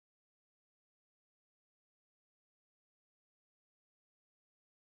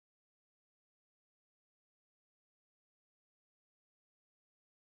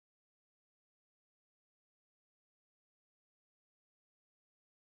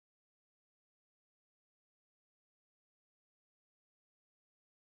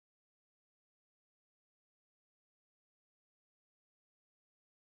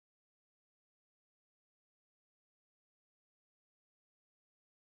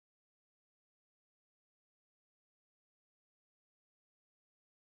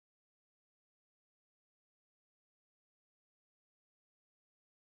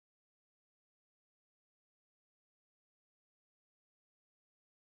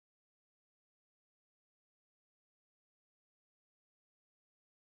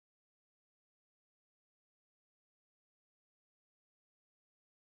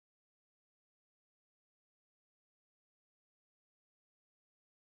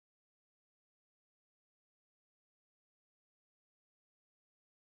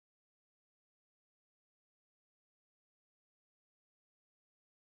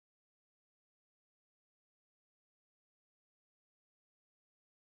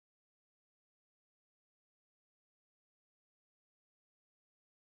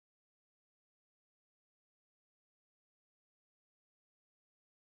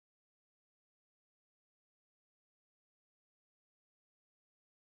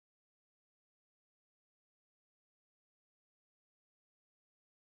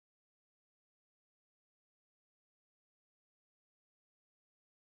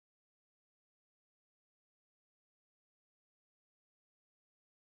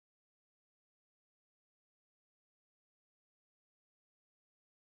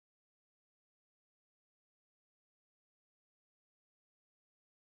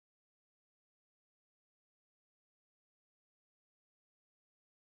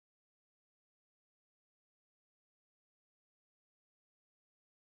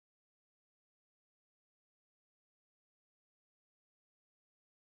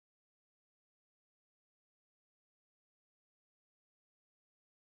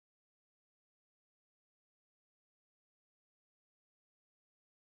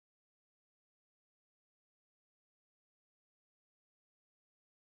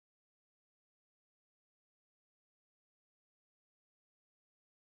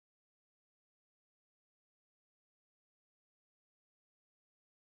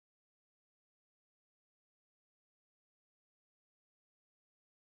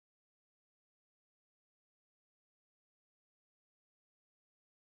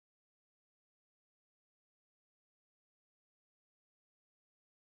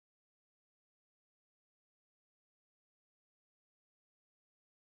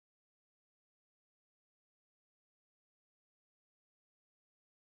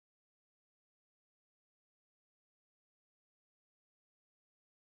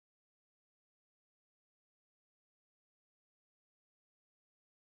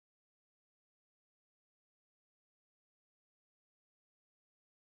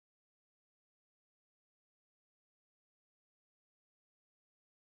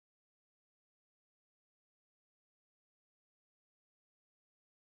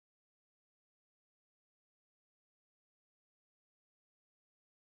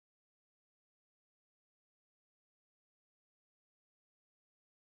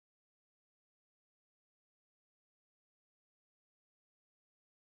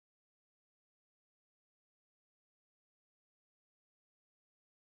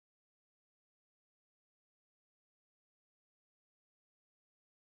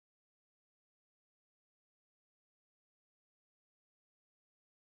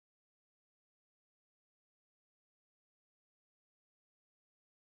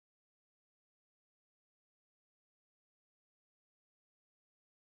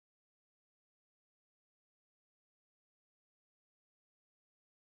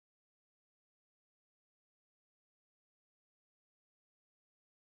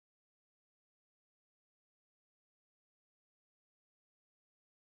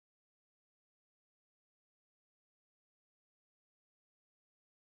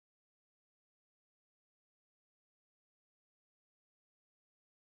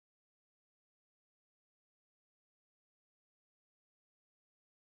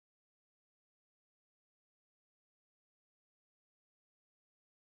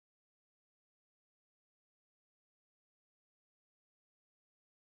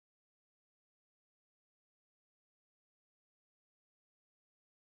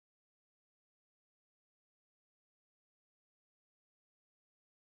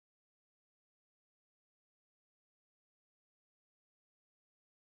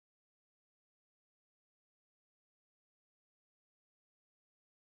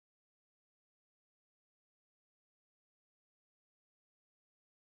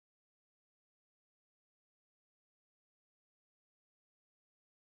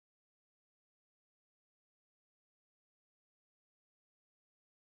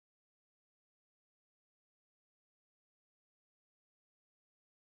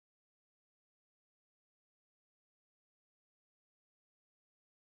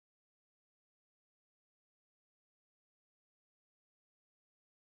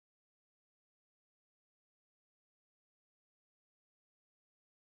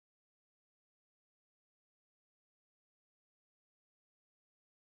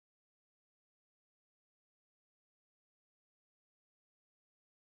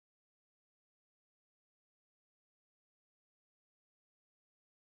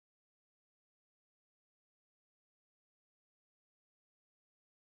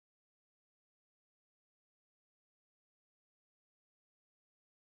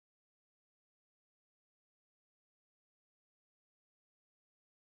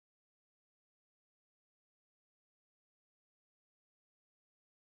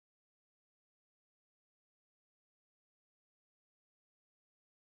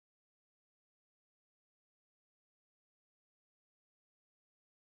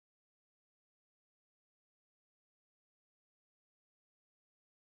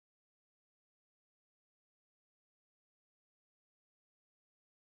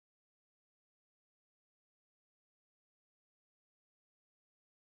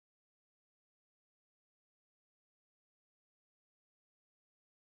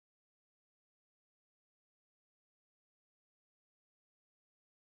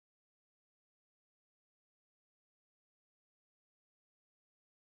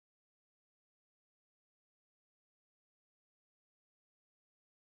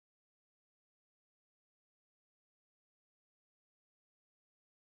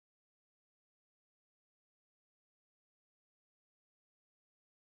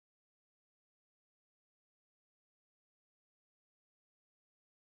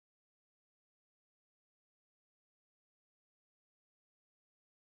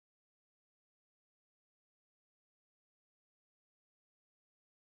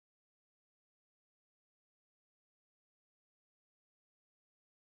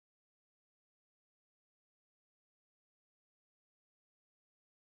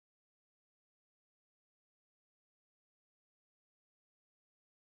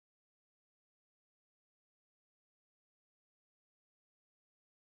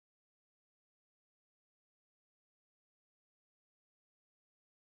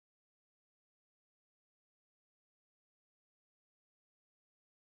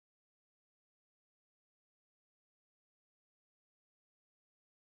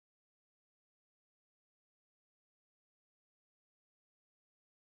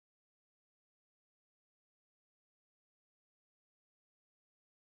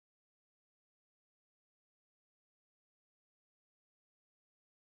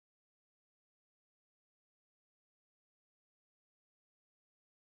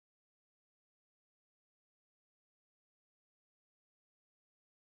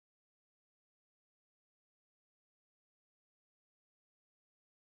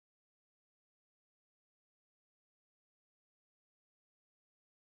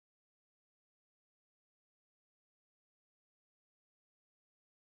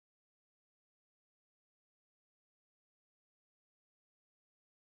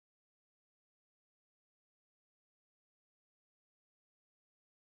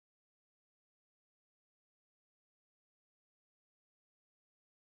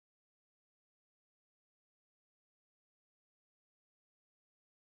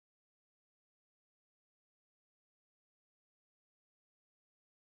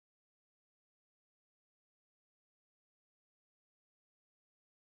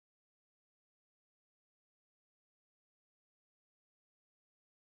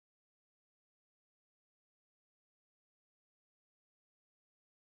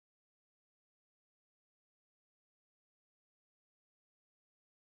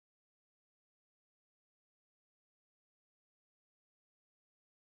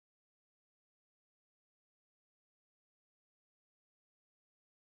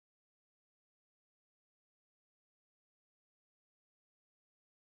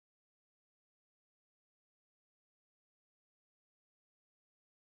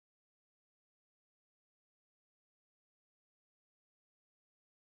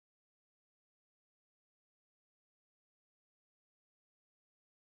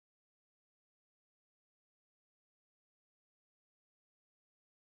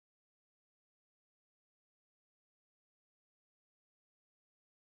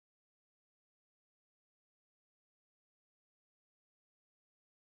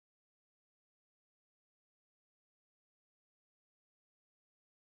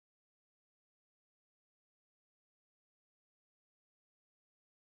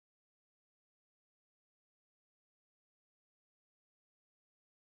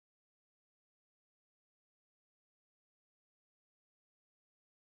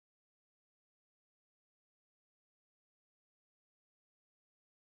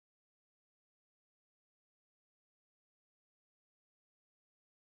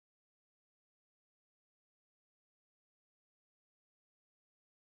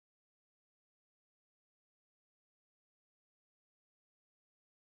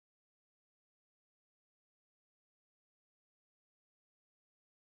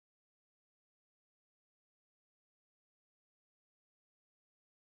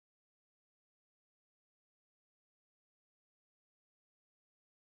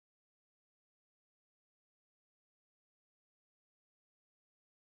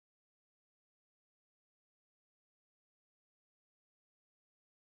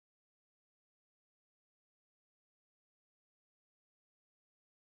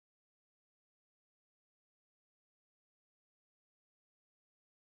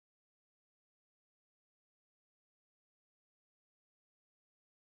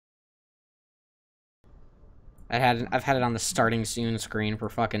I've had it on the starting soon screen for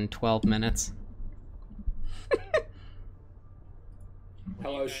fucking 12 minutes.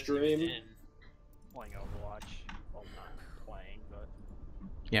 Hello, stream. Playing Overwatch. Well, not playing, but...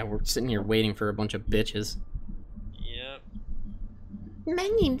 Yeah, we're sitting here waiting for a bunch of bitches. Yep. My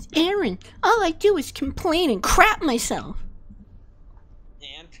name's Aaron. All I do is complain and crap myself.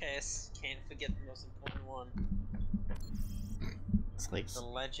 And piss. Can't forget the most important one. It's like The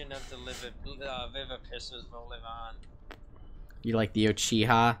legend of the Vivipisses will live on. you like the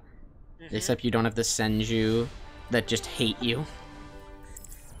Uchiha, except you don't have the Senju that just hate you.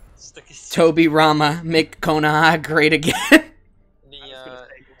 Toby Rama, make Konoha great again.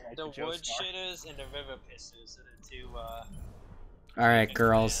 The wood shitters and the Vivipisses are the two, Alright,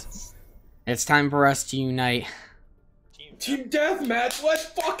 girls. It's time for us to unite. Team Deathmatch, let's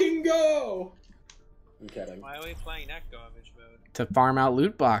fucking go! I'm kidding. Why are we playing that garbage mode? To farm out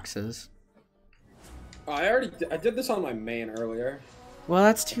loot boxes. Oh, I did this on my main earlier. Well,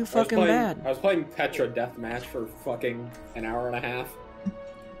 that's too fucking bad. I was playing Petra Deathmatch for fucking an hour and a half.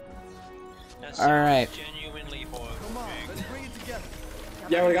 Alright. Genuinely horrible.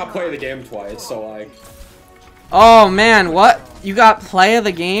 Yeah, we got play of the game twice, so like... Oh man, what? You got play of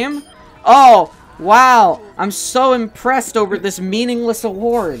the game? Oh, wow. I'm so impressed over this meaningless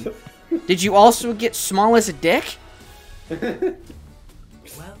award. Did you also get smallest dick? Welcome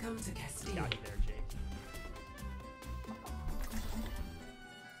to Castile.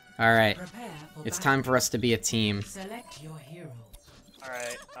 Alright. It's time for us to be a team. Select your hero.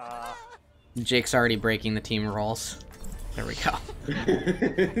 Alright, Jake's already breaking the team roles. There we go.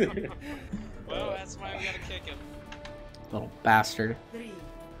 Well, that's why we gotta kick him. Little bastard. 3,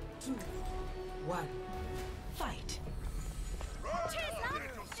 2, 1, fight.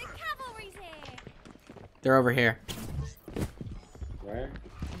 They're over here. Where?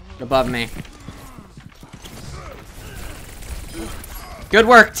 Above me. Good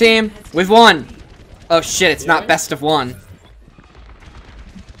work, team! We've won! Oh shit, it's not best of one.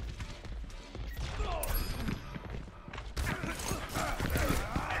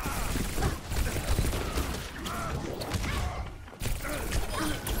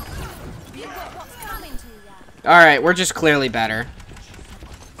 Alright, we're just clearly better.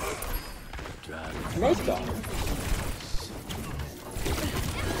 Most of them.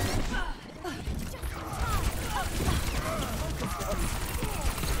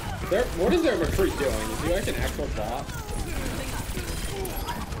 What is their retreat doing? Is he like an actual bot?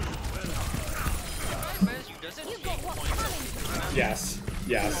 Yes.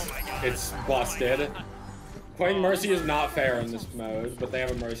 Yes. It's busted. Playing Mercy is not fair in this mode, but they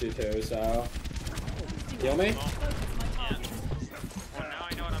have a Mercy too, so... Heal me? Well, now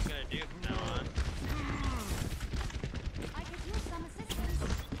I know what I'm gonna do from now on.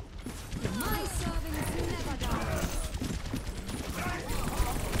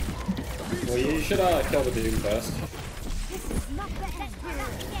 Well, you should kill the dude first.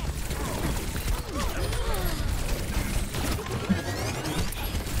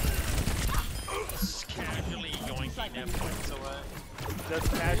 Just casually yoinking them points away.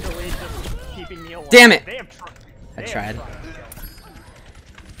 just casually just keeping me alive. Damn it! They have I tried.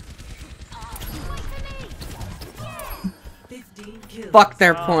 Fuck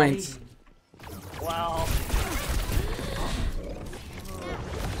their points. Wow.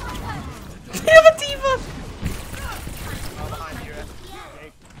 They have a diva!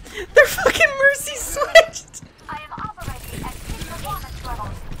 Their fucking Mercy switched!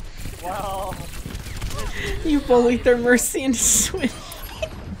 Wow. You bullied their Mercy into switch.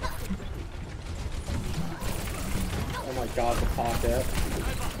 Oh my god, the pocket.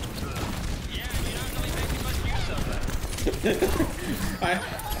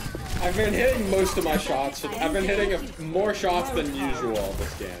 I've been hitting most of my shots. I've been hitting more shots than usual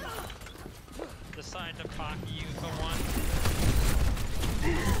this game. Decide to fuck you for one.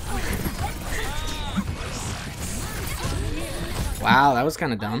 Wow, that was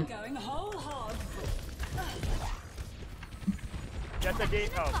kind of dumb. Get the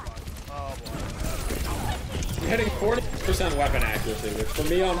gate. Oh, fuck. Oh, boy. I'm hitting 40% weapon accuracy, which for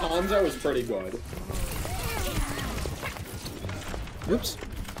me on Hanzo is pretty good. Oops.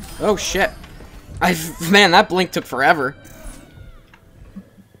 Oh shit. Man, that blink took forever.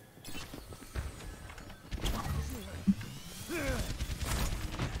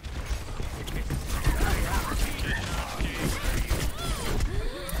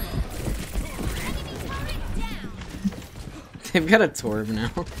 They've got a Torb now.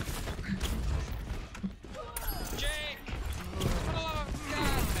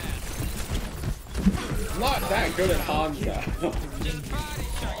 I'm not that good at Hanzo.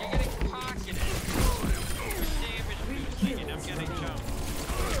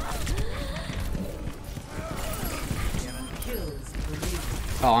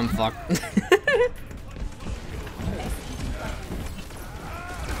 Oh, I'm fucked.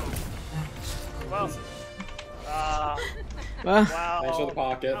 Well, Well, wow. Thanks for the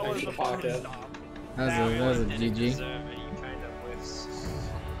pocket. That Thanks was for the a fun pocket. stop. that was a Didn't GG. deserve it, you kind of whiffs.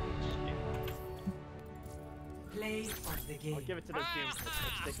 Play of the game. I'll give it to those games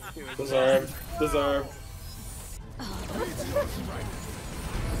that's sticking to it. Deserved. Deserved.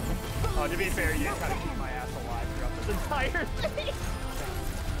 Oh, to be fair, you kind of keep my ass alive throughout this entire thing.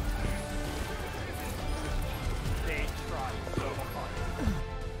 They tried so hard.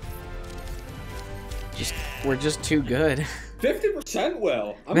 We're just too good. 50%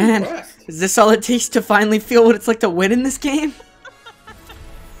 Will. I'm Man, impressed. is this all it takes to finally feel what it's like to win in this game?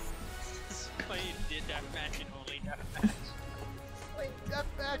 Playing did that match and only that match. Play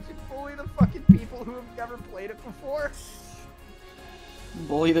deathmatch and bully the fucking people who have never played it before.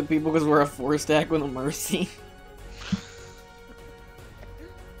 Bully the people because we're a 4-stack with a Mercy.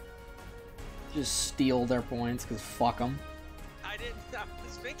 Just steal their points because fuck them. I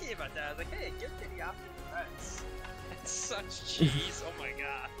was thinking about that. I was like, hey, give me the option to press. It's such cheese. Oh my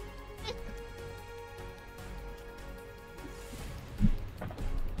god.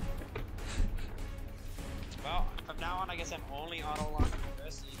 Well, from now on, I guess I'm only auto-locking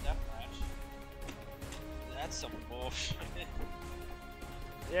Mercy deathmatch. That's some bullshit.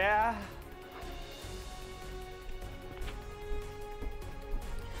 Yeah.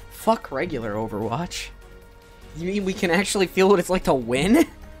 Fuck regular Overwatch. You mean we can actually feel what it's like to win? Oh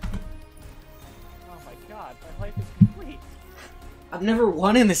my god, my life is complete. I've never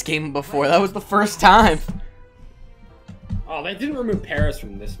won in this game before. That was the first time. Oh, they didn't remove Paris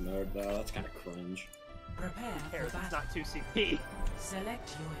from this mode, though. That's kind of cringe. Prepare Cares, for it's battle. not 2CP.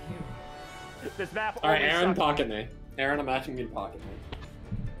 Select your hero. This map Alright, only Aaron, sucks. pocket me. Aaron, I'm asking you to pocket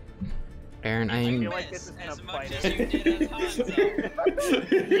me. Aaron, I I am... feel like this is As gonna much fight as you it. did as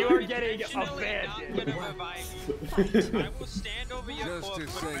Hanzo. You are getting Intentionally not abandoned. gonna revive you. I will stand over your corpse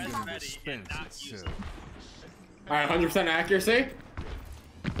Justice with ain't res gonna ready and dispense not it, use sir. it. Alright, 100% accuracy?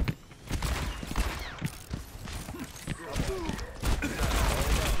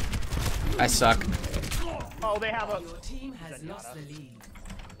 I suck. Oh, they have a. Your team has lost the lead.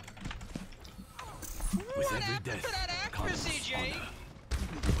 With every death That accuracy, Jake!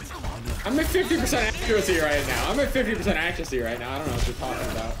 I'm at 50% accuracy right now. I'm at 50% accuracy right now. I don't know what you're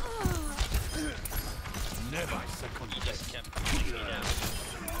talking about. never second You just kept punching me down.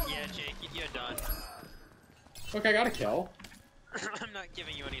 Yeah, Jake, you're done. Look, I got a kill. I'm not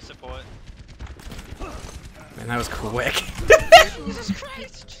giving you any support. Man, that was quick. Jesus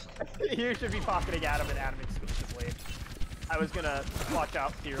Christ! You should be pocketing Adam and Adam exclusively. I was gonna watch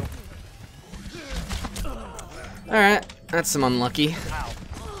out for you. Alright, that's some unlucky. Ow.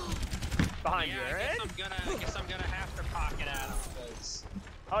 Behind Yeah, you, I right? guess I'm gonna have to pocket Adam, because...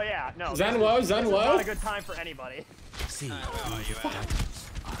 Oh yeah, no. Zen this low, is- Zen this is low. not a good time for anybody. See, where are you at?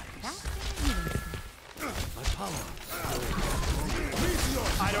 my power.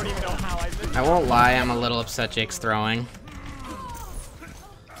 I don't even know how I missed. I won't lie, I'm a little upset Jake's throwing.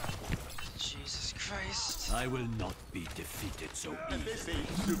 Jesus Christ. I will not be defeated so easily.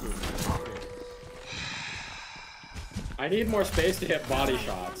 I need more space to hit body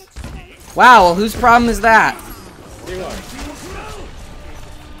shots. Wow, well, whose problem is that? See what?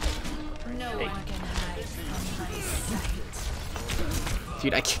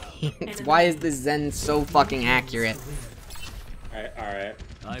 Dude, I can't. Why is this Zen so fucking accurate? Alright, alright.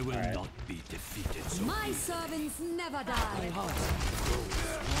 I will Alright. not be defeated so My servants never die.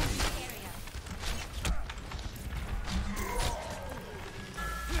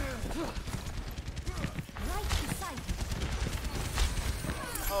 Right beside you.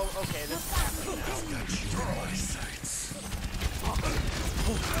 Oh, okay. This is happening now.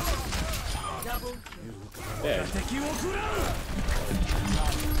 Yeah.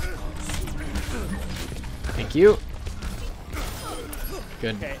 Thank you.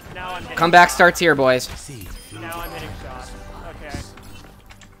 Good. Okay, now I'm hitting. Comeback starts here, boys. see. Now I'm hitting shots. Okay.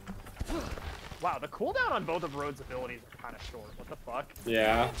 Wow, the cooldown on both of Rhodes' abilities are kind of short. What the fuck?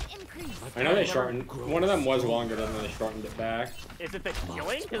 Yeah. Increase. I know they shortened. One of them was longer, then they shortened it back. Is it the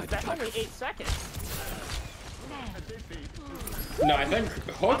healing? Because that's only 8 seconds. No, I think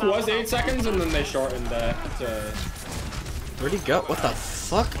Hook was 8 seconds, and then they shortened that to. Where'd he go? What the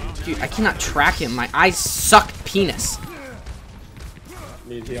fuck? Dude, I cannot track him. My eyes suck penis.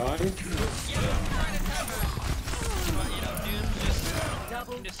 Need healing.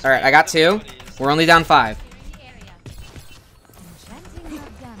 Alright, I got 2. We're only down 5. Enchanting your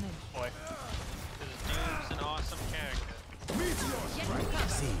damage. Boy. Doom's an awesome character.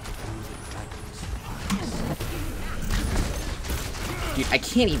 Dude, I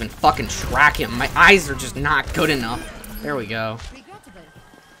can't even fucking track him. My eyes are just not good enough. There we go. Regrettable,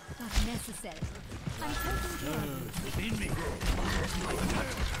 but necessary. I'm taking care of you.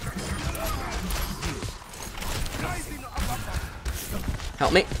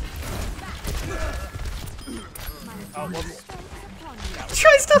 Help me. Oh, well,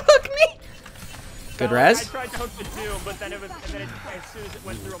 Tries to hook me. Good I res. tried to hook the Doom, but then it was, and then as soon as it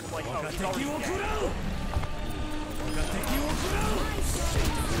went through, I'm like, oh, he's already dead.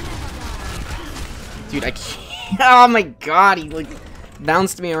 Dude, I can't. Oh my god, he like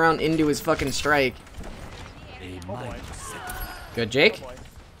bounced me around into his fucking strike. Oh boy. Good, Jake. Oh boy.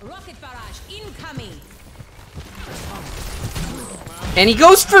 Rocket barrage incoming. And he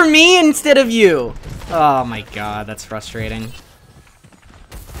goes for me instead of you. Oh my god, that's frustrating.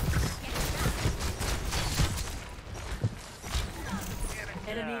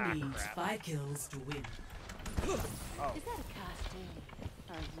 Enemy needs 5 kills to win. Is that a casting?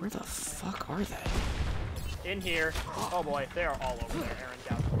 Where the fuck are they? In here. Oh boy, they are all over there. Aaron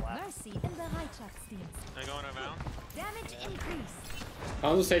down to the left. Mercy in the high track stance. Am I going around? Damage increase.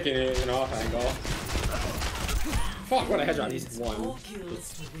 I'm just taking an off angle. Fuck, what a headshot. He's 4 one.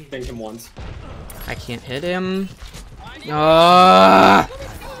 kills to win. Dinged him once. I can't hit him. I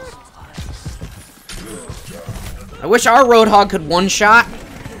wish our Roadhog could one-shot.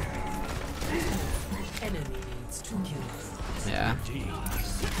 Enemy needs 2 kills. Yeah.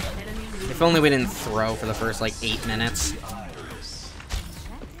 Enemy If only we didn't throw for the first, like, 8 minutes. That's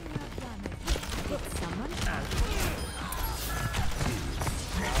enough damage. Did someone?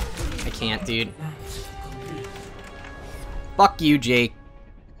 I can't, dude. Fuck you, Jake.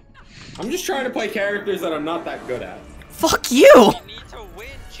 I'm just trying to play characters that I'm not that good at. Fuck you! You need to win,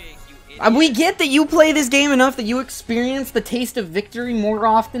 Jake, you idiot. We get that you play this game enough that you experience the taste of victory more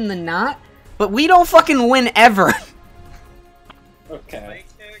often than not, but we don't fucking win ever. Okay. Play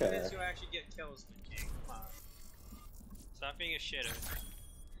characters Fair. who actually get kills, Jake. Come on. Stop being a shitter.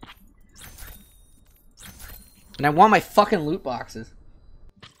 And I want my fucking loot boxes.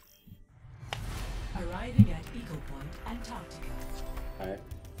 Arriving at Eagle Point, Antarctica. Okay.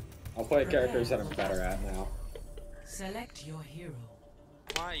 I'll play characters that I'm better at now. Select your hero.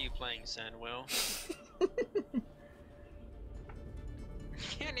 Why are you playing Sen, Will? You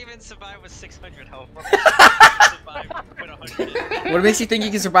can't even survive with 600 health. Survive with 100. What makes you think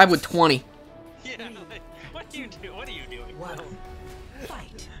you can survive with 20? Yeah, like, what do you do? What are you doing? One. Will?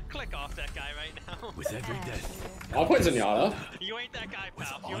 Fight. Click off that guy right now. With every death, I'll play Zenyatta. You ain't that guy,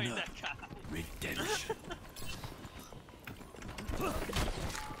 pal. You ain't that guy. redemption.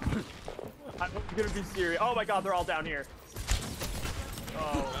 I'm gonna be serious. Oh my god, they're all down here.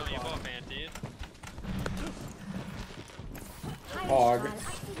 Oh, Well, you both anti. Hog.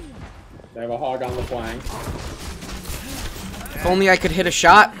 They have a hog on the flank. If only I could hit a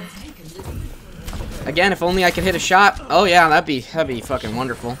shot. Again, if only I could hit a shot. Oh yeah, that'd be fucking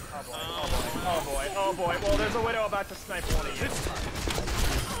wonderful. oh boy, oh boy. Well, there's a widow about to snipe one of you.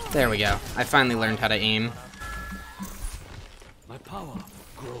 There we go. I finally learned how to aim. My power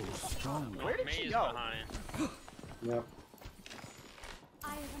grows stronger. Where did May she is go? behind. Yep. I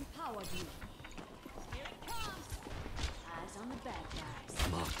have empowered you. Here it comes. Eyes on the bad guys.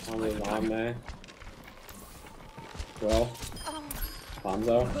 On the Omne. Will.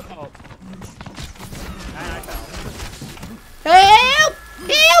 Hanzo. Oh. And I fell. Help!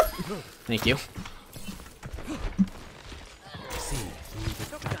 Help! Thank you. See through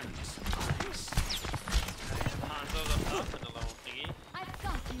the dragon's eyes. Hanzo's up top in the little thingy. I've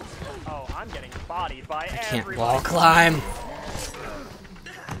got you. Oh, I'm getting bodied by Can't everybody. wall climb.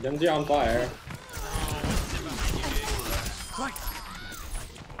 Genji on fire.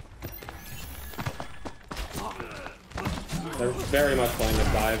 They're very much playing the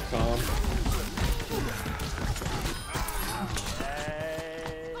dive calm.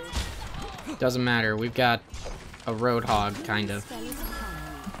 Hey. Doesn't matter. We've got a Roadhog, kind of. Spell is upon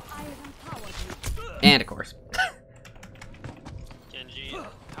you. I have empowered you. And of course. Genji.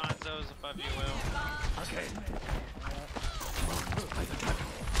 Hanzo's above you, Will. Okay.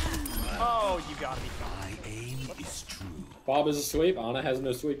 Oh, you got me. My aim is true. Bob is a sweep. Ana has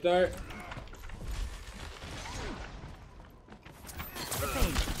no sweep dart.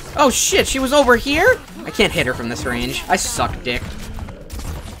 Oh shit, she was over here? I can't hit her from this range. I suck dick.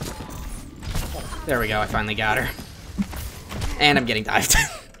 There we go, I finally got her. And I'm getting dived.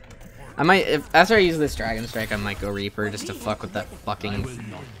 I might, after I use this Dragon Strike, I might go Reaper just to fuck with that fucking... Will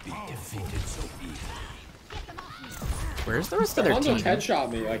not be defeated so easily. Where's the rest of their Hanzo team?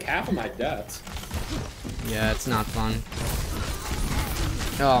 headshot me like half of my deaths. Yeah, it's not fun.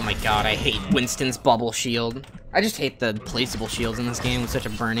 Oh my god, I hate Winston's bubble shield. I just hate the placeable shields in this game with such a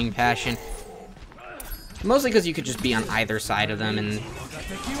burning passion. Mostly because you could just be on either side of them and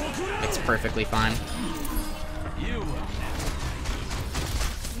it's perfectly fine.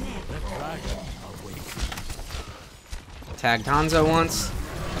 Tagged Hanzo once.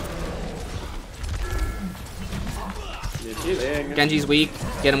 Genji's weak.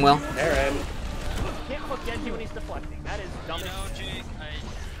 Get him, Will. Aaron. Can't hook Genji when he's deflecting. That is dumb. You know, Jake,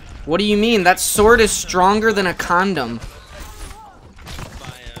 What do you mean? That sword is stronger than a condom.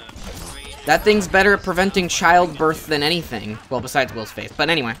 That thing's better at preventing childbirth than anything. Well, besides Will's face. But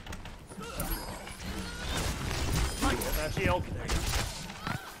anyway. Shield.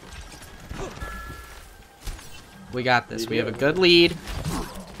 We got this. We have a good lead.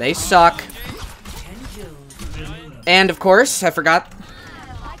 They suck. And, of course, I forgot. you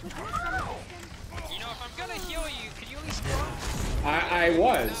know, if I'm gonna heal you, could you at least go I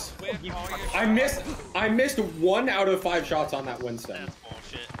was. with all your I missed 1 out of 5 shots on that Winston. That's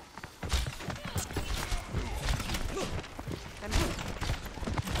bullshit.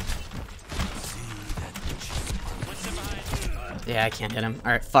 Winston behind you. Yeah, I can't hit him.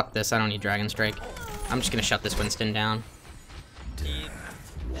 Alright, fuck this. I don't need Dragon Strike. I'm just gonna shut this Winston down. He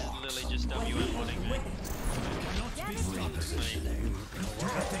literally just WM1ing me.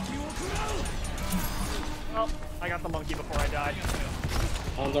 Oh, I got the monkey before I died.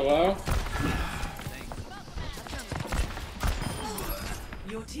 On the low.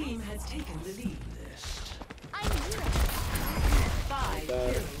 Your team has taken the lead. I'm here. 5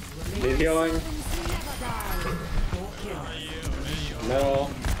 Uh, kills Need remaining. healing. Never die. 4 kills. Middle.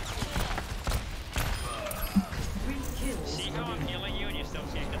 3 kills. See how I'm healing you and you still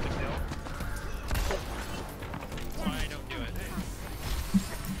can't get the kill? That's why I don't do it.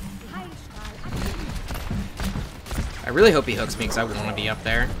 I really hope he hooks me because I want to be up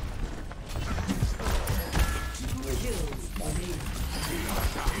there.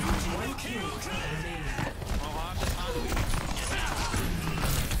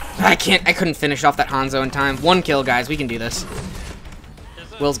 I couldn't finish off that Hanzo in time. 1 kill, guys. We can do this.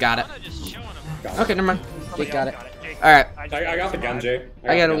 Will's got it. Just showing him. Okay, never mind. Jake got it. Jake, Alright, I got the Genji.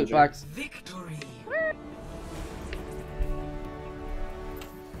 I got a the loot Genji. box. Victory.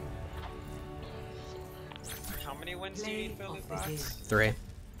 How many wins do you need for the loot Play of the box? 3.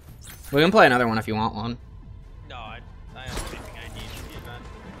 We can play another one if you want one. No, I have everything I need for the event.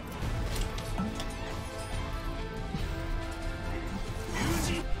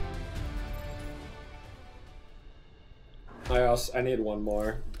 I need 1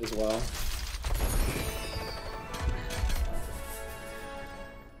 more as well.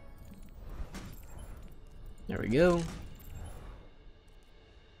 There we go.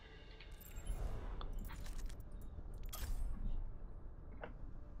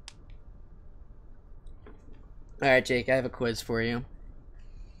 Alright, Jake, I have a quiz for you.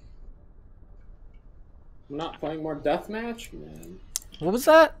 I'm not playing more deathmatch, man. What was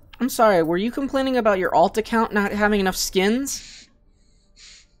that? I'm sorry, were you complaining about your alt account not having enough skins?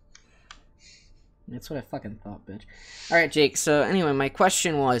 That's what I fucking thought, bitch. Alright, Jake, so anyway, my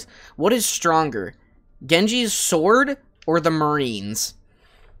question was, what is stronger? Genji's sword or the Marines?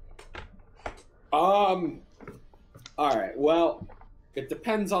 Alright, well, it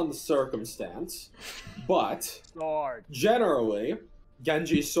depends on the circumstance, but Sword. generally,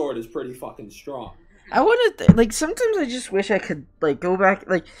 Genji's sword is pretty fucking strong. I want to, like, sometimes I just wish I could, like, go back,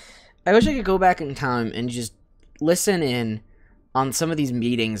 like, I wish I could go back in time and just listen in on some of these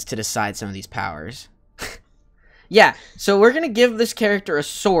meetings to decide some of these powers. Yeah, so we're gonna give this character a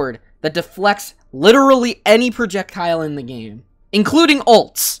sword that deflects literally any projectile in the game, including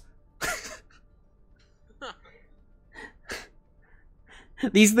ults.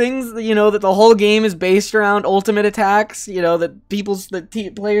 These things, you know, that the whole game is based around ultimate attacks, you know,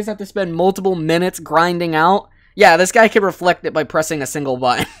 that players have to spend multiple minutes grinding out. Yeah, this guy can reflect it by pressing a single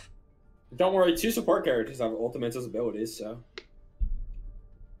button. Don't worry, 2 support characters have ultimates as abilities, so.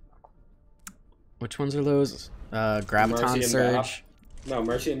 Which ones are those? Graviton Mercy and Surge. No,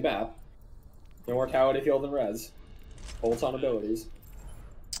 Mercy and Bap. Immortality, Field, and Res. Ults on abilities.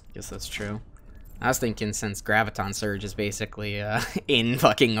 Guess that's true. I was thinking since Graviton Surge is basically in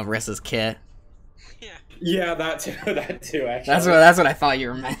fucking Orissa's kit. Yeah. Yeah, that too, actually. That's what I thought you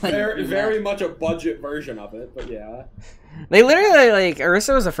were meant. Very much a budget version of it, but yeah. They literally, like,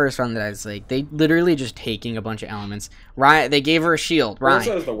 Orisa was the first one that I was like, they literally just taking a bunch of elements. Ryan, they gave her a shield. Orisa is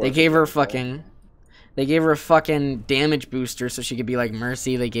Ryan, the worst they gave her example. fucking, they gave her a fucking damage booster so she could be like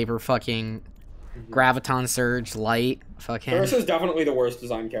Mercy. They gave her fucking Graviton Surge, Light, fucking. Orisa's definitely the worst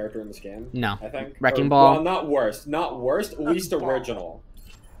designed character in this game. No. I think. Wrecking Or- Ball. Well, not worst, least original.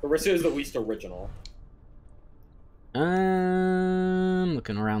 Orisa is the least original.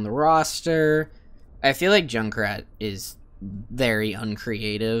 Looking around the roster. I feel like Junkrat is very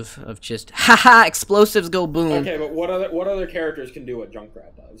uncreative of just haha explosives go boom. Okay, but what other characters can do what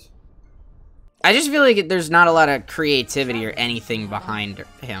Junkrat does? I just feel like there's not a lot of creativity or anything behind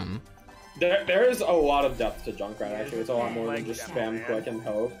him. There is a lot of depth to Junkrat, actually. It's a lot more than just spam, click, and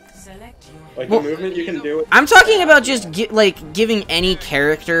hope. Select your Like, Well, the movement you can do... I'm talking about just giving any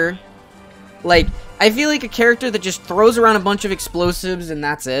character, like, I feel like a character that just throws around a bunch of explosives and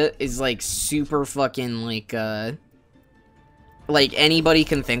that's it is like super fucking like anybody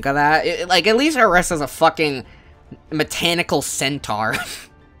can think of that. Like at least Arrest has a fucking mechanical centaur.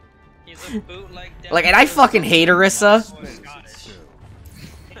 He's a bootleg Like, and I fucking hate Orisa.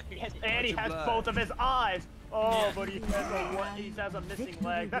 And he has both of his eyes. Oh, but he has a missing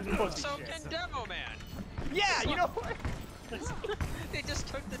leg. That's pussy So shit. can Demo Man. Yeah, you know what? They just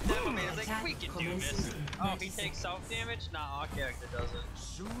took the Demo Man. It's like, we can do this. Oh, he takes self damage? Nah, our character doesn't.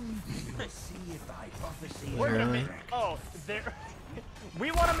 Soon you will see if I prophecy. We're gonna Really? make. Oh, there.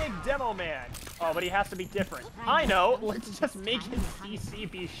 We want to make Demo Man. Oh, but he has to be different. I know. Let's just make his CC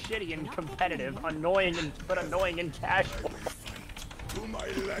be shitty and competitive, annoying and casual.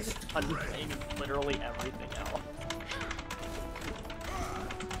 Unplaying literally everything else.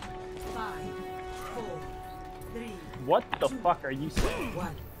 5, 4, 3, What the fuck are you saying?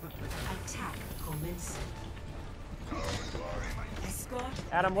 1. Attack commencing. Escort.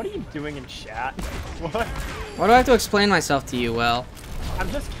 Adam, what are you doing in chat? What? Why do I have to explain myself to you, Well?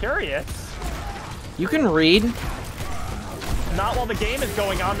 I'm just curious. You can read. Not while the game is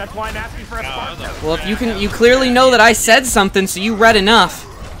going on, that's why I'm asking for a spark note. Well, if you clearly know that I said something, so you read enough.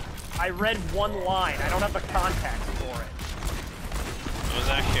 I read one line. I don't have the context for it. It was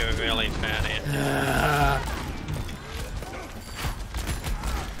actually really bad.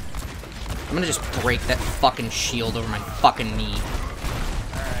 I'm gonna just break that fucking shield over my fucking knee.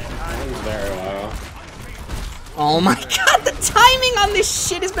 That was very low. Oh my god, the timing on this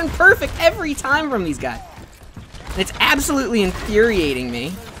shit has been perfect every time from these guys. It's absolutely infuriating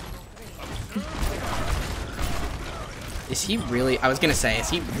me. Is he really? I was gonna say, is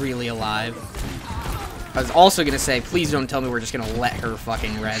he really alive? I was also gonna say, please don't tell me we're just gonna let her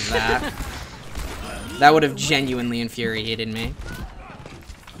fucking res that. That would have genuinely infuriated me.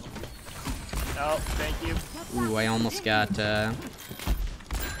 Oh, thank you. Ooh, I almost got, Oh.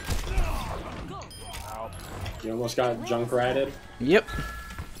 You almost got Junkratted. Yep.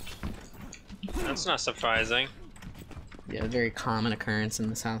 That's not surprising. Yeah, a very common occurrence in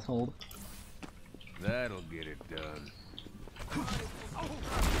this household. That'll get it done.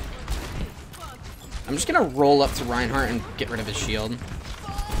 I'm just gonna roll up to Reinhardt and get rid of his shield.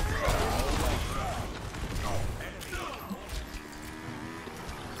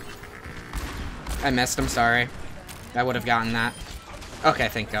 I missed, I'm sorry. I would have gotten that. Okay,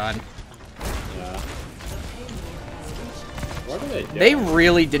 thank God. Yeah. What are they doing? They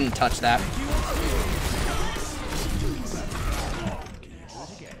really didn't touch that.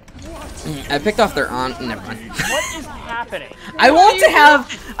 I picked off their aunt. Never mind. What is happening? I want to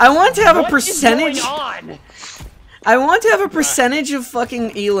have a What percentage. is going on? I want to have a percentage of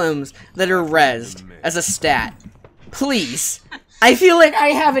fucking elims that are rezzed as a stat. Please. I feel like I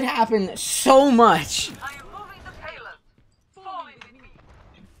have it happen so much. I am moving the payload. Falling with me.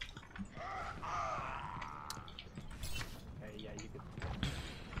 Hey, yeah, you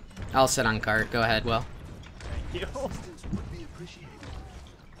could. I'll sit on cart. Go ahead, Will. Thank you.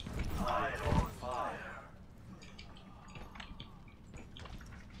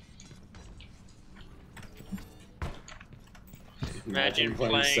 Imagine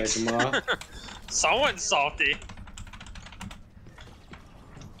playing playing. Sigma. Someone's salty.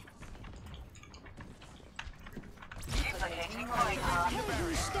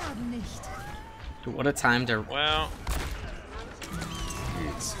 Dude, what a time to. Well,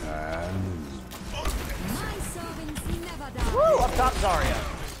 Woo, up top, Zarya.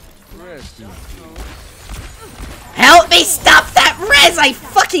 Help me stop that res! I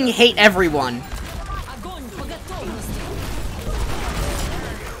fucking hate everyone.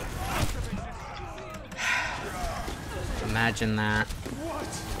 Imagine that.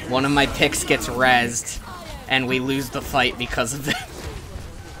 One of my picks gets rezzed, and we lose the fight because of it.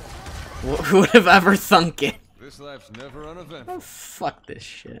 Who would have ever thunk it? This life's never uneventful. Oh, fuck this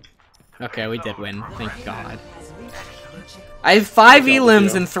shit. Okay, we did win. Thank God. I have 5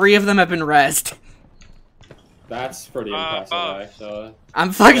 elims and 3 of them have been rezzed. That's pretty impressive, actually.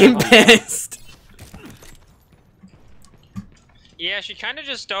 I'm fucking pissed. yeah, she kind of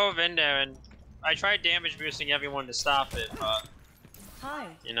just dove in there, and I tried damage boosting everyone to stop it, but Hi.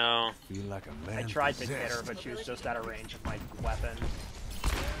 You know. Feel like a man I tried to hit her, possessed. but she was just out of range of my weapon.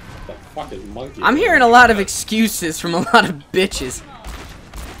 The fuck is monkey? I'm hearing a lot of excuses from a lot of bitches.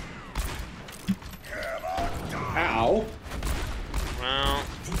 Ow. Well.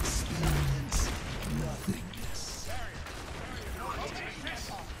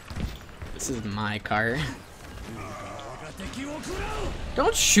 This is my cart.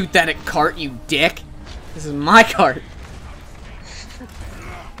 Don't shoot that at cart, you dick. This is my cart.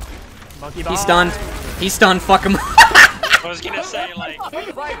 Monkey He's bomb. stunned. He's stunned. Fuck him. I was gonna say, like,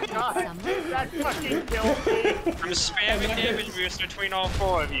 Oh my god, that fucking killed me. I'm spamming damage boost between all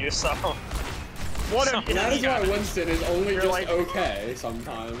 4 of you, so. What a Someone That is why gotta- Winston is only You're just like- okay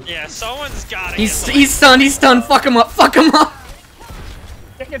sometimes. Yeah, someone's gotta He's get, he's stunned. He's stunned. Fuck him up. Fuck him up.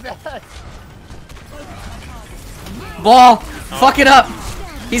 Look at that. Ball. Fuck it up.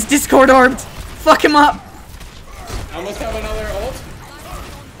 He's Discord orbed. Fuck him up. I almost have another ult.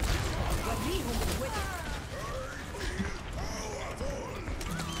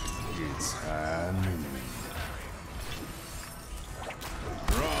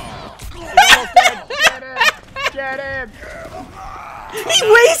 He's almost dead. Get him. Get him.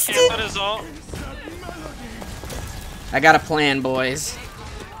 He wasted. Cancel his ult. I got a plan, boys.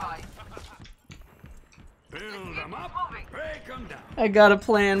 Build them up, break them down. I got a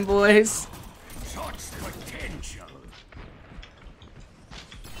plan, boys. Such potential.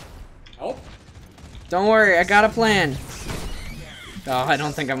 Oh. Don't worry, I got a plan. Oh, I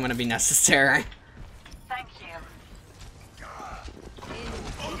don't think I'm gonna be necessary. Thank you.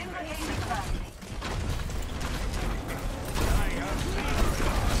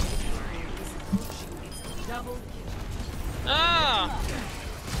 Ah!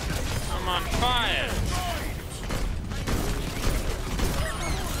 I'm on fire.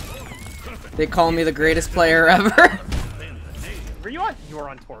 They call me the greatest player ever. Were you on? You were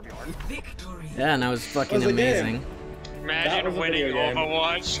on Torbjorn. Yeah, and I was fucking That was a game. amazing. That Imagine was a winning video game.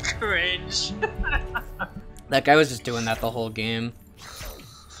 Overwatch. Cringe. That guy was just doing that the whole game.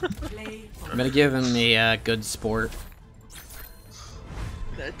 I'm gonna give him the good sport.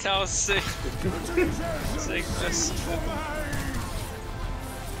 That's how sick. Sickness.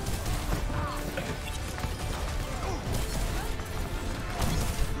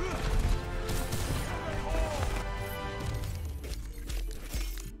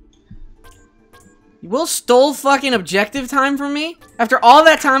 Will stole fucking objective time from me? After all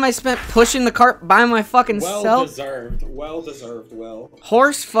that time I spent pushing the cart by my fucking Well self? deserved. Well deserved, Will.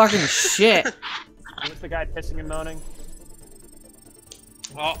 Horse fucking shit. Who's the guy pissing and moaning?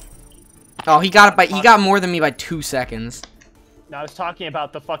 Oh, Oh, he got it by he got more than me by 2 seconds. No, I was talking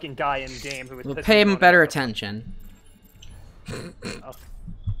about the fucking guy in game who was Well, pissing pay and him moaning better about- attention. Alright.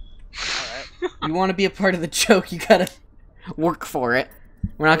 You want to be a part of the joke, you gotta work for it.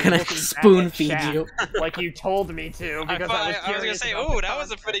 We're not gonna Looking back spoon at feed chat, you. Like you told me to, I, because thought, I was I was gonna curious say, about oh, the that was a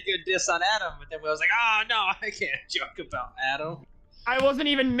concept. pretty good diss on Adam, but then I was like, oh no, I can't joke about Adam. I wasn't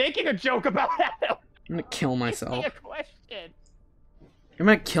even making a joke about that. I'm gonna kill myself. A question. I'm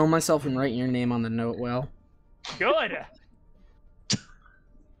gonna kill myself and write your name on the note, Will. Good.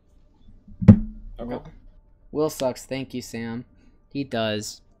 Okay. Will sucks. Thank you, Sam. He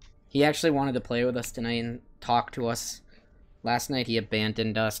does. He actually wanted to play with us tonight and talk to us. Last night he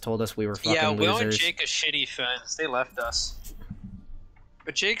abandoned us, told us we were fucking Yeah, Will and losers. Jake are shitty friends. They left us.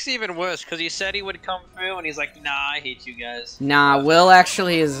 But Jake's even worse, because he said he would come through, and he's like, nah, I hate you guys. Nah, Will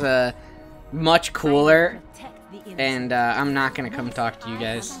actually is much cooler, and I'm not gonna come talk to you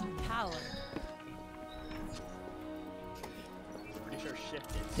guys. Pretty sure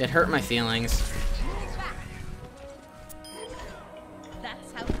shifted. It hurt my feelings.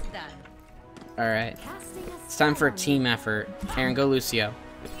 That's how it's done. Alright. It's time for a team effort. Aaron, go Lucio.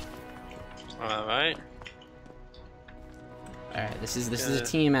 Alright. Alright, this is a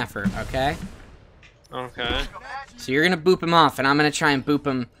team effort, okay? Okay. So you're gonna boop him off, and I'm gonna try and boop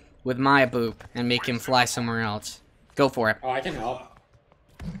him with my boop and make him fly somewhere else. Go for it. Oh, I can help.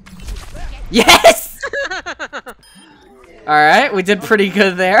 Yes! Alright, we did pretty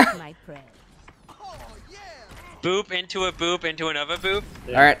good there. My prey. Boop into a boop into another boop.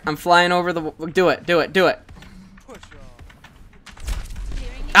 Alright, I'm flying over the... Do it, do it, do it.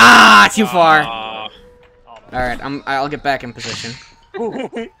 Ah, too far. Aw. Alright, I'll get back in position.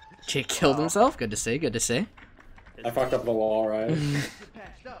 Jake killed himself. Good to see, good to see. I fucked up the wall, right?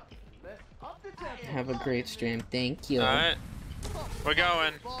 Have a great stream. Thank you. Alright. We're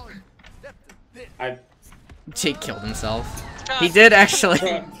going. I Jake killed himself. He did actually.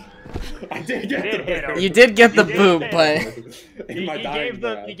 I did get Did hit him. You did get the He did boop, hit but... in my dying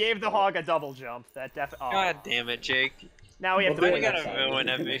breath. He gave the hog a double jump. That definitely. Oh. God damn it, Jake. Now we have to We'll wait. do it gotta next time. ruin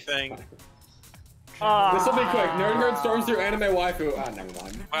everything. This will be quick. Nerd Herd storms through anime waifu. Ah, never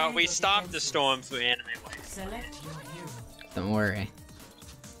mind. Well, we stopped the storm through anime. Select your hero. Don't worry.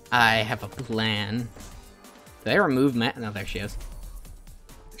 I have a plan. Did they remove Matt? No, there she is.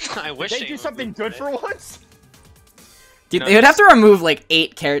 I wish They do something good for once. Dude, No, they would have to remove like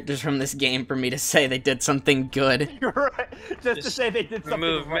 8 characters from this game for me to say they did something good. You're right. Just to say they did something.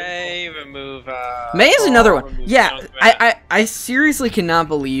 Remove right. May, remove May is another one. remove Yeah, Junkrat. I seriously cannot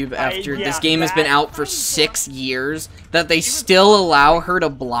believe after yeah, this game has been that- out for 6 years that they still allow her to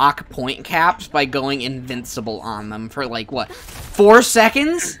block point caps by going invincible on them for like what, 4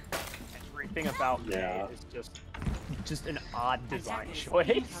 seconds? Everything about Yeah. May is just an odd design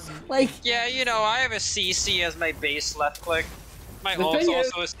choice. Like, Yeah, you know, I have a CC as my base left click. My The ult's thing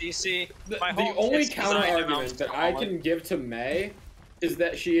is, also a CC. The My the ult only is counter designed around argument that I Stalin. can give to May is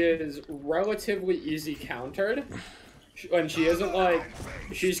that she is relatively easy countered. And she isn't like,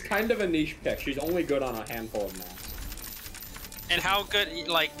 she's kind of a niche pick. She's only good on a handful of maps. And how good,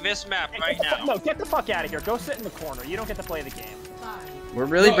 like, this map right Get the now. No, get the fuck out of here. Go sit in the corner. You don't get to play the game. we're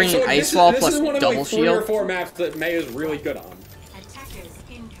really No, bringing so Ice this Wall is plus one of double like 3 or shield. 4 maps that May is really good on. Attackers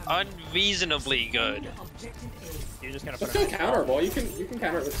incoming. Unreasonably good. Objective A. You're just gonna But put still it. counterable. You can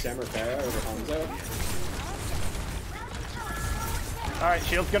counter it with Samurai or with Hanzo. All right,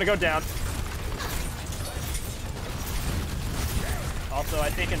 shield's gonna go down. Also, I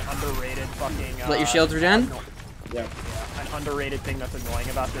think an underrated fucking. Let your shields regen? Yeah. An underrated thing that's annoying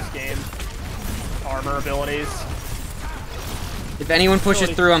about this game. Armor abilities. If anyone pushes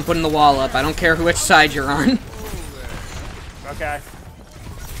through, I'm putting the wall up. I don't care which side you're on. Okay.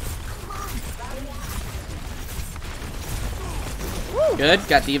 Good,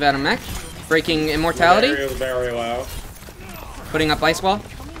 got Diva out of mech. Breaking immortality, Area is very low. putting up Ice Wall.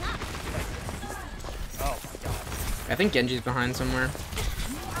 Oh. I think Genji's behind somewhere.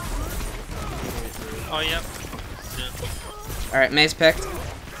 Oh, yep. Alright, May's picked.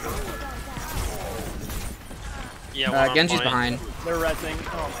 Yeah, one on Genji's point. behind. They're resing.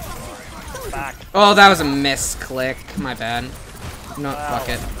 Oh my god. Back. Oh, that was a misclick. My bad. No, Wow. fuck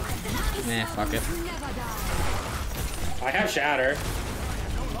it. Nah, fuck it. I have Shatter.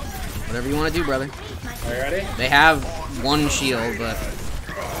 Whatever you want to do, brother. Are you ready? They have 1 shield, but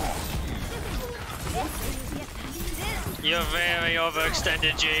You're very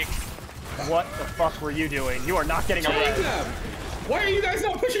overextended, Jake. What the fuck were you doing? You are not getting a Take res. them! Why are you guys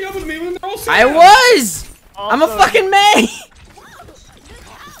not pushing up with me when they're all I Sam? was! I'm a Also, fucking May!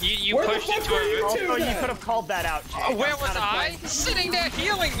 You Where the pushed fuck into were you a... Also, two you then? could have called that out, Jake. Oh, where I'm was kinda I? glad- Sitting there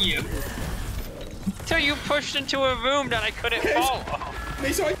healing you! Till you pushed into a room that I couldn't follow.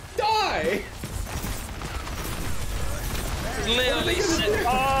 Me, so I die! Literally sitting...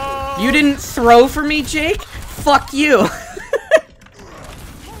 Oh! You didn't throw for me, Jake? Fuck you!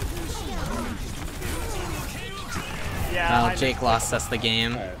 Yeah. Well, Jake lost us the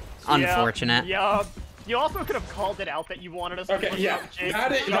game. Alright. Unfortunate. Yeah. You also could have called it out that you wanted us to Okay, push yeah, up, Jake.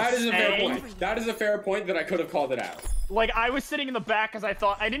 that is a fair Just point. That is a fair point that I could have called it out. Like, I was sitting in the back because I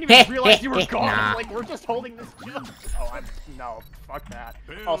thought, I didn't even realize you were gone. Nah. Like, we're just holding this shield. Oh, no, fuck that.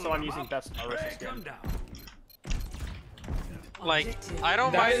 Also, I'm using best Narissa skin. Like, I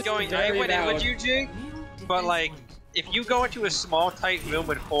don't That mind is going very night in with valid. you, Jake, but like, if you go into a small, tight room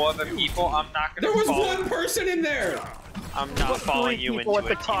with 4 other people, I'm not There gonna was follow. 1 person in there! I'm not following 3 you people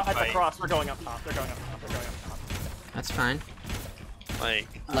into at a the, team at the fight. cross. They're going up top. They're going up top. They're going up top. That's fine. Like,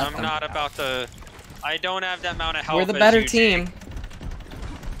 Let I'm them. not about to... I don't have that amount of health We're the as better you, Jake. team.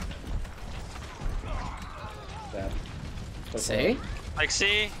 That. Push See? Like,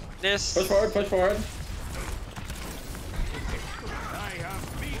 see? This... Push forward, push forward.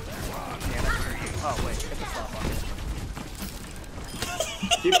 Oh, wait. Get the stuff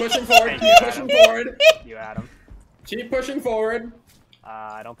Keep pushing forward, keep pushing forward. up. You, Adam. Keep pushing forward.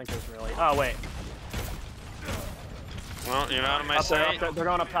 I don't think there's really... Oh, wait. Well, you're out of my Up there, up sight. there. They're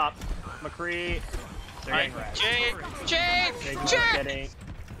going up top. McCree. They're getting wrecked. Jake! Jake's Jake! getting...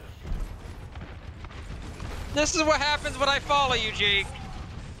 This is what happens when I follow you, Jake.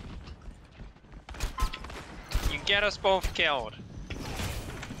 You get us both killed.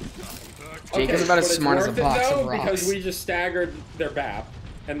 Jake is about as but it's smart as a worth it, box of though, rocks. because we just staggered their BAP,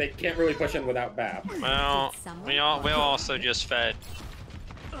 and they can't really push in without BAP. Well, we're also just fed.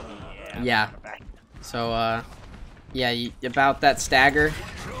 Yeah. So, yeah, about that stagger.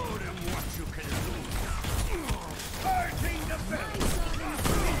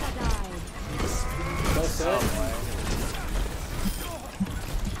 That's it.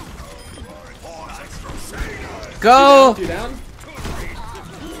 Go! Two down.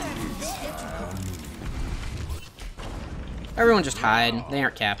 Everyone just hide. They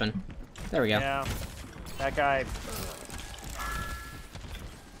aren't capping. There we go. Yeah. That guy.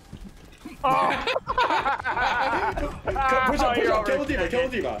 Oh! Push up, push up, kill the D.Va, kill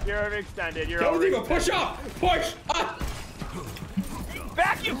the D.Va. You're overextended, you're Kill the D.Va, overextended. push up! Push! Up!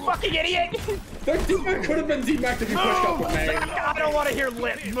 Back, you fucking idiot! That D.Va could have been D-Mac if you pushed up with me. I don't want to hear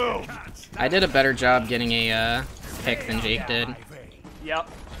lips move! I did a better job getting a pick than Jake did. Yep.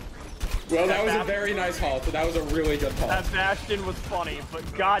 Well, that was a very nice halt, so that was a really good halt. That Bastion was funny, but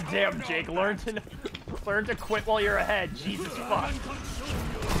goddamn, Jake, learn to quit while you're ahead. Jesus fuck. Enemy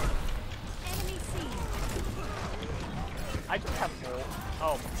seen. I just have full.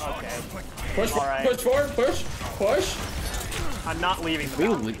 Oh, okay. Push, All right. push forward, push, push. I'm not leaving the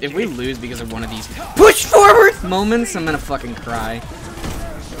mountain. If we lose because of one of these push forward moments, I'm gonna fucking cry.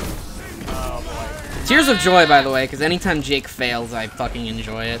 Oh boy. Tears of joy, by the way, because anytime Jake fails, I fucking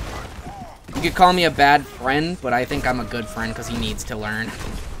enjoy it. You could call me a bad friend, but I think I'm a good friend because he needs to learn.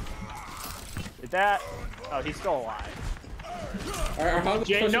 Is that? Oh, he's still alive. Alright, how's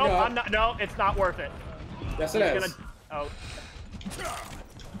Jake, pushing no, up? I'm not. No, it's not worth it. Yes, it is. Oh.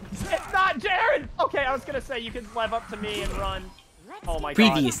 It's not Jared! Okay, I was gonna say you could lev up to me and run. Oh my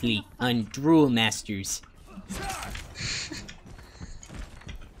god. Previously on Drool Masters.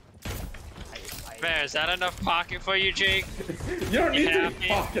 Man, is that enough pocket for you, Jake? You don't need to happy? be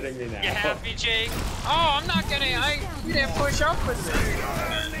pocketing me now. You happy, Jake? Oh, I'm not gonna. You didn't push up with me.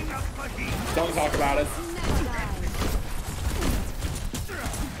 Don't talk about it.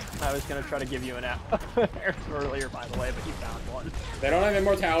 I was gonna try to give you an app earlier, by the way, but you found one. They don't have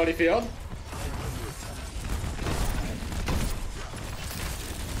immortality field.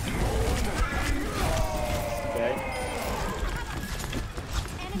 Okay.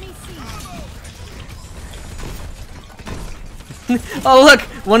 Enemy seen. Oh look,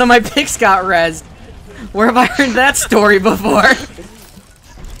 one of my picks got rezzed. Where have I heard that story before?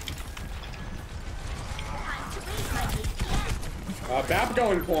 Bap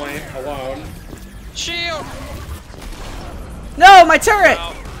going point alone. Shield. No, my turret!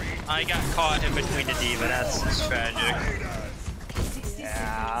 Well, I got caught in between the D.Va. That's tragic.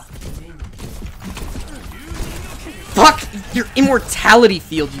 Yeah. Fuck your immortality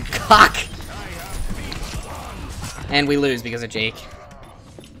field, you cock! And we lose because of Jake.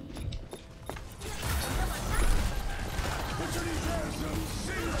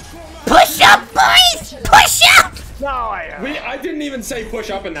 Push up, boys! Push up! No, I didn't even say push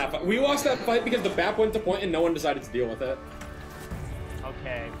up in that fight. We lost that fight because the Bap went to point and no one decided to deal with it.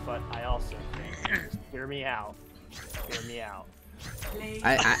 Okay, but I also hear me out. Hear me out.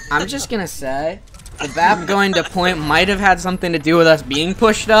 I'm just gonna say, the VAP going to point might have had something to do with us being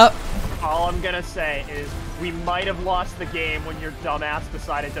pushed up. All I'm gonna say is we might have lost the game when your dumbass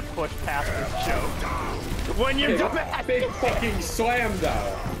decided to push past this joke. When your dumbass Big fucking slam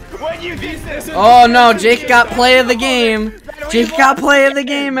though. when you did this. Oh no, Jake got play of the game. Jake got play of the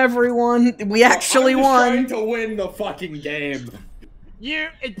game, everyone. We actually I'm just trying won. to win the fucking game. You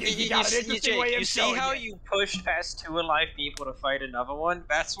got an interesting way You of see showing how it. you pushed past 2 alive people to fight another one?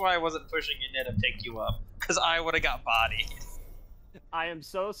 That's why I wasn't pushing in there to pick you up. Because I would have got bodied. I am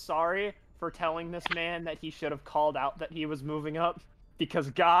so sorry for telling this man that he should have called out that he was moving up. Because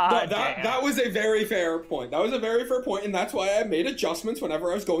God damn. That was a very fair point. That was a very fair point, and that's why I made adjustments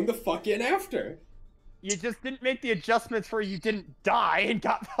whenever I was going the fuck in after. You just didn't make the adjustments where you didn't die and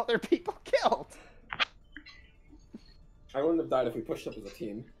got other people killed. I wouldn't have died if we pushed up as a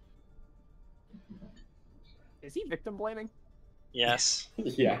team. Is he victim blaming? Yes.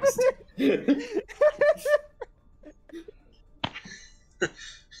 Yes.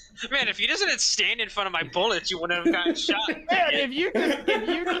 Man, if you just didn't stand in front of my bullets, you wouldn't have gotten shot. Man, if you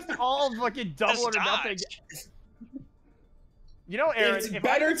just all fucking double or nothing. You know, Aaron, It's if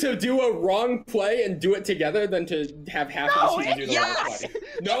better to do a wrong play and do it together than to have half of the team do the wrong play.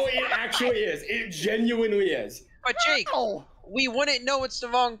 No, it actually is. It genuinely is. But Jake, No. we wouldn't know it's the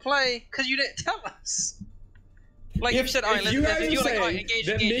wrong play because you didn't tell us. Like you said, alright, if you guys are you were like, saying alright, engage,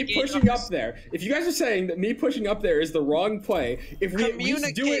 that engage, me engage, pushing up there, if you guys are saying that me pushing up there is the wrong play, if we at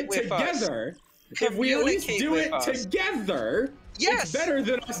least do it Communicate with us. together, if we at least Communicate do with it us. together, Yes! it's better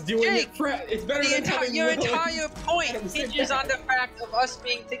than us doing Jake, it. It's better than having your Will entire point Adam sit hinges on down. the fact of us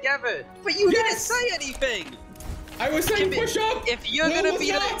being together. But you didn't Yes! say anything. I was saying Commit- push up. If you're Will gonna was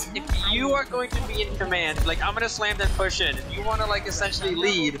be not. if you are going to be in command, like I'm gonna slam then push in. If you wanna like essentially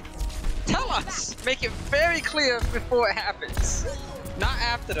lead, tell us. Make it very clear before it happens. Not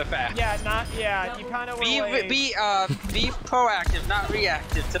after the fact. Yeah, you kind of were like... Be proactive, not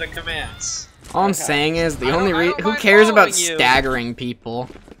reactive to the commands. All I'm saying is the I only don't who mind cares about following you. staggering people?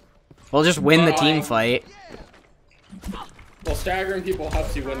 We'll just win the team fight. Well, staggering people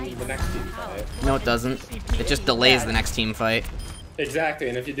helps you win the next team fight. No, it doesn't. It just delays the next team fight. Exactly,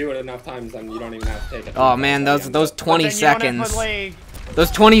 and if you do it enough times, then you don't even have to take it. Oh man, those 20 But then you don't have to, seconds. like,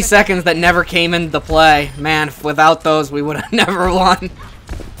 Those 20 seconds that never came into play. Man, without those, we would have never won.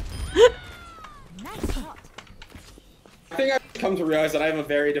 I think I've come to realize that I have a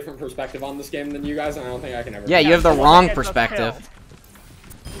very different perspective on this game than you guys, and I don't think I can ever. Yeah, you have the someone wrong gets us perspective. killed.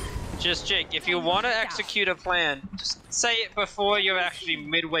 Just Jake, if you want to execute a plan, just say it before you're actually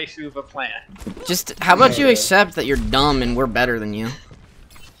midway through the plan. Just, how about you accept that you're dumb and we're better than you?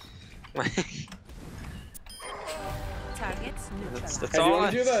 Targets That's Hey, do you all.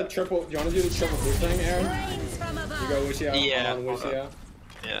 want to do the triple? Do you want to do the triple blue thing, Aaron? neutralized. From above. You go, Lucio. Yeah, I'm on hold Lucio.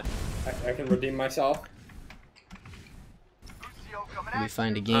 Yeah. I can redeem myself. We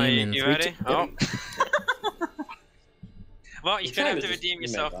find a Are game you, in you 3 ready? Oh. Well, you're gonna have to trying to just redeem make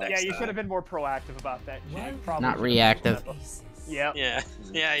yourself that. next Yeah, you time. should have been more proactive about that, Jake. Probably Not should've reactive. done that. Yep.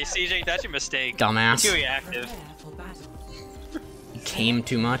 Yeah, you see, Jake, that's your mistake. Dumbass. Too reactive. Prepare for battle. Came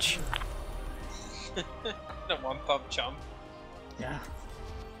too much. The one pump chump. Yeah.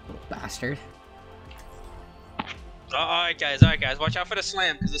 Bastard. Alright guys, watch out for the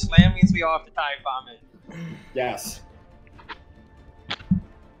slam, because the slam means we all have to tie bomb it. Yes.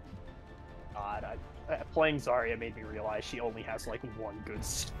 God, playing Zarya made me realize she only has like one good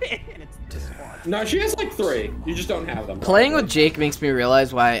spin, and it's this one. No, she has like 3. You just don't have them. Playing with Jake makes me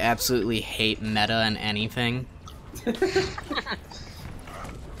realize why I absolutely hate meta and anything. I'm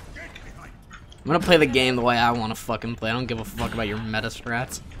gonna play the game the way I want to fucking play. I don't give a fuck about your meta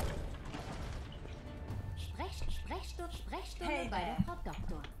strats. Sprechstunde bei der Frau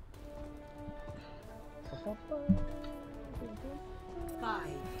Doktor. 5,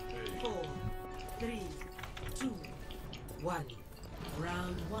 4, 3, 2, 1.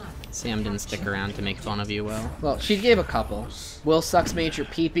 Round 1. Sam didn't stick around to make fun of you, Will. Well, she gave a couple. Will sucks major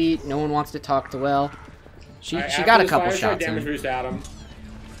pee-pee. No one wants to talk to Will. She got a couple shots damage in. boost at him.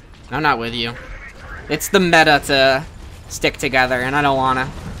 I'm not with you. It's the meta to stick together, and I don't wanna.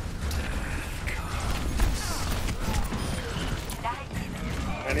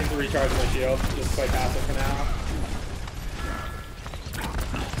 I need to recharge my shield. Just play passive for now.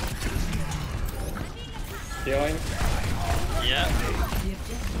 Healing. Yeah.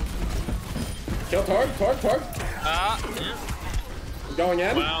 Kill Torg. Yeah. I'm going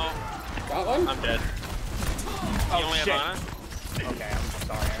in. Well, Got one. I'm dead. You only have shit. Ana? Okay, I'm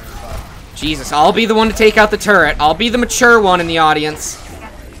sorry, Aaron, Jesus, I'll be the one to take out the turret. I'll be the mature one in the audience.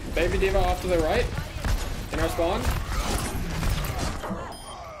 Baby Diva off to the right. In our spawn.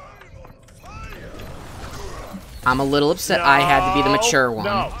 I'm a little upset I had to be the mature one.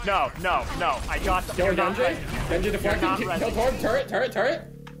 No. I got the. Kill You're not Genji. ready. Genji You're deflected. not Kill ready. Torg. Turret.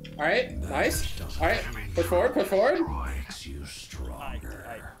 Alright, nice. Alright, push forward. Makes you stronger.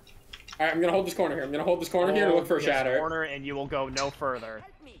 Alright, I'm gonna hold this corner here. To look for a This shatter. corner, and you will go no further.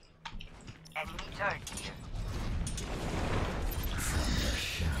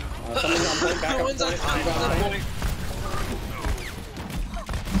 Someone's on point, back No up one's on point. Diva on point.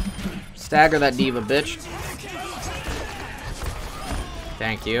 Stagger that diva, bitch.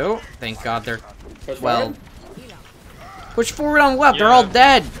 Thank you. Thank God they're... Push Well... forward. Push forward on left, they're all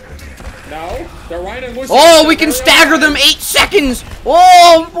dead. No, they're right in Lucio. Oh, we can stagger them 8 seconds!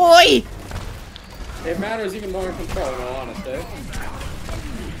 Oh, boy! It matters even more in control, in all honesty.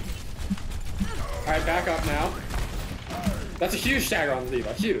 Alright, back up now. That's a huge stagger on the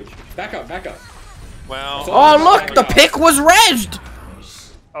Diva. Huge. Back up. Well, Oh, look, the pick was rezzed!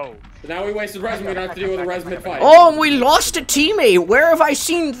 Oh, But now we wasted res and we don't have to deal with a res mid-fight. Oh, and we lost a teammate. Where have I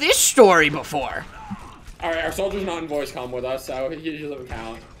seen this story before? Alright, our soldier's not in voice comm with us, so he doesn't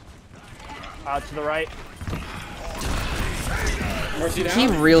count. to the right. Mercy down. He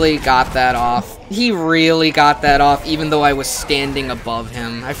really got that off. Even though I was standing above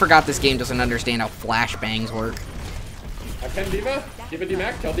him. I forgot this game doesn't understand how flashbangs work. I pinned Diva. Diva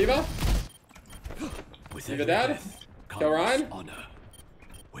D-Mac. Kill Diva. With Diva every dead. breath Kill comes Ryan. honor.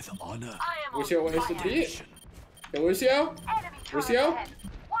 With honor. Lucio wasted beat. Kill Lucio. Lucio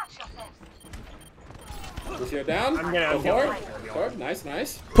down. I'm gonna- Go forward. Forward. Nice.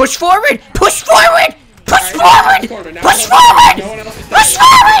 Push forward! Push forward! Push Alright, forward! now Push no forward! one else is Push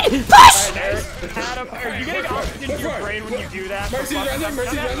staggered. forward! Push! Alright, Adam, are you getting oxygen in your brain when you do that? Mercy's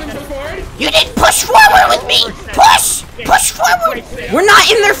running. Push forward. You didn't push forward with me! Push! Push forward! We're not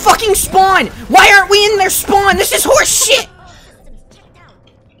in their fucking spawn! Why aren't we in their spawn? This is horse shit!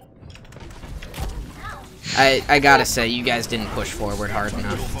 I gotta say, you guys didn't push forward hard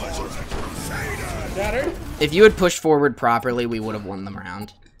enough. Shattered. If you had pushed forward properly, we would have won the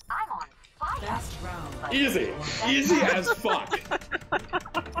round. Best round. Easy. Easy as fuck.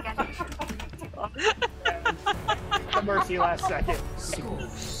 Mercy last second.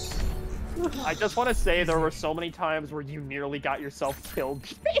 I just want to say there were so many times where you nearly got yourself killed.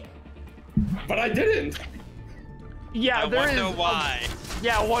 But I didn't. Yeah, I wonder why.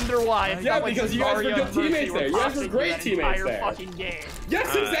 Yeah, wonder why. It's Yeah, not like because you guys were Zarya good and Mercy teammates there. You guys were toxic great that teammates entire there. fucking game.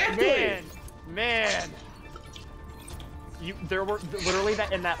 Yes, exactly. Man. There were literally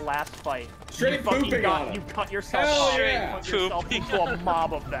that in that last fight. Straight you fucking pooping on him. You cut yourself Hell off yeah. and put yourself Pooping into a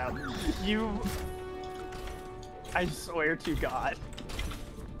mob of them. I swear to God.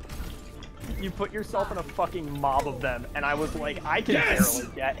 You put yourself in a fucking mob of them, and I was like, I can Yes!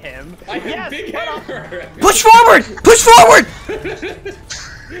 barely get him. I have Yes, big put up- hammer. Push forward! Push forward!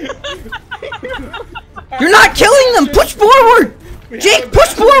 You're not killing them! Push forward! We have Jake, a push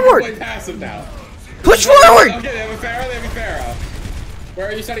passive, we can forward! play passive now. Push forward! Okay, they have a Pharaoh, they have a Pharaoh. Where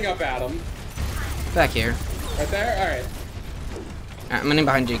are you setting up, Adam? Back here. Right there? Alright. Alright, I'm running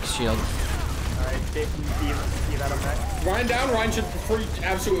behind Jake's shield. Alright, see that up next? Ryan down, Ryan should be free,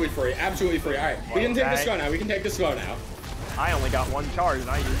 absolutely free, absolutely free. Alright, we can take this slow now, we can take this slow now. I only got one charge, and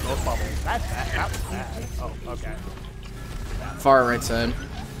I used both bubbles. That's bad. That was bad. Oh, okay. Far right side.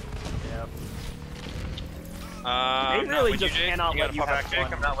 Yep. They They really just cannot let you have back, Jake.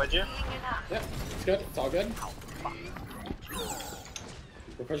 fun. I'm not with you. Yep, it's good, it's all good.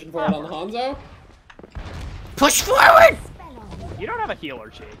 We're pushing forward on the Hanzo. Push forward! You don't have a healer,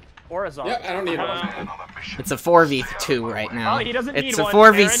 Jake. Or a Zarya. Yep, I don't need one. It's a 4v2 right now. Oh, he doesn't It's need a one,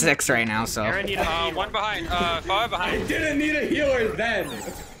 4v6 right now, so. Aaron, he doesn't need One behind. Far I behind. didn't need a healer then!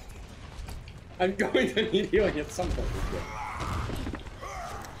 I'm going to need healing at some point.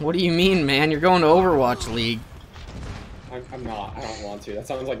 What do you mean, man? You're going to Overwatch League. I'm not, I don't want to.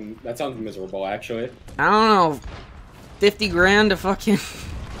 That sounds miserable, actually. I don't know. 50 grand to fucking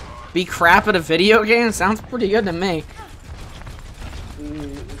be crap at a video game? Sounds pretty good to me.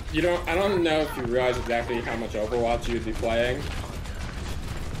 I don't know if you realize exactly how much Overwatch you'd be playing.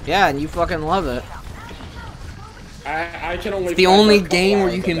 Yeah, and you fucking love it. I can only It's the play for only a couple game where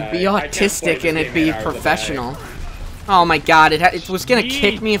hours you a can day. be I can't play autistic this and it game be 8 hours a day. professional. Oh my god, it was gonna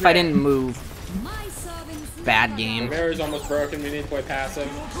kick me if I didn't move. My servants Bad never game. Mirror's almost broken, we need to play passive.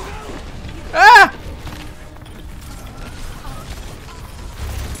 Ah!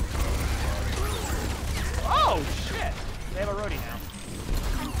 Oh, shit! They have a roadie now.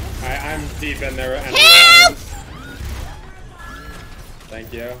 I'm deep in there. Help!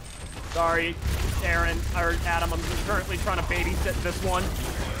 Thank you. Sorry, Aaron, or Adam, I'm currently trying to babysit this one.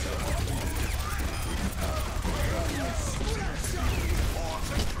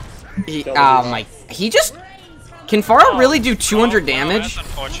 Oh my, he just, can Pharah really do 200 Wow, damage? that's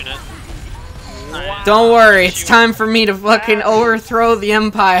unfortunate. Don't worry, it's time for me to fucking overthrow the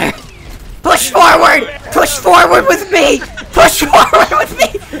Empire. Push forward! Push forward with me! Push forward with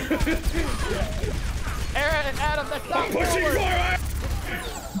me! Aaron and Adam, that's not Pushing forward! forward!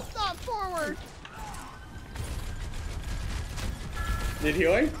 Not forward! Need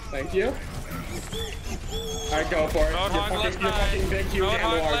healing? Thank you. Alright, go for it. Roadhog left You're fucking big, huge, and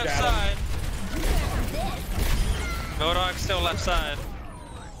Roadhog large, left Adam. side. Roadhog still left side.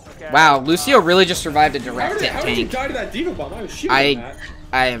 Okay. Wow, Lucio really just survived a direct hit How did you tank. die to that D.Va bomb? I was shooting that.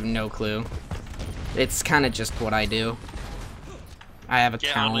 I have no clue. It's kind of just what I do. I have a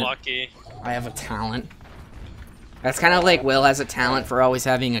Get talent. unlucky. I have a talent. That's kind of like Will has a talent for always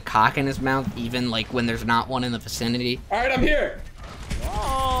having a cock in his mouth, even like when there's not one in the vicinity. Alright, I'm here!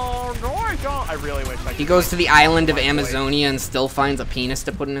 Oh, no, I don't. I really wish I could. He goes to the island of Amazonia and still finds a penis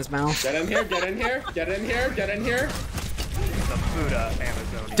to put in his mouth. Get in here, get in here, get in here, get in here. The Buddha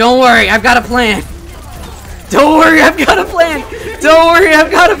Amazonia. Don't worry, I've got a plan. Don't worry, I've got a plan. Don't worry,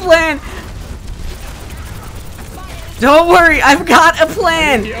 I've got a plan. Don't worry, I've got a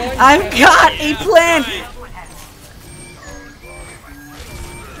plan. I've got a plan.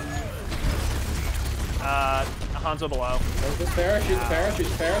 Hanzo below. There's this Pharah, shoot the Pharah, shoot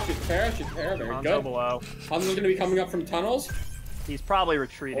the Pharah, shoot the Pharah, shoot the Pharah, very Hanzo good. below. Hanzo's gonna be coming up from tunnels. He's probably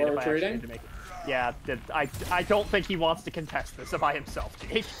retreating. Or if I actually retreating? need to make it. Yeah, I don't think he wants to contest this by himself,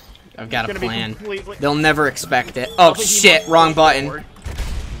 Jake. I've got a He's gonna be plan. completely- They'll never expect it. Oh Probably he shit, must wrong go button. forward.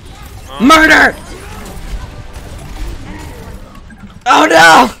 Murder! Oh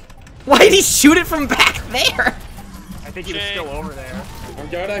no! Why did he shoot it from back there? I think he was Jake. still over there. I'm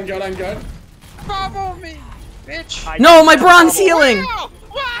good, I'm good, I'm good. Bubble me, bitch. No, my bronze healing! Wow,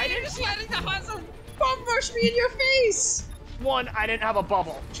 why are you just letting the Hanzo bomb rush me in your face? One, I didn't have a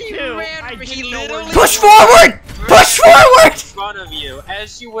bubble. He Two, ran- I he didn't know where literally- you Push were. forward! Push forward! In front of you,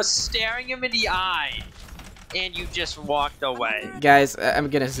 as you were staring him in the eye. and you just walked away. Guys, I'm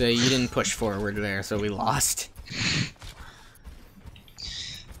gonna say you didn't push forward there, so we lost.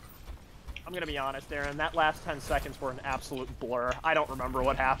 I'm gonna be honest, Aaron. That last 10 seconds were an absolute blur. I don't remember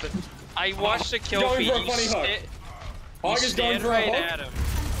what happened. I watched the kill Going feed. for a You funny hook. Hog is going stand for a right hook. at him.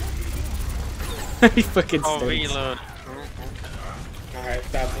 He fucking Oh, stays. reload. Alright,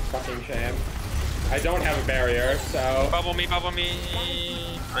 that's a fucking shame. I don't have a barrier, so... Bubble me, bubble me.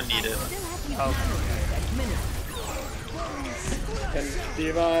 I need it. Can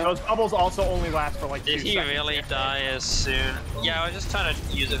D.Va... Those bubbles also only last for like 2 Did he seconds. really die as soon? Yeah, I was just trying to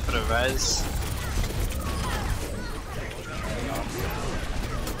use it for the res.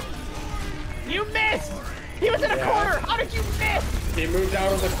 You missed! He was in a Yeah. corner! How did you miss? He moved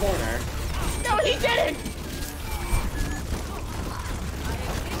out of the corner. No, he didn't!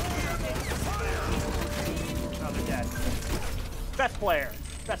 Oh, they're dead. Best player.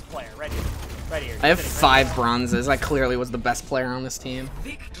 Best player. Right here. Right here. I have Sitting right 5 bronzes. I clearly was the best player on this team.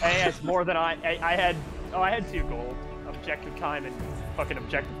 here. Hey, it's more than I had. Oh, I had 2 gold. Objective time and fucking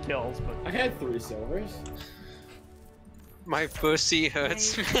objective kills, but. I had 3 silvers. My pussy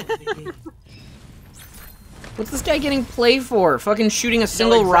hurts. What's this guy getting play for? Fucking shooting a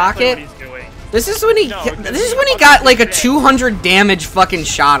single Know exactly rocket? what he's doing. This is when he No, this is when he got like a 200 damage fucking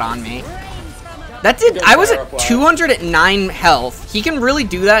shot on me. That did Good I was at power play. 209 health. He can really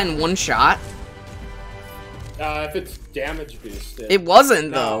do that in one shot? If it's damage boosted. It wasn't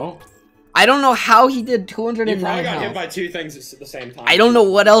No. though. I don't know how he did You 209 probably got hit health. by 2 things at the same time. I don't know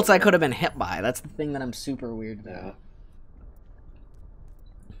what else I could have been hit by. That's the thing that I'm super weird about.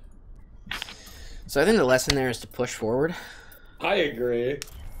 Yeah. So I think the lesson there is to push forward. I agree.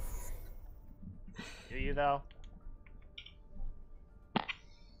 Do you though?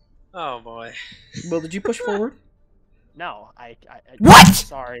 Oh boy. Well, did you push forward? No, What? I'm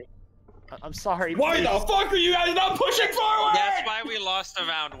sorry. I'm sorry. Why please. the fuck are you guys not pushing forward? That's why we lost the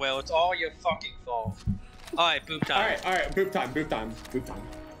round, Will. It's all your fucking fault. Alright, boop time. Alright, boop time.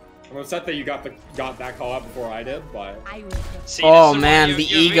 I'm upset that you got that call out before I did, but... See, Oh, this is man, why the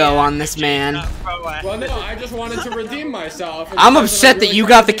you're ego reacting on this to man. not proactive. Well, no, I just wanted to redeem myself. I'm upset that you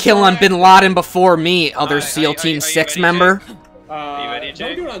got the kill on Bin Laden before me, other Alright, SEAL are Team you 6 ready, member. Are you ready, don't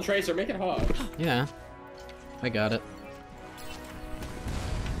Jake? do it on Tracer, make it hard. Yeah. I got it.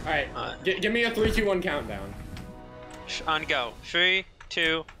 Alright, give me a 3, 2, 1 countdown. On go. 3,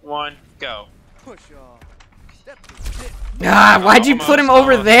 2, 1, go. Ah, why'd you put him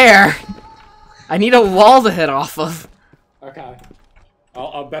over there? I need a wall to hit off of. Okay.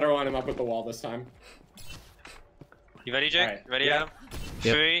 I'll better line him up with the wall this time. You ready, Jake? Alright, Ready, yeah. Adam?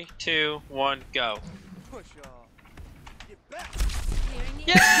 Yep. 3, 2, 1, go.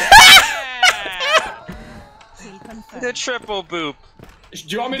 Yeah! Yeah! The triple boop. Do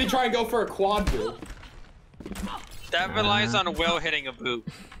you want me to try and go for a quad boop? That relies on Will hitting a boop.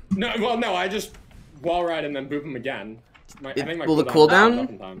 No, well, no, I just wall ride and then boop him again. I think my Will the cooldown cooldown? goes up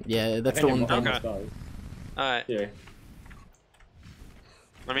in time. Yeah, that's I the think one it thing. almost does. Alright, Here.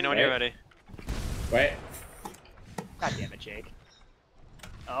 let me know when you're ready. Wait. God damn it, Jake.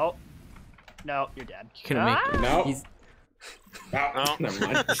 Oh. No, you're dead. You couldn't make it. No. He's- Oh, No. never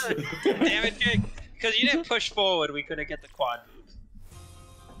mind. Damn it, Jake. Because you didn't push forward, we couldn't get the quad moves.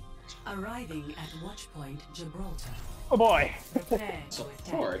 Arriving at Watchpoint Gibraltar. Oh boy. Prepare to attack.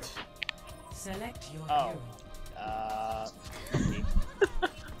 Support. Select your Oh. hero.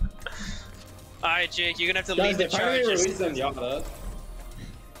 Alright, Jake, you're gonna have to Guys, lead they the finally charge. released Zenyatta.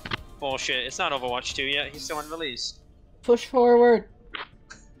 Bullshit, it's not Overwatch 2 yet, he's still unreleased. Push forward.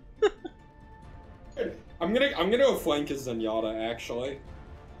 I'm gonna go flank as Zenyatta, actually.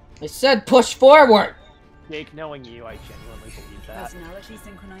 I said push forward. Jake, knowing you, I genuinely believe that. Personality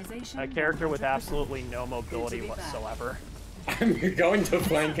synchronization. A character with absolutely no mobility whatsoever. I'm going to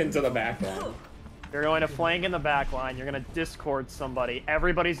flank into the background. You're going to flank in the back line, you're going to discord somebody,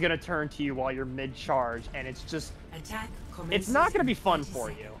 everybody's going to turn to you while you're mid-charge, and it's just... Attack It's commences not going to be in fun 30 for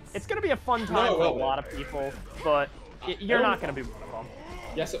you. seconds. It's going to be a fun No, time it for a will be. lot of people, but you're not going to be one of them.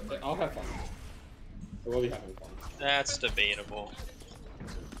 Yes, I'll have fun. I will be having fun. That's debatable.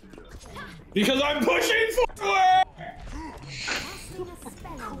 Because I'm pushing forward!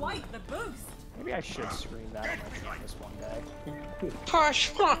 Quite the boost. Maybe I should scream that on my channel this one day. Push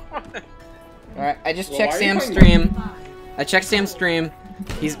forward! Alright, I just Well, checked why are you Sam's playing- stream. I checked Sam's stream.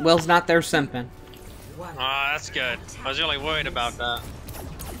 Will's not there simping. One. Ah, that's good. I was really worried about that.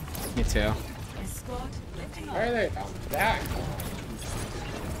 Me too. Escort the Why are they back?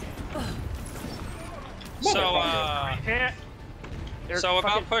 So, Eh. They're so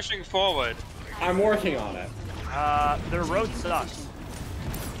about fucking- pushing forward. I'm working on it. their road sucks.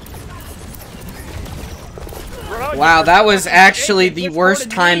 Bro, Wow, you're that was fucking actually Jake, the it's worst more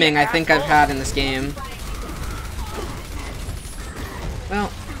than timing me, I think I've asshole. had in this game.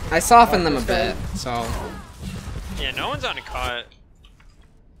 Well, I softened them a bit, so... Yeah, no one's on a cart.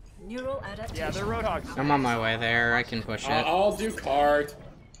 Neural adaptation. Yeah, they're Roadhogs. I'm on my way there, I can push it. I'll do card.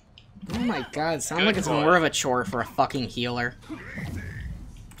 Oh my god, sounds Good like it's boy. more of a chore for a fucking healer.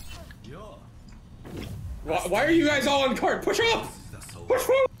 Why are you guys all on card? Push up! Push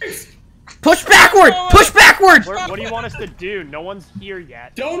forward! Push backward! Push backward! What do you want us to do? No one's here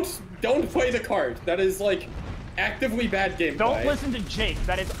yet. Don't play the card. That is like actively bad gameplay. Don't listen to Jake.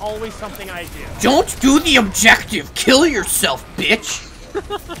 That is always something I do. Don't do the objective! Kill yourself, bitch!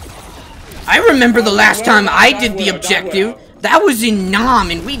 I remember the last time I did the objective. That was in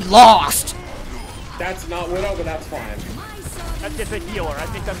Nam and we lost! That's not Widow, but that's fine. That's just a healer. I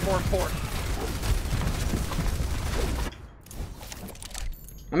think that's more important.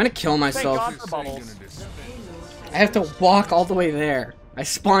 I'm gonna kill Thank God myself. for bubbles. I have to walk all the way there. I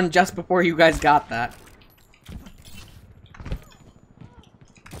spawned just before you guys got that.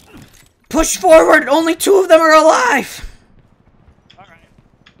 Push forward! Only 2 of them are alive! Alright.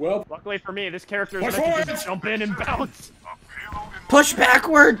 Well, Luckily for me, this character is Push meant to forward! just jump in and bounce. Push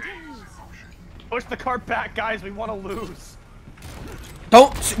backward! Push the cart back, guys. We want to lose.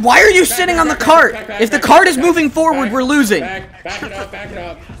 Don't. Why are you sitting on the cart? If the cart is moving forward, we're losing. back it up, back it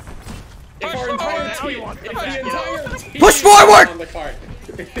up. If our forward, entire now you team, want if to the back it entire team Push is forward! on the cart,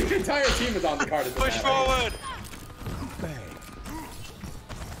 if the entire team is on the cart, it's Push bad. forward!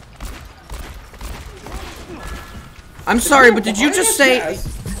 I'm sorry, but did you just say? Yes.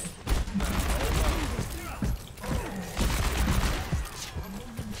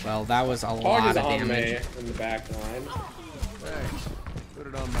 Well, that was a Hog lot is of on me damage. in the back line. Put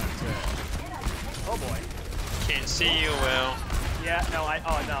it on my tab. Oh boy. Can't see you, Will. Yeah. No.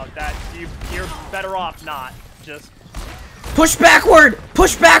 Oh no. That you're better off not. Just. Push backward!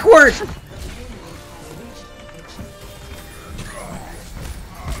 Push backward!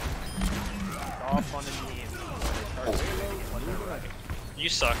 All fun and games. You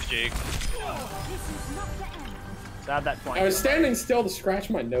suck, Jake. Sad that point. I was standing still to scratch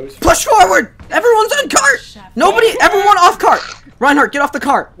my nose. Push forward! Everyone's on cart! Nobody, everyone off cart! Reinhardt, get off the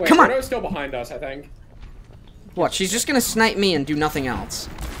cart! Wait, Come on! Widow's still behind us, I think. What, she's just gonna snipe me and do nothing else.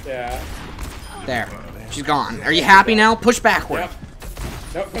 Yeah. There. She's gone. Are you happy now? Push backward. Yep.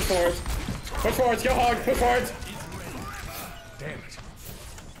 Nope, push forwards. Push forwards, go Hog, push forwards. Damn it.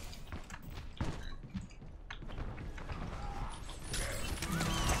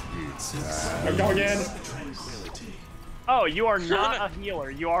 I'm going in. Oh, you are not a healer.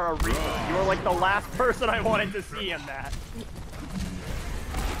 You are a Reaper. You are like the last person I wanted to see in that.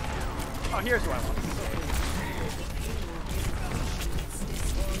 Oh, here's who I want to see.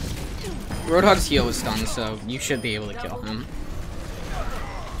 Roadhog's heal was stunned, so you should be able to kill him.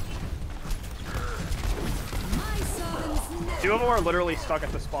 Two of them are literally stuck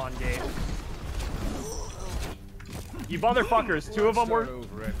at the spawn gate. You motherfuckers, two of them were.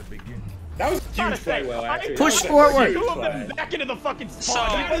 Over at the beginning. That was a Gotta huge play, say, Will, actually. Push That was a forward. huge Two of play. them back into the fucking So- spawn.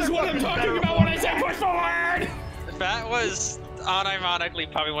 That That is what I'm talking about when I said push forward! That was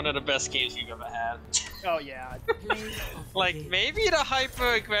unironically probably one of the best games you've ever had. Oh yeah. Like, maybe the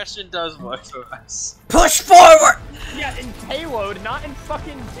hyper aggression does work for us. Push forward! Yeah, in payload, not in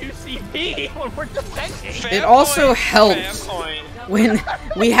fucking 2CP when we're defending. Fair It also point, helps. fair point. When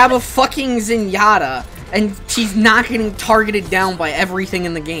we have a fucking Zenyatta and she's not getting targeted down by everything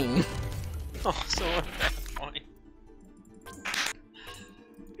in the game. Also a fair point.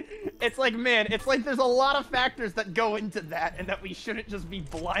 It's like, man, it's like there's a lot of factors that go into that, and that we shouldn't just be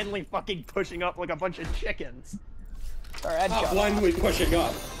blindly fucking pushing up like a bunch of chickens. Sorry, I'd Not go. blindly pushing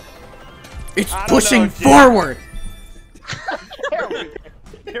up. It's I don't pushing know, dude. forward!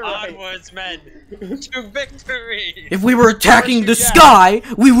 You're right. Onwards, men, to victory! If we were attacking the Push it sky,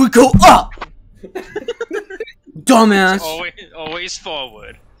 we would go up! Dumbass. Always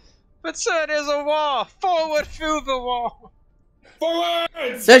forward. But sir, there's a wall! Forward through the wall!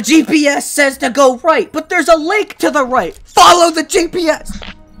 Forwards! The GPS says to go right, but there's a lake to the right. Follow the GPS!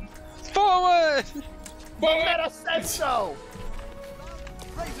 Forward! Meta said so!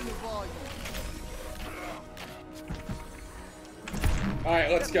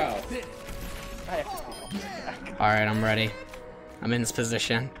 Alright, let's go. I have to speak up. Alright, I'm ready. I'm in this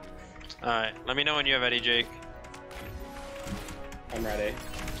position. Alright, let me know when you're ready, Jake. I'm ready.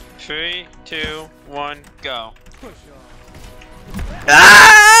 3, 2, 1, go.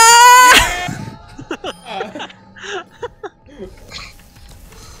 Ah!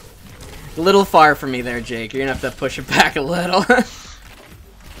 A little far from me there, Jake. You're gonna have to push it back a little.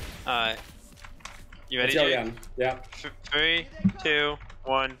 Alright. You ready, Let's go Jake? again. Yeah. 3, 2,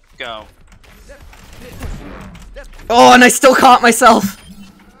 1, go. Oh, and I still caught myself.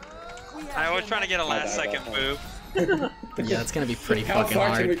 I was trying to get a last second move. Yeah, it's gonna be pretty How fucking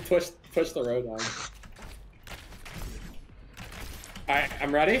far can we hard. push the road on? Alright,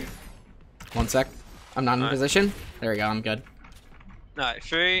 I'm ready. 1 sec. I'm not in Alright. position. There we go. I'm good. Alright,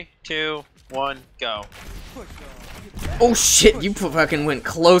 3, 2, 1, go. Oh shit! You fucking went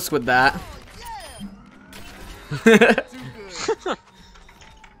close with that.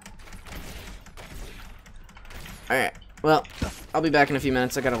 Alright, well, I'll be back in a few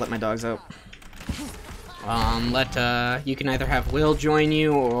minutes. I gotta let my dogs out. You can either have Will join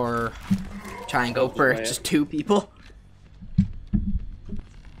you or try and go for just 2 people.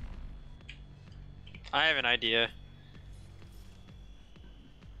 I have an idea.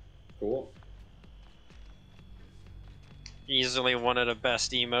 Cool. Easily one of the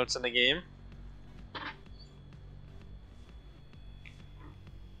best emotes in the game.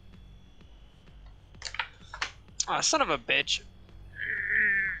 Ah, son of a bitch.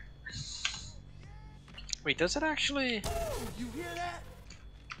 Wait, does it actually? You hear that?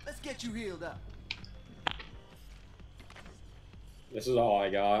 Let's get you healed up. This is all I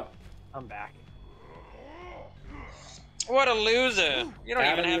got. I'm back. What a loser! You don't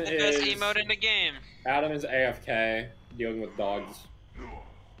Adam even have the best is- emote in the game. Adam is AFK, dealing with dogs.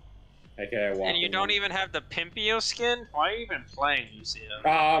 AKA walking. And you don't even have the Pimpio skin? Why are you even playing, Lucio?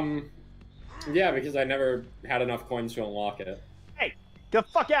 Yeah, because I never had enough coins to unlock it. Hey, get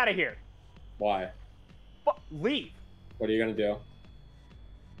the fuck out of here. Why? Leave. What are you gonna do?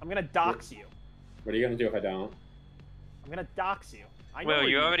 I'm gonna dox you. What are you gonna do if I don't? I'm gonna dox you. I know Well, where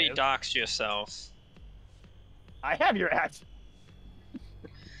you already live. doxed yourself. I have your address.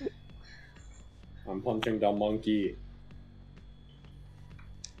 I'm punching the monkey.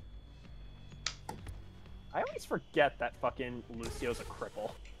 I always forget that fucking Lucio's a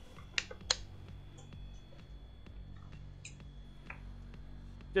cripple.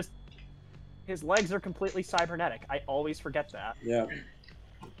 Just, his legs are completely cybernetic. I always forget that. Yeah.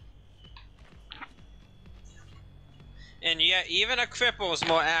 And yet, even a cripple is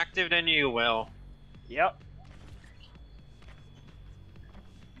more active than you, Will. Yep.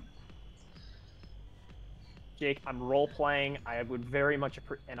 Jake, I'm role playing. I would very much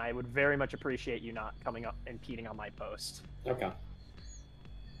appreciate you not coming up and impeding on my post. Okay.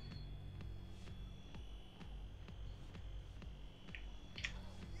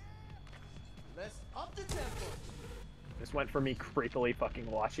 Let's up the tempo. This went from me creepily fucking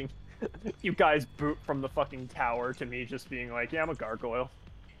watching you guys boot from the fucking tower to me just being like, yeah, I'm a gargoyle.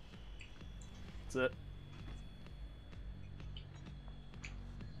 That's it.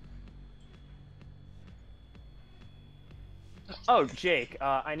 Oh, Jake,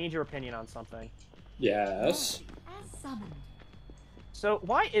 I need your opinion on something. Yes. As summoned. So,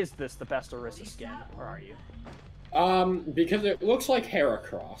 why is this the best Orisa skin? Where are you? Because it looks like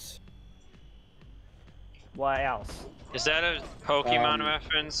Heracross. Why else? Is that a Pokemon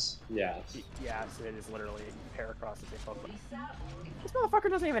reference? Yes. Yes, it is literally Heracross is a Pokemon. This motherfucker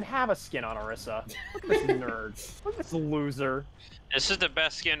doesn't even have a skin on Orisa. Look at this nerd. Look at this loser. This is the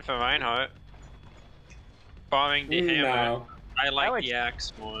best skin for Reinhardt. Barring the hammer. No. I like like- the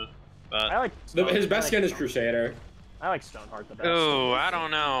axe more. But I like His best skin is Crusader. I like Stoneheart the best. ooh, I don't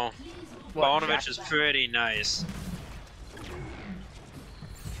know. What, Baldovich Jack- is pretty nice.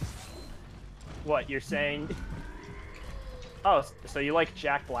 What, you're saying? Oh, so you like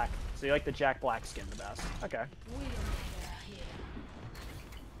Jack Black. So you like the Jack Black skin the best. Okay.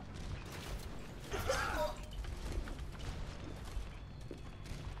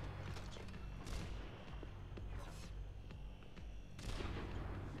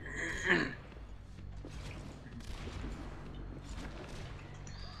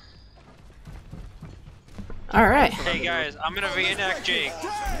 All right. Hey guys, I'm gonna reenact Jake.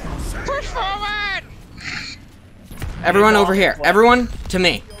 Push forward! Everyone over here. Everyone to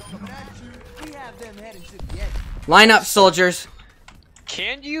me. We have them heading to the edge. Line up, soldiers.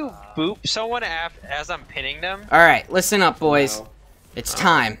 Can you boop someone as I'm pinning them? All right, listen up, boys. No. It's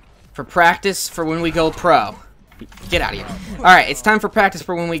time for practice for when we go pro. Get out of here. All right, it's time for practice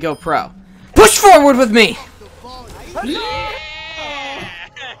for when we go pro. Push forward with me.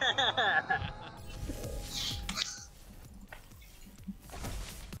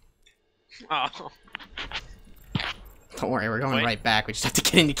 Oh. Don't worry, we're going Wait. right back. We just have to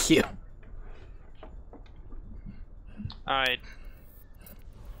get into queue. Alright.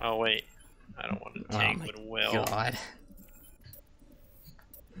 Oh wait. I don't want to Oh tank my with Will. God.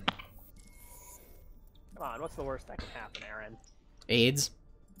 Come on, what's the worst that can happen, Aaron? AIDS.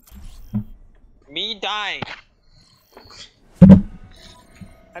 Me dying.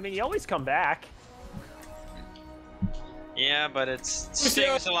 I mean, you always come back. Yeah, but it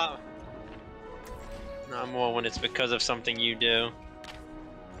stings a lot. Not more when it's because of something you do.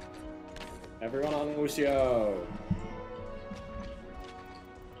 Everyone on Lucio.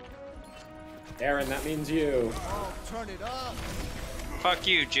 Aaron, that means you. Fuck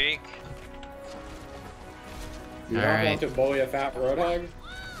you, Jake. You don't Alright. want to bully a fat roadhog?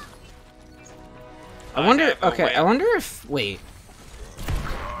 I wonder. have a Okay, way. I wonder if. Wait.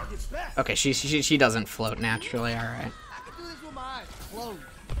 Okay, she doesn't float naturally. All right. All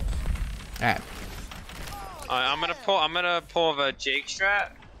right. I'm gonna pull the Jake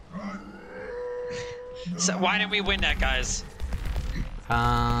strat. So why didn't we win that, guys?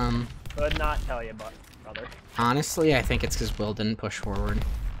 Could not tell you, brother. Honestly, I think it's because Will didn't push forward.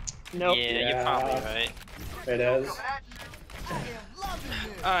 Nope. Yeah, you're probably right. It is.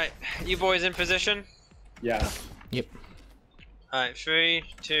 Alright, you boys in position? Yeah. Yep. Alright, 3,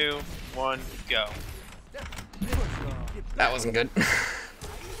 2, 1, go. That wasn't good.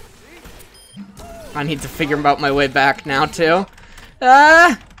 I need to figure out my way back now too.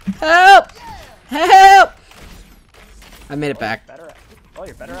 Ah! Help! Help! I made it back.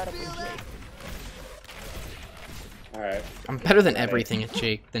 You're better at it than Jake. Alright. I'm better than everything at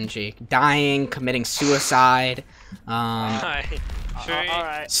Jake. Dying, committing suicide, Alright, 3,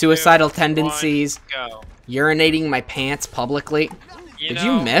 Alright. suicidal 2, 1, tendencies, go. urinating my pants publicly. Did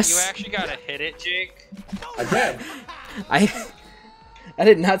you miss? You actually gotta hit it, Jake. I did. I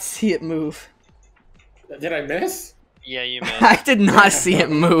did not see it move. Did I miss? Yeah, you missed. I did not see it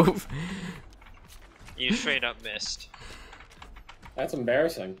move. You straight up missed. That's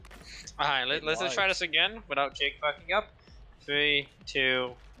embarrassing. Alright, let's just try this again without Jake fucking up. 3,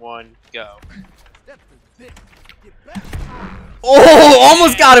 2, 1, go. Oh,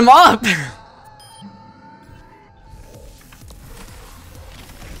 almost got him up.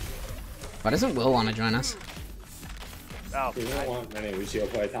 Why doesn't Will want to join us? Oh, We don't want any Lucio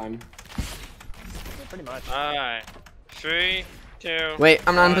playtime. pretty much. Alright. 3, 2. Wait,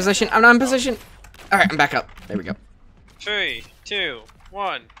 I'm not in position. I'm not in position. All right, I'm back up. There we go. 3, 2,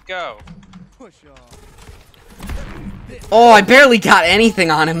 1, go. Oh, I barely got anything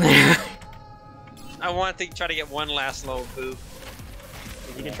on him there. I want to try to get one last little boop.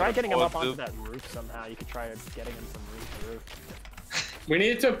 You can try getting him up onto Boop. that roof somehow. You could try getting him from roof to roof.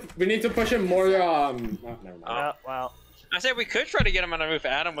 We need to push him more. Oh, never mind. Well. I said we could try to get him on the roof.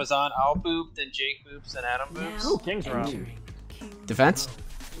 Adam was on. I'll boop, then Jake boops, then Adam boops. Ooh, King's Row. Defense?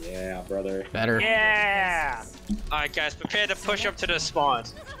 Yeah, brother. Better. Yeah! Alright, guys, prepare to push up to the spawn.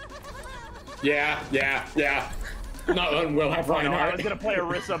 Yeah. Not letting Will have I know, I Reinhardt. was gonna play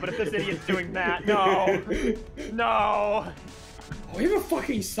Orisa, but if this idiot's doing that, no! No! Oh, we have a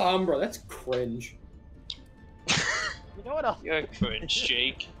fucking Sombra. That's cringe. You know what else? You're cringe,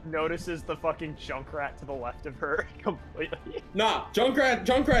 Jake. Notices the fucking Junkrat to the left of her completely. Nah,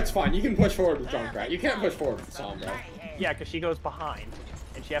 Junkrat's fine. You can push forward with Junkrat. You can't push forward with Sombra. Yeah, because she goes behind,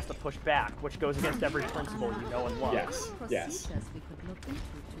 and she has to push back, which goes against every principle you know and love. Yes.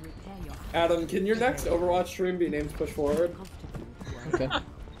 Adam, can your next Overwatch stream be named Push Forward? Okay.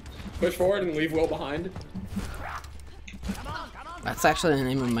 Push forward and leave Will behind. That's actually the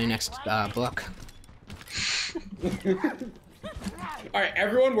name of my next book. Alright,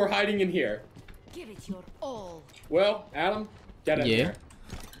 everyone, we're hiding in here. Give it your all. Will, Adam, get in Yeah. there.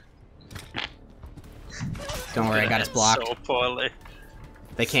 Don't worry, I got us blocked. So poorly.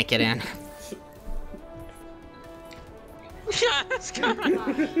 They can't get in. Yes,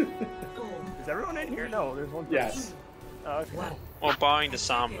 Is everyone in here? No, there's one person. Yes. Oh, okay. well, barring the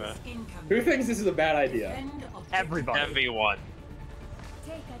Sombra. Who thinks this is a bad idea? Everybody. Everyone.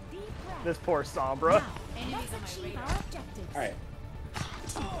 Take a deep breath. This poor Sombra. Let's achieve our objectives. Alright.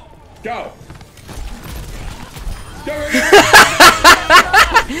 Go! Go!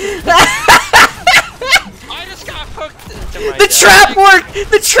 I just got hooked into my The trap worked!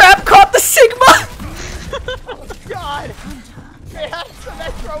 The trap caught the Sigma! Oh, God! Hey, how did the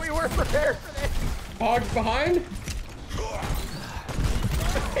next row we were prepared for this? Hogs behind?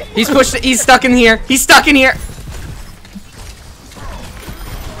 He's pushed it. He's stuck in here. He's stuck in here.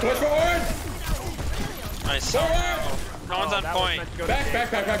 Push forward! Nice. Forward! No one's on That was point. meant to go to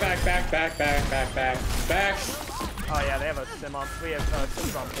Back. Oh yeah, they have a sim on. We have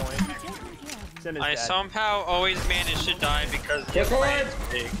Sim's on point. Sim is I dead. somehow always manage to die because the Push forward!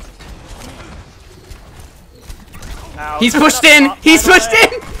 big. Ow, He's Sim pushed up in. top, He's by the pushed way. in.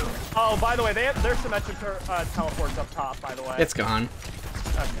 Oh, by the way, their symmetric teleports up top. By the way. It's gone.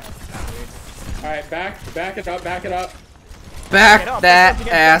 Okay. Alright, back it up. Back that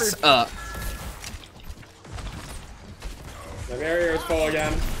ass up. The barrier is full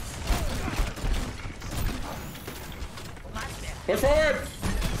again. Push forward!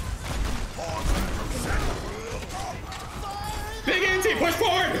 Big NT, push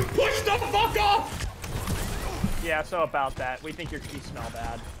forward! Push the fuck off! Yeah, so about that. We think your teeth smell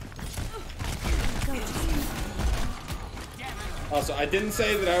bad. Also, I didn't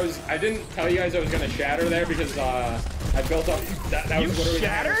say that I didn't tell you guys I was gonna shatter there because, I built up, that was literally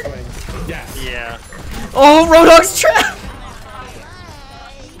shattered? Yes. Yeah. Oh, Roadhog's trap!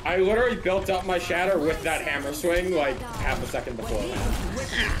 I literally built up my shatter with that hammer swing, like, half a second before that.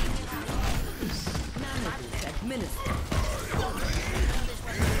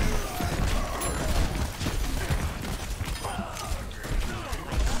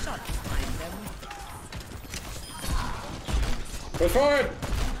 Push forward!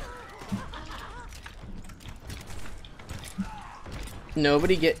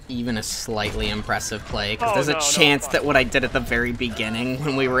 Nobody get even a slightly impressive play, because Oh, there's a no, chance no, that what I did at the very beginning,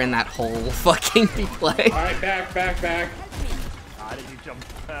 when we were in that whole fucking play. Alright, back. Ah, did you jump?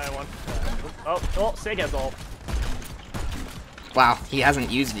 Oh, Sig has ult. Wow, he hasn't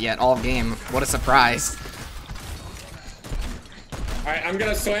used it yet all game. What a surprise. Alright, I'm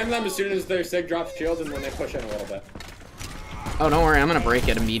gonna slam them as soon as their Sig drops shield and when they push in a little bit. Oh, don't worry, I'm gonna break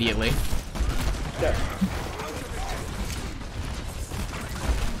it immediately. Okay.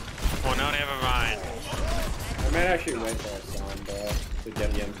 Oh no, never mind. I might actually wait for a Sombra to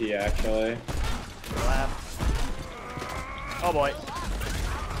get the MP actually. Oh boy.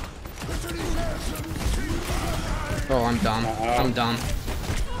 Oh, I'm dumb. I'm dumb.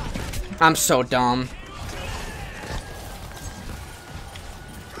 I'm so dumb.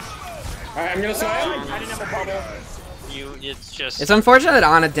 Alright, I'm gonna slam. I didn't have a bubble. It's just. It's unfortunate that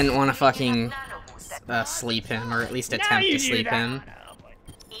Ana didn't want to fucking sleep him, or at least Now attempt you to do sleep that. him.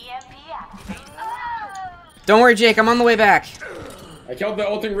 Don't worry, Jake, I'm on the way back. I killed the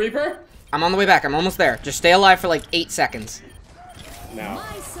ulting Reaper? I'm on the way back, I'm almost there. Just stay alive for like 8 seconds. No.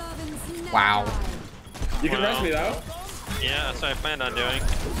 My servants never Wow. die. You can rest me though. Yeah, that's what I planned on doing.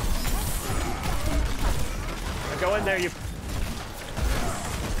 Go in there, you.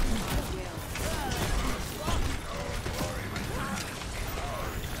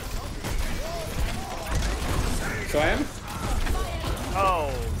 Slam.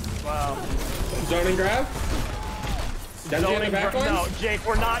 Oh, wow. Zoning grab. Genji in the Zoning back no, ones? Jake,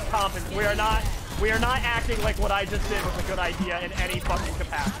 we're not competent. We are not acting like what I just did was a good idea in any fucking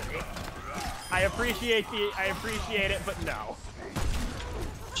capacity. I appreciate it, but no.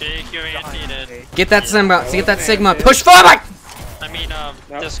 Jake, you're anti-ed. Get that Sigma, get that Sigma. Push forward! I mean,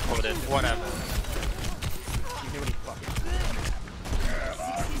 Nope. discoded, whatever. You knew what he fucking.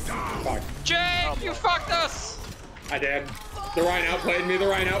 Fuck. Jake, you fucked us! I did. The Rhine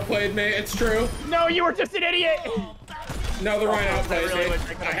outplayed me, it's true. No, you were just an idiot! No, the Rhine outplayed really me. wish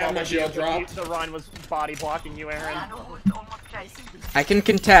I could I have had my bubbled shield you, dropped. The Rhine was body blocking you, Aaron. I can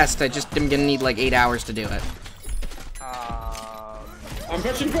contest, I just am gonna need like 8 hours to do it. I'm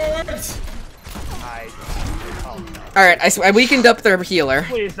pushing forwards! Alright, I weakened up their healer.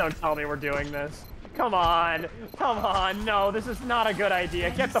 Please don't tell me we're doing this. Come on. No, this is not a good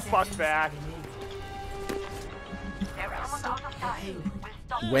idea. Get the fuck back.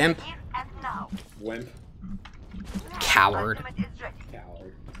 Wimp. Wimp. Coward.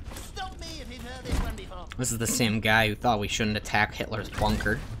 Coward. This is the same guy who thought we shouldn't attack Hitler's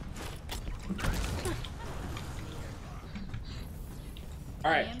bunker.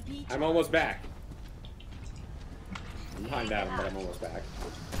 Alright, I'm almost back. I'm behind Adam, but I'm almost back.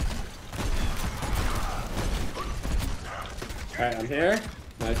 Alright, I'm here.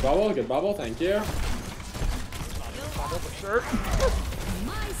 Nice bubble, good bubble, thank you.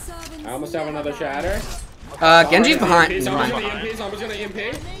 My servants I almost have another shatter. Genji's behind. Never Someone's mind. gonna EMP, someone's gonna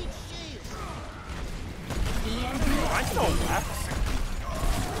EMP. I'm still left.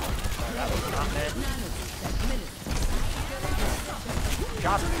 That was not meant.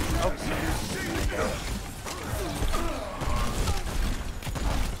 Got me. Oh,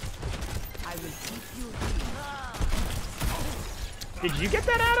 did you get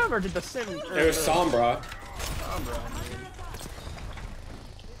that, Adam, or did the sim? It was Sombra.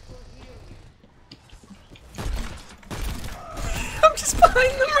 I'm just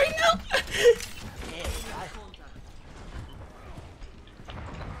behind them right now.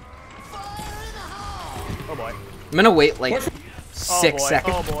 Oh boy. I'm gonna wait like Oh 6 boy.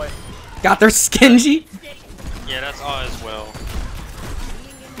 seconds. Oh boy. Got their Skingy. Yeah, that's all as well.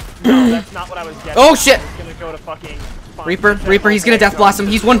 No, that's not what I was getting. Oh, shit. I was gonna go to fucking Reaper, he's gonna Death Blossom.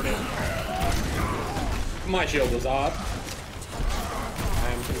 He's one. My shield was off. I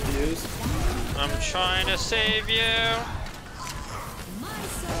am confused. I'm trying to save you.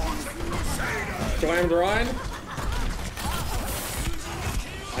 Slammed Ryan.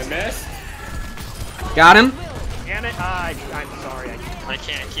 I missed. Got him. Damn it! I'm sorry. I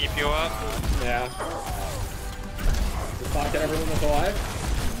can't keep you up. Yeah. Just pocket everyone that's alive.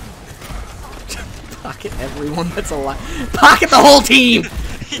 Pocket everyone that's alive. Pocket the whole team!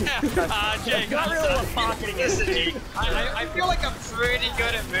 Yeah, Jake, Not really what pocketing is. listen, Jake. I feel like I'm pretty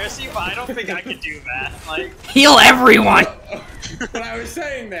good at Mercy, but I don't think I can do that. Like, Heal everyone! What I was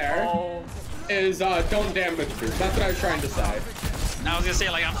saying there Oh, is don't damage troops. That's what I was trying to say. I was gonna say,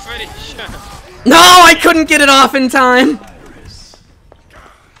 like, I'm pretty sure. No, I couldn't get it off in time!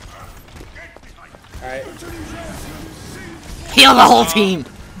 Alright. Heal the whole team!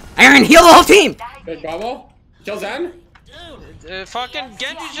 Aaron, heal the whole team! Big bubble. Kill Zen. Fucking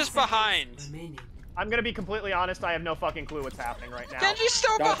Genji's just behind. I'm gonna be completely honest. I have no fucking clue what's happening right now. Genji's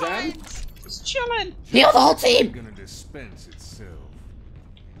still Got behind. Zen. Just chilling. Heal the whole team! Gonna dispense itself.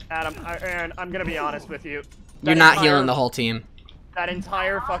 Adam, Aaron, I'm gonna be honest with you. You're not healing the whole team. That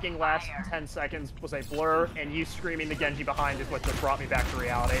entire fucking last 10 seconds was a blur, and you screaming the Genji behind is what just brought me back to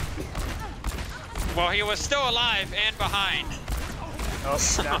reality. Well, he was still alive and behind. Oh,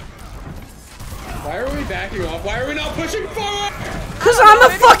 no. Why are we backing off? Why are we not pushing forward? Cause I'm a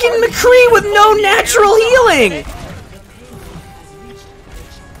fucking McCree with no natural healing!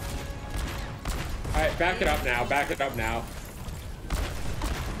 Alright, back it up now. Back it up now.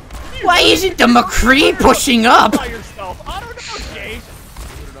 Why isn't the McCree pushing up? By yourself. I don't know, Jake.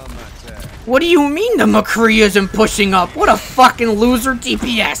 Put it on my tab. What do you mean the McCree isn't pushing up? What a fucking loser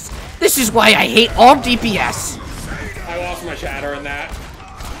DPS! This is why I hate all DPS! I lost my chatter in that.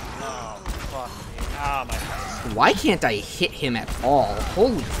 Ah, my God. Why can't I hit him at all?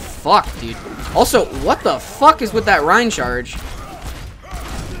 Holy fuck, dude. Also, what the fuck is with that Rhine charge?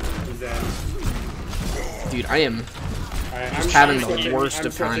 Zen. Dude, I am... Alright, Just I'm having the switching- worst I'm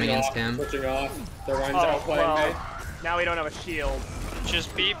of time switching against off, him. Switching off. The Ryan's Oh, outplaying me. well, now we don't have a shield.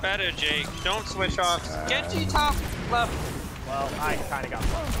 Just be better, Jake. Don't switch off. Genji top left. Well, I kind of got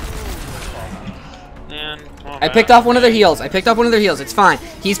And I picked off one of their heals. I picked up one of their heals. It's fine.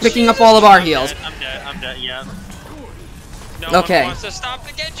 He's picking up all of our heals. I'm dead. I'm dead. Yeah. No Okay. one wants to stop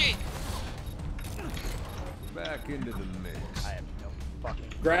the Genji. Back into the mix. I have no fucking...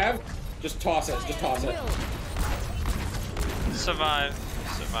 Grab. Just toss it. Just toss it. Survive.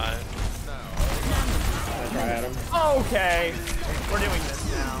 Survive. Try at him. Okay, we're doing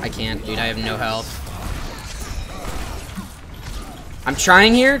this now. I can't, dude. I have no health. I'm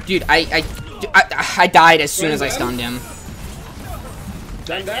trying here. Dude, I died as soon as I stunned him.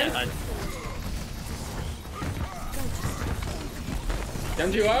 Zen dead? I-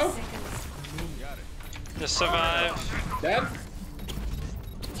 Genji low? Just survive. Dead?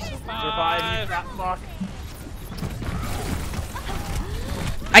 Survive, you fat fuck.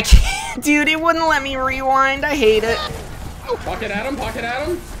 I can't, dude. It wouldn't let me rewind. I hate it. Pocket at him. Pocket at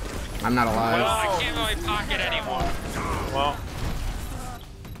him. I'm not Well, alive. I can't really pocket anymore. Well,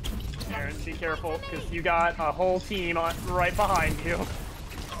 Aaron, be careful, because you got a whole team right behind you.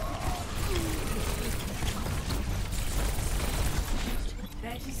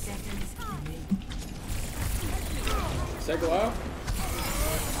 Sig low.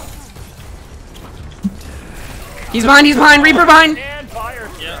 He's behind. He's behind. Reaper behind. And fire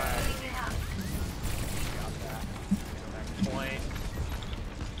strike. yeah. Point.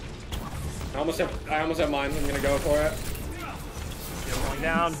 I almost have mine. I'm gonna go for it. You're going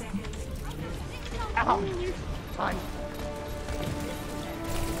down. Ow! Fine.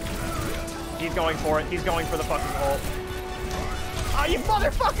 He's going for it. He's going for the fucking hole. Oh, you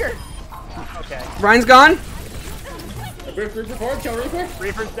motherfucker! Okay. Ryan's gone. Reaper forward. Kill Reaper.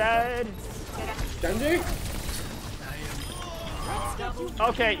 Reaper's dead. Genji.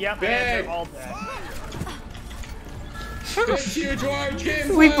 Okay, yep, Big. and they're all dead. Big huge large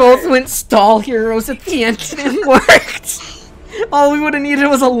game. We both went stall heroes at the end and it worked. All we would have needed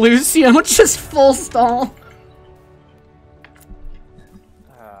was a Lucio, just full stall.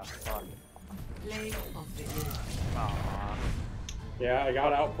 Fuck. Yeah, I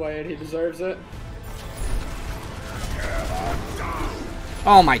got outplayed. He deserves it.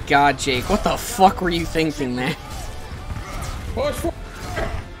 Oh my god, Jake. What the fuck were you thinking, man? Push forward.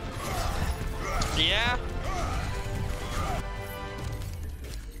 Yeah.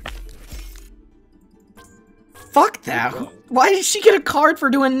 Fuck that. Why did she get a card for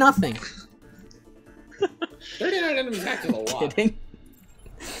doing nothing? 39 enemies attack is a lot. Kidding.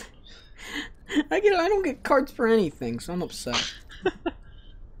 I don't get cards for anything, so I'm upset.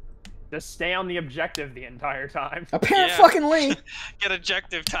 Just stay on the objective the entire time. Apparently, Yeah. fucking Lee, Get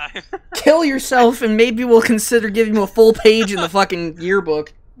objective time. kill yourself and maybe we'll consider giving you a full page in the fucking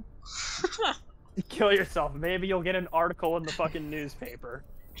yearbook. Kill yourself. Maybe you'll get an article in the fucking newspaper.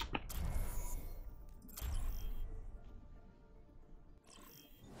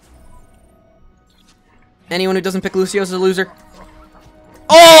 Anyone who doesn't pick Lucio is a loser.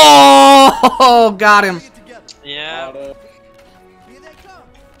 Oh, got him. Yeah.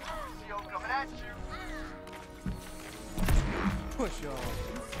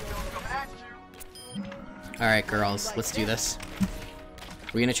 All right, girls, let's do this.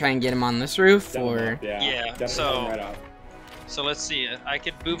 We're gonna try and get him on this roof, Down or up, Yeah, Definitely so- right up. So let's see. I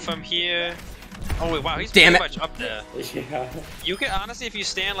could boop from here. Oh wait, wow, he's Damn pretty it. much up there. Yeah. You can honestly, if you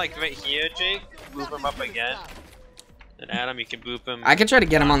stand like right here, Jake, boop him up again. And Adam, you can boop him. I could try to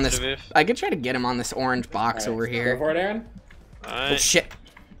get him on this. onto the roof. I could try to get him on this orange box Alright, over Go here. for it, Aaron. Oh Alright. shit!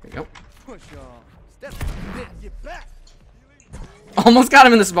 There you go. Almost got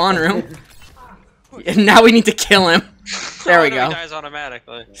him in the spawn room. And now we need to kill him. There we Oh, no, go. He dies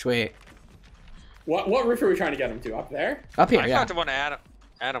automatically. Sweet. What roof are we trying to get him to? Up there? Up here, I yeah. thought the one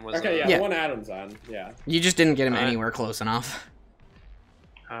Adam was Okay, on. yeah, Yeah. the one Adam's on. Yeah. You just didn't get him Alright. anywhere close enough.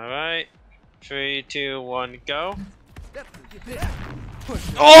 Alright. 3, 2, 1, go.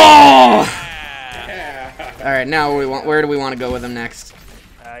 Oh! Ah. Yeah. All right, now where do we want to go with him next?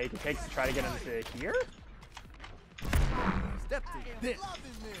 You can try to get him to here.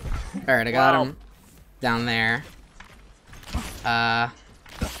 All right, I got Wow. him down there. I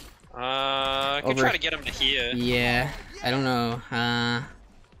could Over- try to get him to here. Yeah, I don't know.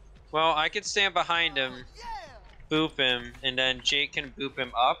 Well, I could stand behind him, boop him, and then Jake can boop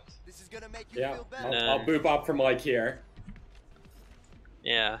him up. Yeah. I'll boop up from like here.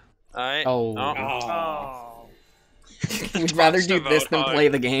 Yeah. Alright. Oh. Oh. Oh. We'd rather Tops to do this vote than hard. play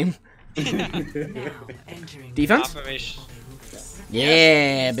the game. Entering Defense? Operation.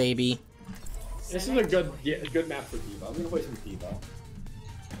 Yeah, baby. This is a good map for Diva. I'm gonna play some Diva.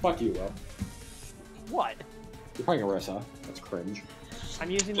 Fuck you, Will. What? You're playing Orisa. That's cringe. I'm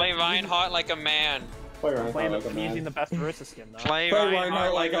using Play the, Reinhardt like a man. Play Reinhardt Playing like a I'm using man. the best Orisa skin though. Play Play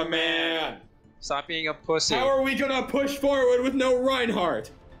Reinhardt like a man. Stop being a pussy. How are we gonna push forward with no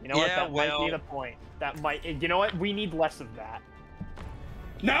Reinhardt? You know what? Yeah, That might well- be the point. That might. You know what? We need less of that.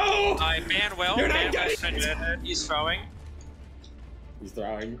 No! Manuel. You're not Manuel's getting it. redheaded. He's throwing. He's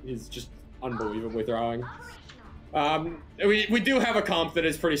throwing. He's just unbelievably throwing. We do have a comp that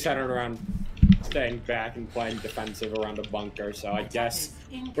is pretty centered around staying back and playing defensive around a bunker, so I guess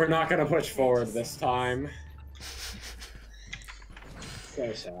we're not gonna push forward this time.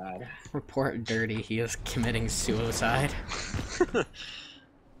 So sad. Report dirty. He is committing suicide.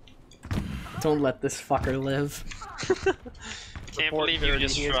 Don't let this fucker live. Can't Report believe you dirty,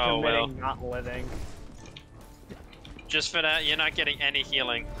 just he is throw, Will. committing, not living. Just for that, you're not getting any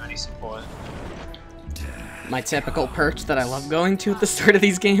healing, any support. My typical perch that I love going to at the start of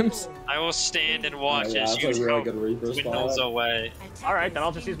these games. I will stand and watch Yeah, as that's you a really throw good Reaper windmills spot. away. All right, then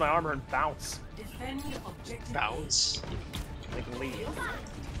I'll just use my armor and bounce. defend objective. Bounce. Like leave.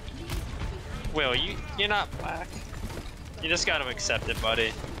 Will, you're not black. You just gotta accept it,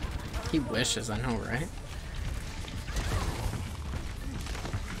 buddy. He wishes, I know, right?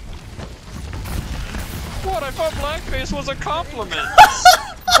 What? I thought blackface was a compliment.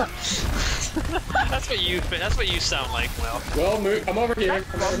 That's what you sound like, Will. Well, move. Come over here.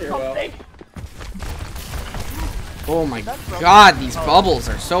 Come over here, Will. Oh my god, these bubbles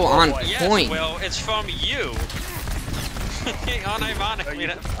are so on Yes, point. Will, it's from you. Unironically,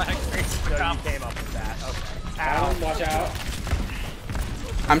 that blackface is a So you compliment. came up with that. Okay. Alan, watch out.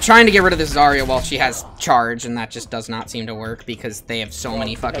 I'm trying to get rid of this Zarya while she has charge, and that just does not seem to work because they have so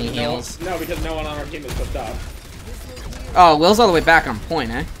many fucking Because heals. No, because no one on our team is hooked up. Oh, Will's all the way back on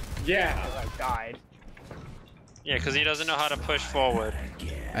point, eh? Yeah. I died. Yeah, because he doesn't know how to push forward.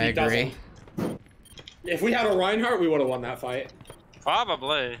 I agree. doesn't. If we had a Reinhardt, we would have won that fight.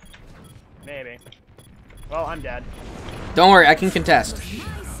 Probably. Maybe. Well, I'm dead. Don't worry, I can contest. My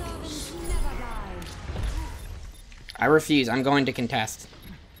servants never die. I refuse. I'm going to contest.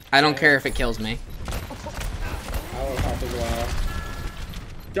 I don't care if it kills me. I will pop as well.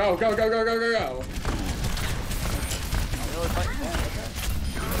 Go, go, go, go, go, go, go.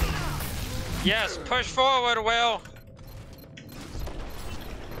 Yes, push forward, Will.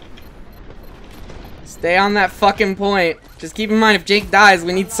 Stay on that fucking point. Just keep in mind, if Jake dies,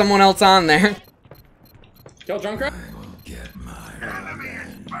 we need someone else on there. Kill Junkrat.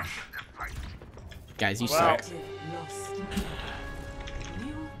 Guys, you Well, suck. Objective lost.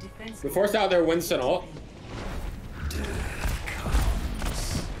 New defense. We forced out their Winston ult.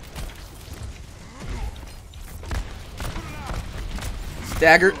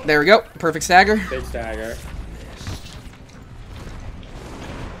 Stagger. There we go. Perfect stagger. Big stagger.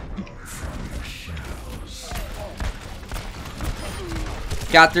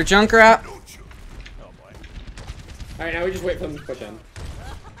 Got their Junkrat. Oh boy. Alright, now we just wait for them to push in.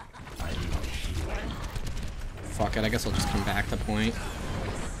 Fuck it, I guess I'll just come back to point.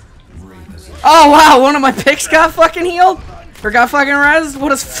 Oh wow, one of my picks got fucking healed? Or got fucking rezzed?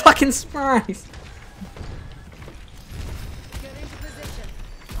 What a fucking surprise.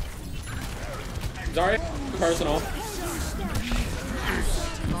 Sorry, personal.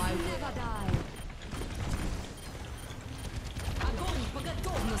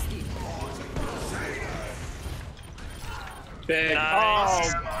 Big.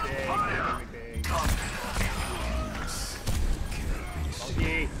 Oh, big.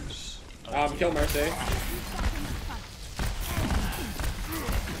 Monkey. Kill Mercy.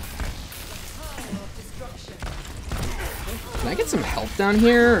 Can I get some help down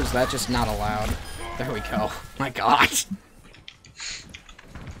here, or is that just not allowed? There we go. My god.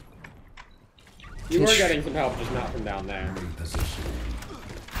 You were getting some help, just not from down there.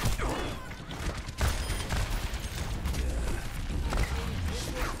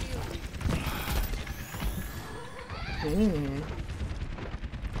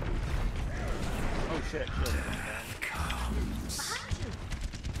 Oh shit.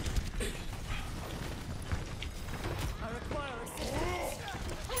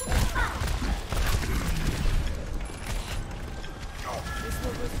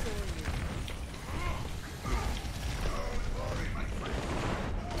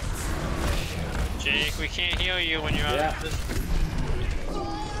 Jake, we can't heal you when you're out Yeah. of this.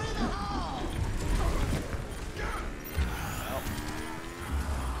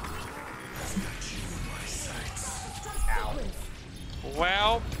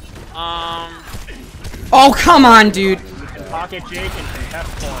 Well, Oh, come on, dude. Pocket Jake and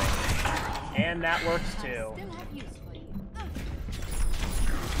contest point. And that works too.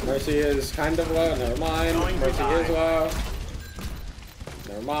 Mercy is kind of low, never mind. Going to Mercy die. is low.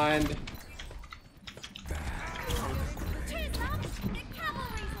 Never mind.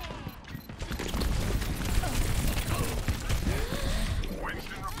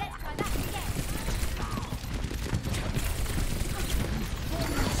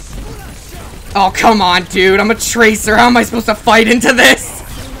 Oh, come on, dude. I'm a tracer. How am I supposed to fight into this?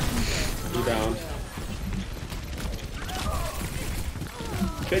 You down.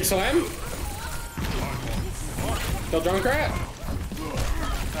 Big slam. Still drunk rat.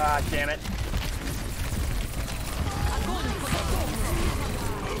 Ah, damn it.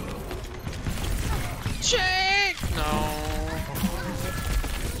 Jake! No.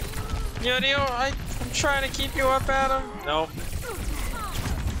 Yo, I'm trying to keep you up, Adam. Nope.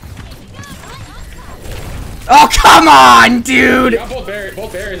 Oh, come on, dude. Yeah,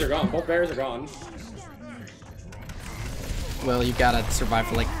 both berries are gone. Both berries are gone. Well, you gotta survive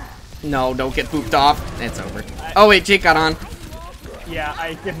for like... No, don't get booped off. It's over. Oh, wait, Jake got on. Yeah,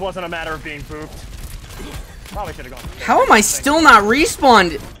 it wasn't a matter of being pooped. Probably should have gone. How am I still not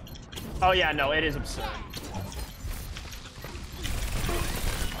respawned? Oh yeah, no, it is absurd.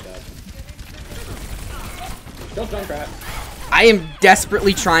 Still drunk rat. I am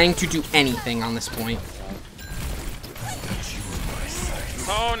desperately trying to do anything on this point.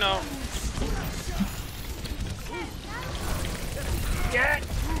 Oh no. Get!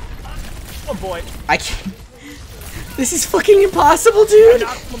 Oh boy. I can't... This is fucking impossible, I dude.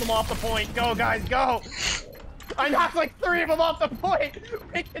 knocked them off the point. Go, guys, go! I knocked like 3 of them off the point!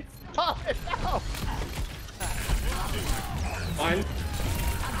 We can stop it now! Fine.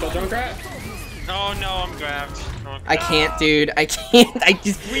 Still drunk rat. Oh no, I'm grabbed. Oh, I can't, dude. I can't. I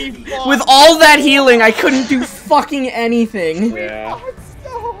just... We fought With all that healing, I couldn't do fucking anything. Yeah.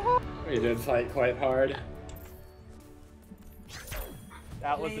 so hard. We did fight quite hard.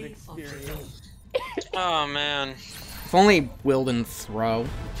 That was an experience. Oh man. If only Will didn't throw.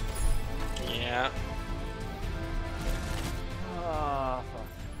 Yeah. Ah,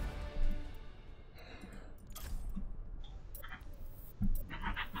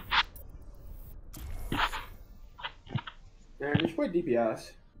 Man, you should play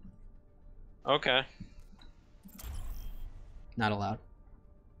DPS. Okay. Not allowed.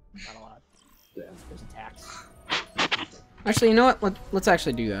 not a lot. Yeah. There's attacks. Actually, you know what? Let's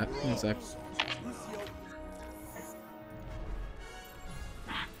actually do that. One sec.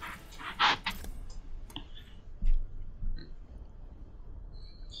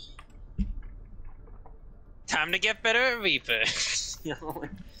 Time to get better at Reaper.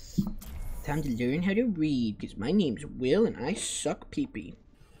 Time to learn how to read, because my name's Will and I suck pee-pee.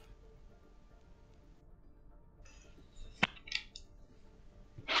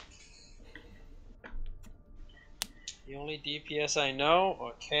 The only DPS I know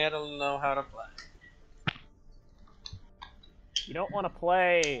or care to know how to play. You don't want to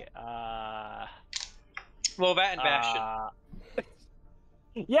play, Well, that and Bastion.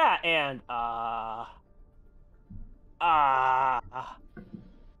 Yeah, and,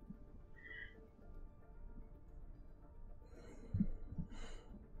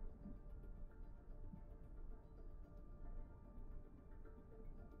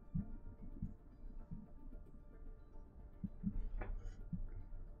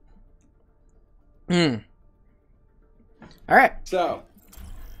 Alright. So,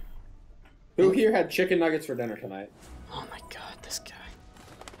 who here had chicken nuggets for dinner tonight? Oh my god, this guy.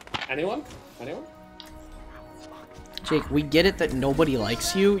 Anyone? Anyone? Jake, we get it that nobody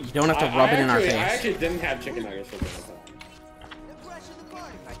likes you. You don't have to rub it in our face. I actually didn't have chicken nuggets for dinner tonight.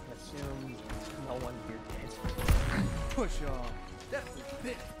 I can assume no one here did. Push off. That's a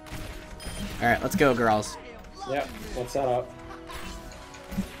bit. Alright, let's go, girls. Yep, let's set up.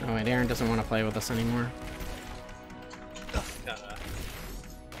 Oh wait, Aaron doesn't want to play with us anymore. Yeah.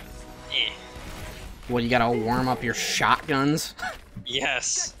 What, you gotta warm up your shotguns?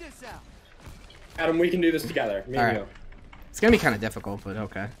 Yes. Check this out. Adam, we can do this together. Me and Alright. you. It's gonna be kind of difficult, but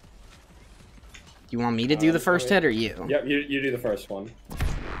okay. You want me to do the first hit or you? Yep, you do the first one.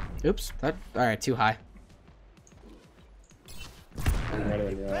 Oops. That. Alright, too high. I'm ready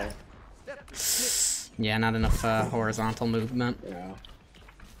when you're ready. Yeah, not enough horizontal movement. Yeah.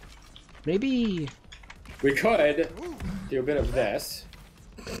 Maybe. We could do a bit of this.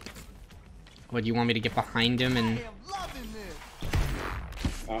 What, you want me to get behind him and. I am loving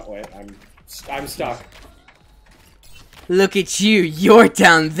this. Oh wait, I'm stuck. Look at you, you're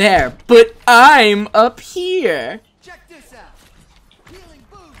down there, but I'm up here. Check this out. Healing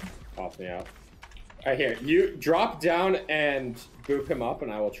boost. Pop me out. Alright, here. You drop down and boop him up,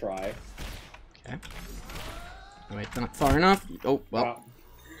 and I will try. Okay. Wait, not far enough. Oh, well.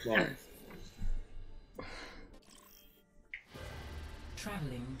 Well,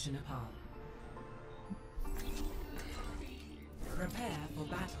 Traveling to Nepal. Prepare for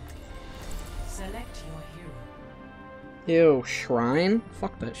battle. Select your hero. Ew, shrine?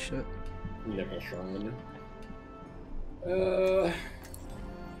 Fuck that shit. never shrine.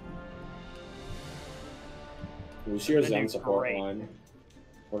 Lucio's Zen support great. line.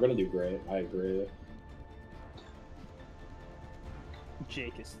 We're gonna do great, I agree.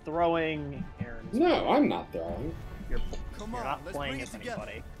 Jake is throwing. Aaron's No, I'm not throwing. You're Come not on, let's playing bring as it together.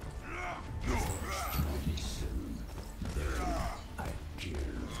 anybody.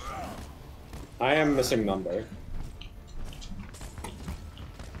 I am missing number.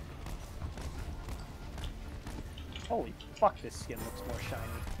 Holy fuck, this skin looks more shiny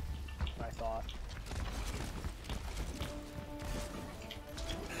than I thought.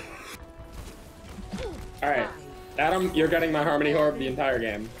 Alright. Adam, you're getting my Harmony Orb the entire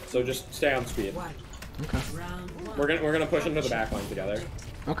game, so just stay on speed. Okay. We're gonna push into the back line together.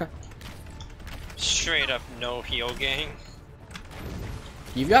 Okay. Straight up no heal gang.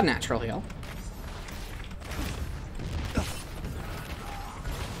 You've got natural heal.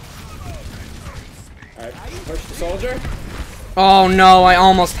 Alright, push the soldier. Oh no, I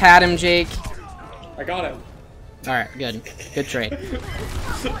almost had him, Jake. I got him. Alright, good. Good trade.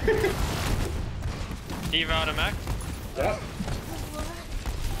 D.Va out of mech. Yep.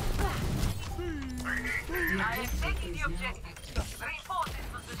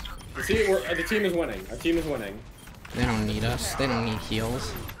 See, the team is winning. Our team is winning. They don't need us. They don't need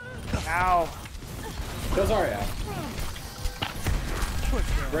heals. Ow! Kill Zarya.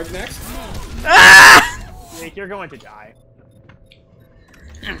 Greg next. Jake, you're going to die.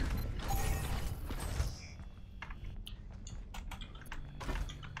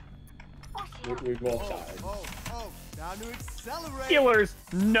 We both died. Oh, time to accelerate. Healers,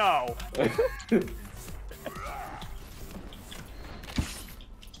 no!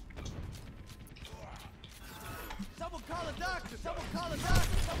 Someone call a doctor. Someone call a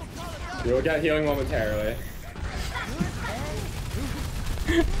doctor. Someone call a doctor. You'll get healing momentarily.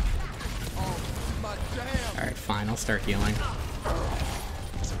 Oh, my damn. Alright, fine. I'll start healing.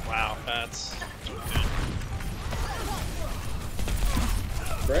 Wow, that's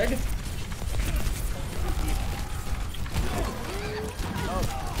Greg?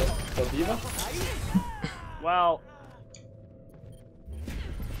 Oh, D.Va? Well...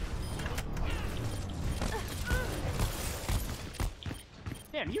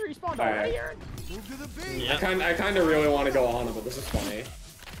 Damn, you respawned Alright. already, Aaron? Move to the beat. yeah. I kind of really want to go on it, but this is funny.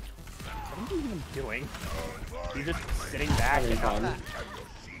 What are you even doing? You just sitting back Having and fun.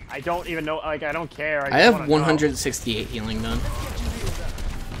 I don't even know, like, I don't care. I just have wanna know. 168 healing done.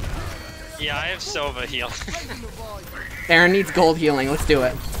 Yeah, I have Sova heal. Aaron needs gold healing. Let's do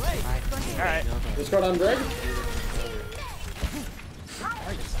it. Alright. Let's go down Greg.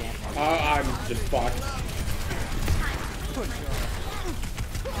 I'm just fucked.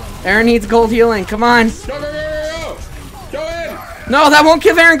 Aaron needs gold healing. Come on. Go, go, go, go, go! Go in! No, that won't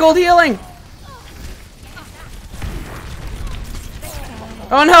give Aaron gold healing.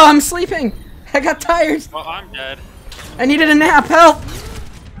 Oh no, I'm sleeping. I got tired. Well, I'm dead. I needed a nap. Help.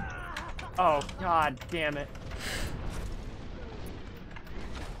 Oh, god damn it.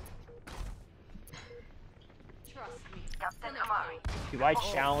 Do I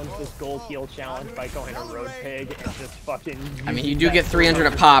challenge this gold heal challenge by going to Road Pig and just fucking... I mean, you do get 300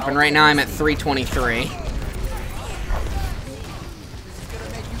 a pop, and right now I'm at 323.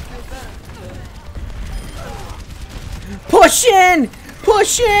 Push in!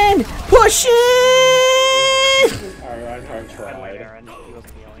 Push in! Push in! Alright, I I like tried. Aaron. He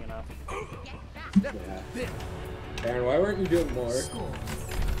wasn't healing enough. Yeah. Aaron, why weren't you doing more?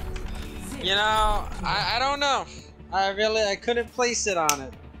 You know, I don't know. I couldnI place it on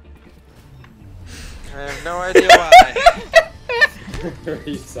it. I have no idea why.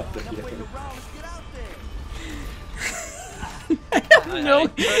 You suck at healing. No, I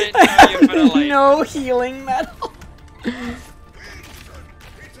couldn't tell you for the life. no healing metal.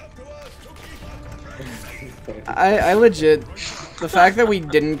 I legit, the fact that we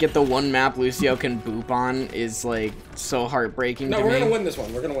didn't get the one map Lucio can boop on is like so heartbreaking No, to we're me. gonna win this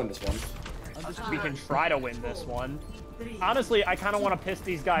one. We're gonna win this one. We can try to win this one. Honestly, I kind of want to piss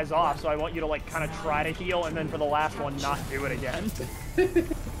these guys off, so I want you to like kind of try to heal, and then for the last one, not do it again.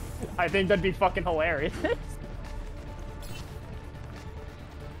 I think that'd be fucking hilarious.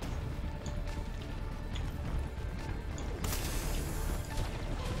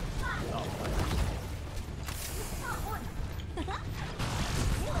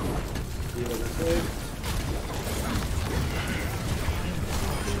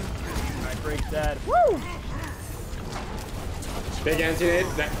 Alright, Break's dead. Woo! Big anti-nade?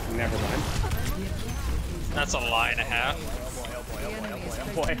 Never mind. That's a lie and a half.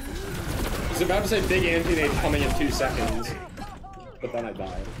 Oh boy. I was about to say big anti-nade coming in 2 seconds, but then I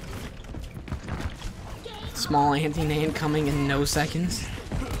died. Small anti-nade coming in no seconds.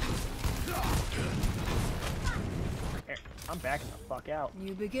 I'm backing the fuck out.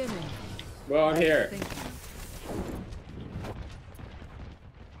 New beginning. Well, I'm here. Thank you.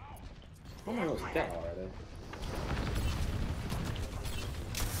 Oh my god, it's dead already.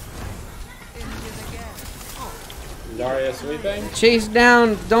 Zarya sweeping. Chase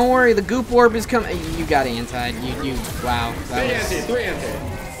down. Don't worry, the goop orb is coming. You got anti. Wow. That Big was... anti, 3 anti.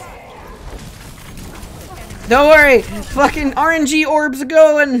 Don't worry, fucking RNG orbs are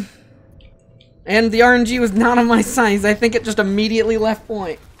going. And the RNG was not on my size. I think it just immediately left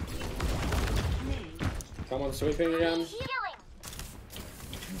point. Someone sweeping again.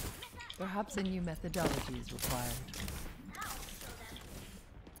 Perhaps a new methodology is required.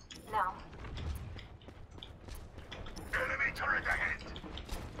 No.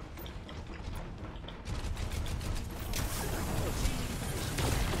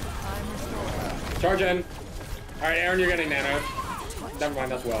 Charge in. Alright, Aaron, you're getting nano. Never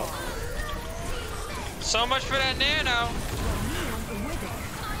mind, that's well. So much for that nano.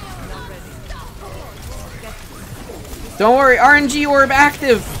 Don't worry, RNG orb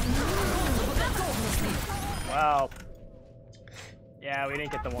active. Wow. Yeah, we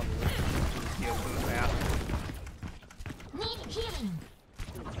didn't get the one. Heal boost map. Need healing.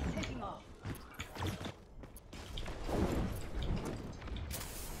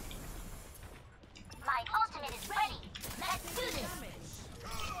 My ultimate is ready. Let's do this.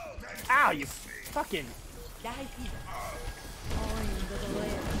 Ow, you fucking.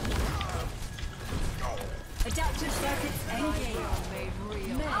 Adaptive circuits engaged. Made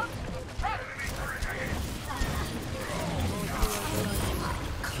real.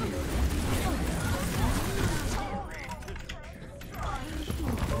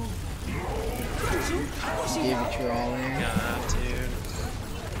 Give it your all in. God, dude.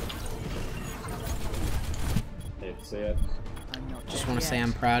 Hate to see it. Just want to say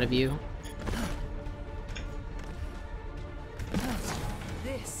I'm proud of you.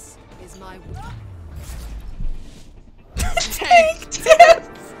 This is my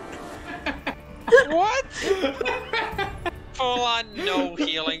What? Full on no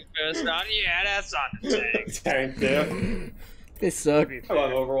healing first round. Yeah, that's on the tank. Tank, dude. They suck. I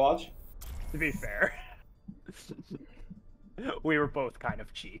love Overwatch. To be fair, we were both kind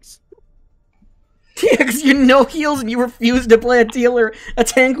of cheeks. Yeah, because you no heals and you refuse to play a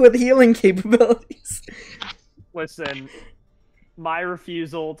tank with healing capabilities. Listen, my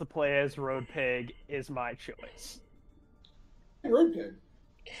refusal to play as Road Pig is my choice. Road Pig.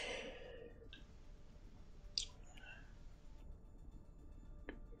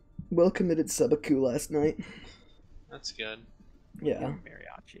 Will committed Subaku last night. That's good. Yeah.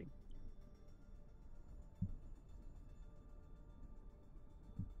 Mariachi.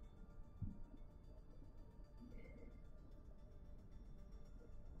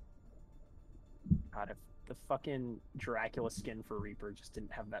 God, if the fucking Dracula skin for Reaper just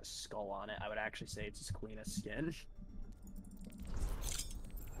didn't have that skull on it, I would actually say it's his cleanest skin.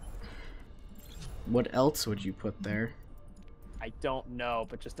 What else would you put there? I don't know,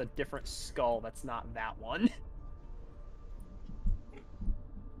 but just a different skull that's not that one.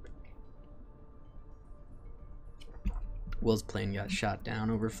 Will's plane got shot down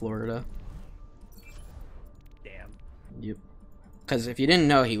over Florida. Damn. Yep. Because if you didn't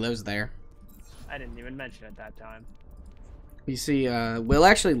know, he lives there. I didn't even mention it that time. You see, Will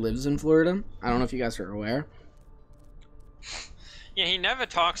actually lives in Florida. I don't know if you guys are aware. Yeah, he never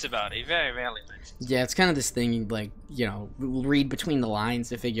talks about it. He very rarely mentions it. Yeah, it's kind of this thing you, like, you know, read between the lines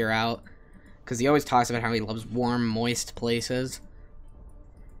to figure out. Because he always talks about how he loves warm, moist places.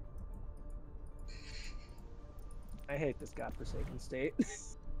 I hate this godforsaken state.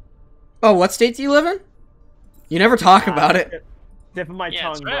 Oh, what state do you live in? You never talk about it. Tip of my Yeah,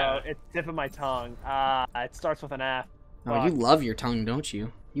 tongue, it's bro. rare. It's tip of my tongue. It starts with an F. Oh, you love your tongue, don't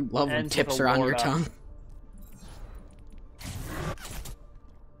you? You love when Ends tips with a are on your Lorda. tongue.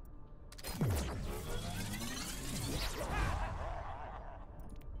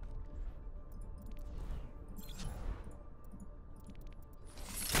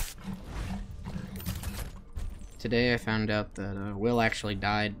 Today I found out that Will actually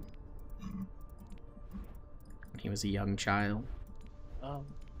died when he was a young child. Oh.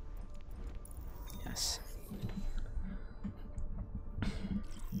 Yes.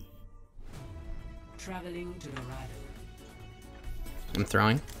 Traveling to Dorado. I'm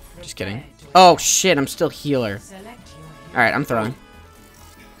throwing. Just kidding. Oh shit, I'm still healer. Select your hero. Alright, I'm throwing.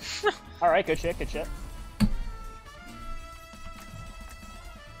 Alright, good shit, good shit.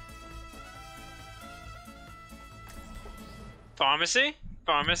 Pharmacy?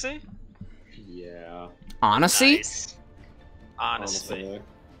 Pharmacy? Yeah. Odyssey? Nice. Honestly. Honestly.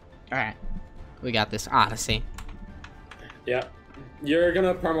 Alright. We got this Odyssey. Yep. You're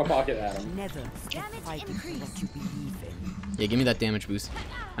gonna perma pocket Adam. Never stop fighting for what you believe in. Yeah, give me that damage boost.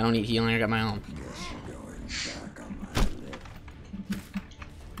 I don't need healing, I got my own.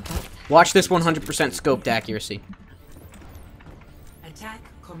 Watch this 100% scoped accuracy. Attack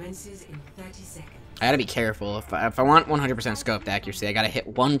commences in 30 seconds. I gotta be careful. If I want 100% scoped accuracy, I gotta hit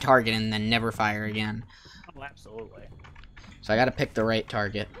one target and then never fire again. Oh, absolutely. So I gotta pick the right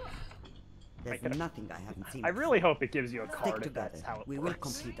target. There's nothing I haven't seen. I really hope it gives you a Stick card if together. that's how it We will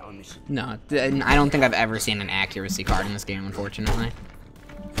works. complete our mission. No, I don't think I've ever seen an accuracy card in this game, unfortunately.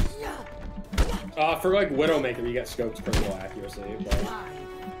 For like Widowmaker, you get scoped critical accuracy, but 5,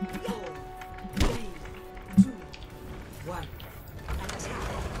 4, 3, 2, 1. Attack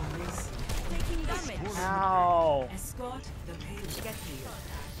commencing. Taking damage. Ow! Escort the payload. Get healed.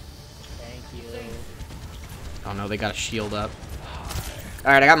 Thank you. Oh no, they got a shield up.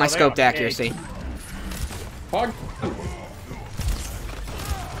 Alright, I got my Oh, they scoped are accuracy. Hog.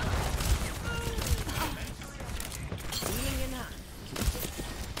 Healing in hand.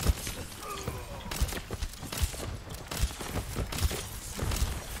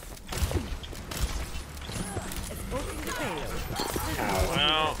 Escorting the payload. Ow.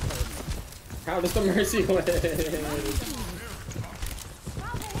 Well, How does the mercy live?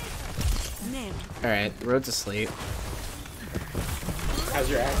 Nailed. Alright, road's asleep. How's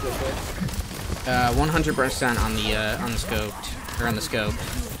your accuracy? 100% on the scoped, or on the scope.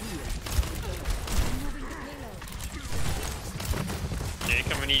 Jake,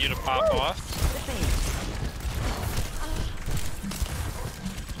 I'm gonna need you to pop off.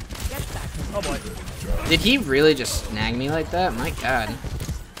 Oh boy. Did he really just snag me like that? My god.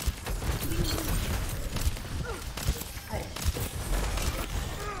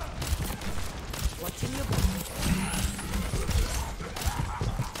 Watching your back.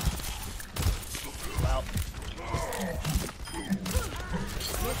 Well,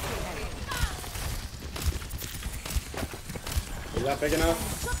 Is that big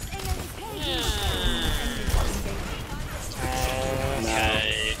enough?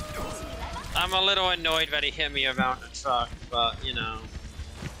 Okay. I'm a little annoyed that he hit me around the truck, but you know,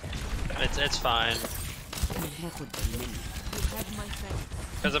 it's fine.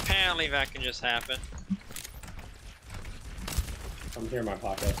 Because apparently that can just happen. I'm here in my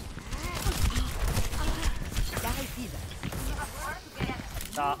pocket.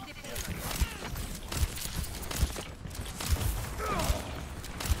 stop.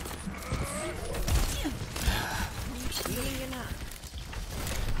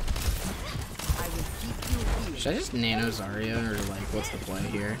 Should I just nano Zarya, or like, what's the play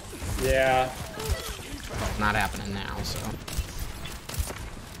here? Yeah. Not happening now, so.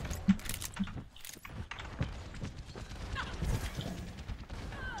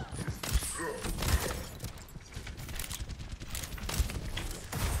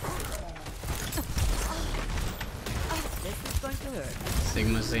 This is going to hurt.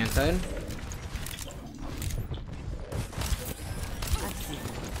 Sigma Xantide.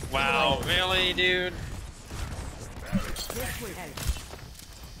 Wow, really, dude? This will help.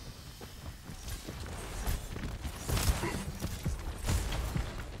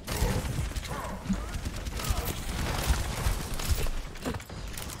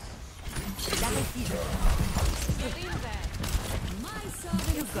 Double kill.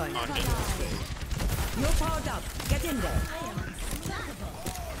 You're going. You're powered up. Get in there.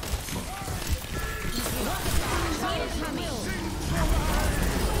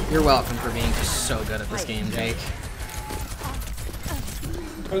 You're welcome for being just so good at this game, Jake.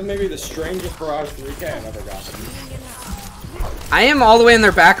 That was maybe the strangest Barrage 3K I've ever gotten. I am all the way in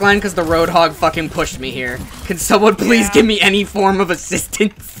their backline because the Roadhog fucking pushed me here. Can someone please give me any form of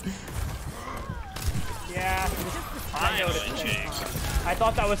assistance? Yeah. I noticed. I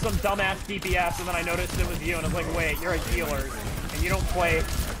thought that was some dumbass DPS, and then I noticed it was you, and I was like, wait, you're a healer, and you don't play.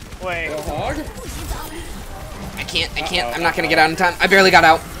 Wait. Hog? I can't, I'm not gonna get out in time. I barely got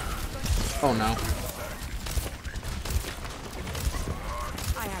out. Oh no.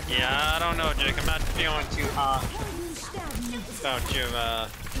 Yeah, I don't know, Jake. I'm not feeling too hot about your,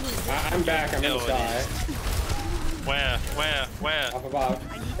 I'm back, I'm in the sky. Where? Up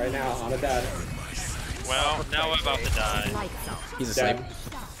above. Right now, on a dead. Well, now we're about to die. He's asleep.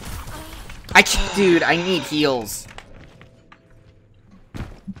 Dead. Dude, I need heals.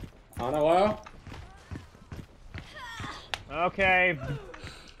 On a low? Okay.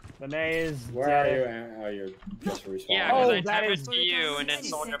 The maze. Where are you? Oh, you're just respawned. Yeah, because Oh, I that typed is- it to you, and then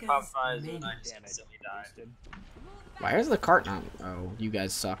Soldier popped by, and I just Damn it. instantly died. Why is the cart not? Oh, you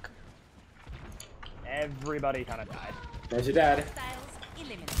guys suck. Everybody kind of died. Where's your dad?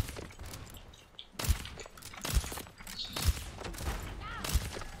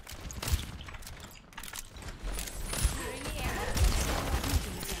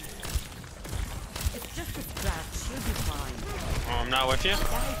 It's just a scratch. You'll be fine. Oh, I'm not with you?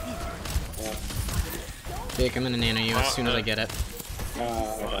 Jake, I'm gonna nano you as soon as I get it.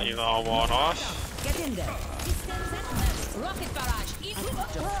 Well, you've all walled off. Get in there.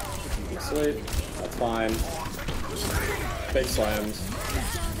 Sleep. That's fine. Big slams.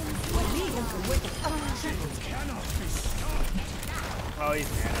 Oh, he's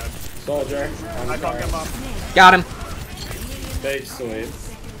nanoed. Soldier. I fucked him up. Got him. Big sleep.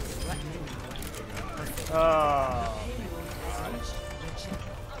 Oh.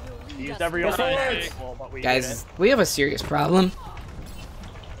 Used every Yes, other it is. well, but we Guys, we have a serious problem.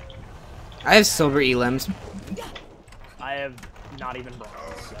 I have silver elims. did it. I have not even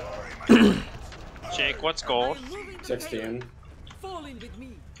bronze. So. Jake, what's gold? 16. Fall in with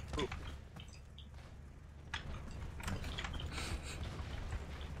me.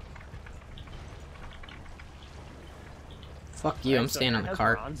 Fuck you, I'm So staying on Aaron the has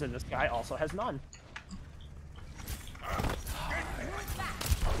cart. bronze, and this guy also has none.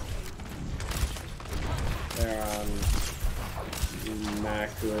 They're on Mac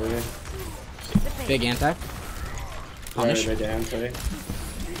really. Big anti. Punish. Very big anti.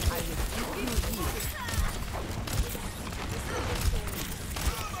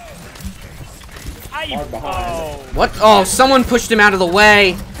 Hard behind. Oh, What? Oh, someone pushed him out of the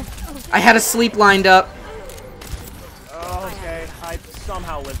way. I had a sleep lined up. okay. I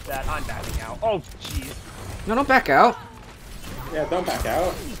somehow lived that. I'm backing out. Oh, jeez. No, don't back out. Yeah, don't back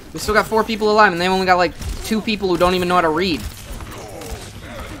out. We still got 4 people alive, and they only got like 2 people who don't even know how to read.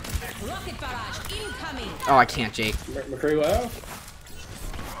 Oh, I can't, Jake. McCree low?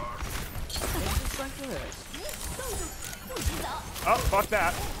 Oh, fuck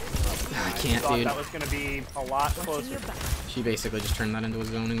that. I can't, Thought dude. that was gonna be a lot closer. She basically just turned that into a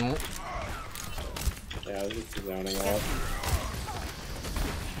zoning ult. Yeah, this is zoning ult.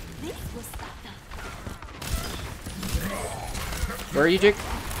 Where are you, Jake?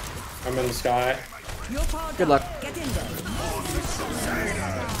 I'm in the sky. You're powered Good up. luck. Get in there.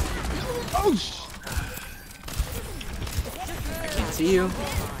 I can't see you.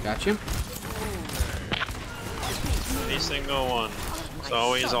 Got you. Every single one. It's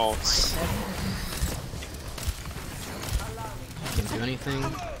always ults. Can't do anything.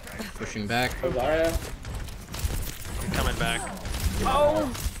 Pushing back. Zarya? Coming back.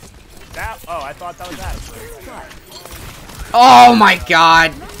 Oh! That. Oh, I thought that was that. Oh my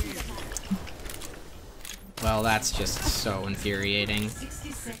god! Well, that's just so infuriating.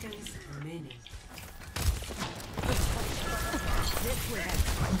 60 seconds remaining.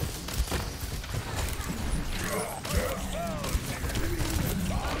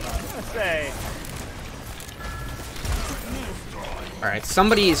 Let's say. Alright,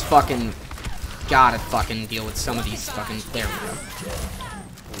 somebody's fucking gotta fucking deal with some of these fucking. There we go.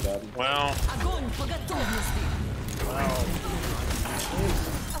 I'm dead. Well,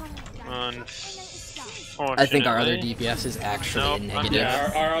 I think our other DPS is actually a negative.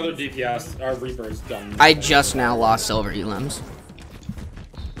 Yeah, our other DPS, our Reaper is done. I just now lost silver elims.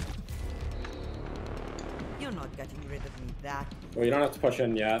 You're not getting rid of me that. Well, you don't have to push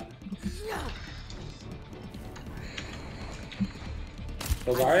in yet.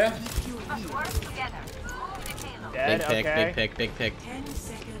 Rosaria? Dead, Big pick, okay. big pick, big pick. 10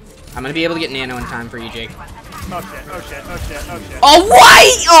 seconds. I'm gonna be able to get nano in time for you, Jake. Oh shit, oh shit, oh shit, oh shit. Oh,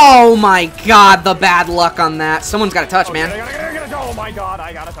 what? Oh my god, the bad luck on that. Someone's gotta touch, man. I gotta, oh my god,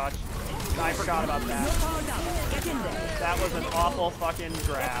 I gotta touch. I forgot about that. That was an awful fucking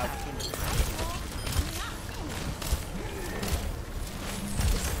grab.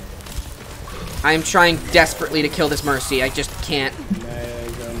 I am trying desperately to kill this Mercy. I just can't.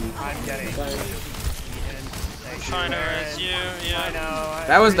 Megan. I'm getting. trying to res you, yeah. I know.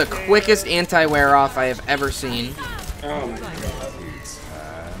 That was the quickest anti-wear off I have ever seen. Oh my god.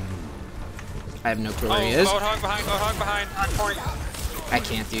 I have no clue Oh, where he is. Goat hog behind, on point. I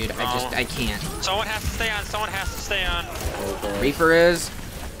can't, dude. I can't. Someone has to stay on, someone has to stay on. Reaper is.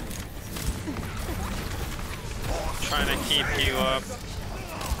 Trying to keep you up.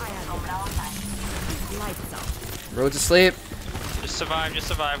 Road's asleep. Just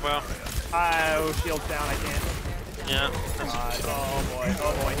survive, well. Oh, shield's down, I can't. Yeah. Oh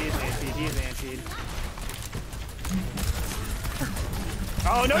boy, he's antied.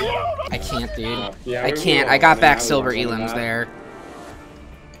 Oh no, I can't, dude. Yeah, I we can't. will. I got mean, back I silver was on elims that. there.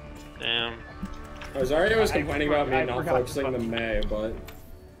 Damn. Rosario was complaining about me I not forgot to focusing the fucking- Mei, but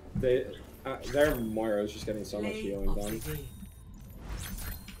their Moira is just getting so much Play healing of done. the game.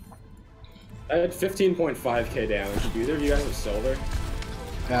 I had 15.5k damage. Did either of you guys have silver?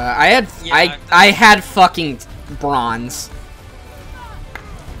 I had fucking bronze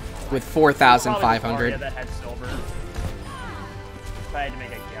with 4,500. That had silver. If I had to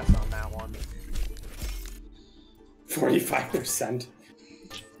make a guess on that one. 45%.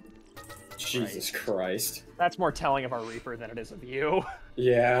 Jesus Christ. That's more telling of our Reaper than it is of you.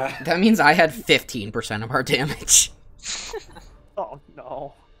 Yeah. That means I had 15% of our damage. Oh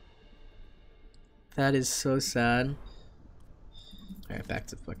no. That is so sad. Alright, back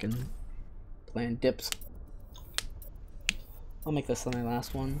to fucking playing dips. I'll make this my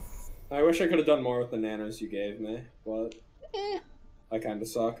last one. I wish I could have done more with the nanos you gave me, but I kind of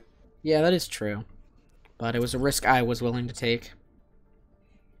suck. Yeah, that is true. But it was a risk I was willing to take.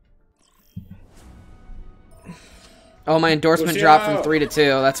 Oh, my endorsement dropped from 3 to 2.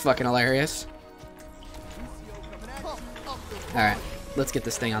 That's fucking hilarious. Alright, let's get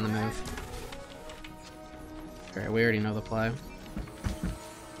this thing on the move. Alright, we already know the play.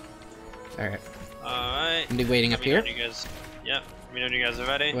 Alright. Alright. I'm waiting up here. You guys, yep. Let me know when you guys are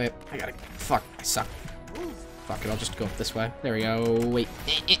ready. Wait, I gotta. Fuck, I suck. Fuck it, I'll just go up this way. There we go. Wait.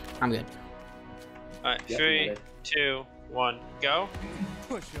 I'm good. Alright, Yep, 3, ready. 2, 1, go.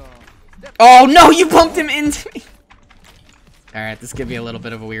 Push on. Oh no, you bumped him into me! Alright, this could be a little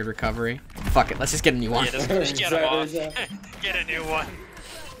bit of a weird recovery. Fuck it, let's just get a new one. Yeah, just get him off. Get a new one.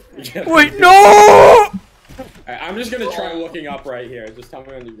 Wait, no! Alright, I'm just gonna try looking up right here. Just tell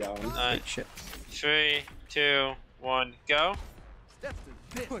me when you're going. Alright, Shit. 3, 2, 1, go. Steps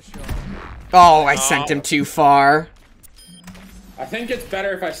to this. Push on. Oh, I sent him too far. I think it's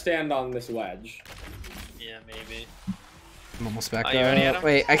better if I stand on this ledge. Yeah, maybe. I'm almost back Are you ready, up. Adam?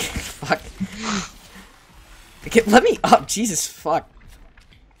 Wait, I can't. Fuck. Let me up. Jesus, fuck.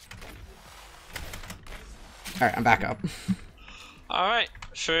 Alright, I'm back up. Alright,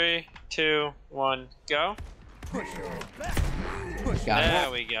 3, 2, 1, go. Push on. Push Got it.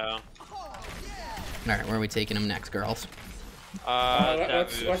 There we go. Alright, where are we taking him next, girls?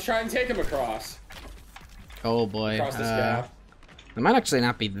 Let's try and take him across. Oh boy. Across this gap. It might actually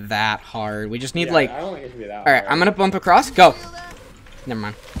not be that hard. We just need Yeah, like. I don't think it should be that Alright, hard. I'm gonna bump across. Go. Never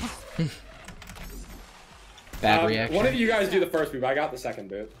mind. Bad reaction. One of you guys do the first boot. I got the second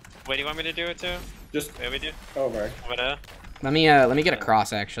boot. Wait, do you want me to do it too? Just Where we do? over. Over there? Let me get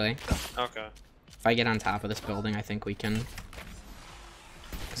across actually. Okay. If I get on top of this building, I think we can.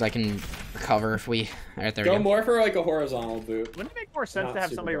 Because because I can recover if we. Alright, there we Go go. more for like a horizontal boot. Wouldn't it make more sense Not to have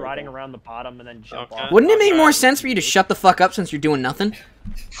super somebody vertical. riding around the bottom and then jump Okay. off? Wouldn't it make Okay. more sense for you to shut the fuck up since you're doing nothing?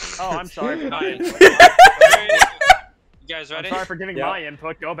 Oh, I'm sorry for not. Nice. You guys I'm ready? sorry for giving Yeah. my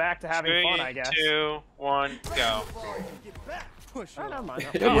input. Go back to having 3, fun, I guess. 2, 1, go. Get back. Push Oh, her. never mind.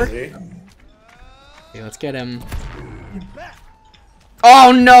 Good work. Easy. Okay, let's get him. Get back.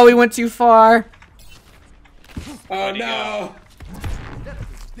 Oh no, he went too far. Oh do you no!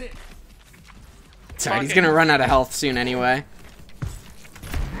 It's alright, he's gonna run out of health soon anyway.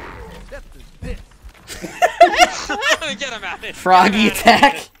 Get him out of here. Froggy Get him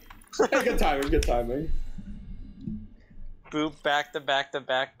out of attack. Good timing, good timing. here. Boop, back to back to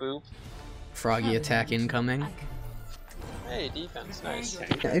back, boop. Froggy attack incoming. Hey, defense, nice.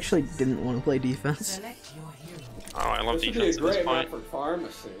 I actually didn't want to play defense. Select your hero. Oh, I love This would be a defense at this great map point. for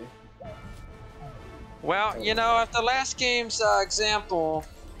pharmacy. Well, you know, after last game's example,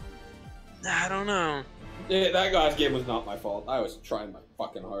 I don't know. Yeah, that guy's game was not my fault. I was trying my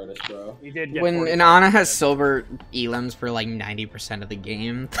fucking hardest, bro. You did get When 45. Inanna has silver elims for like 90% of the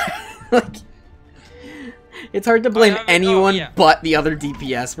game, like it's hard to blame yeah. anyone Oh, yeah. but the other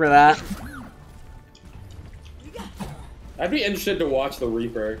DPS for that. I'd be interested to watch the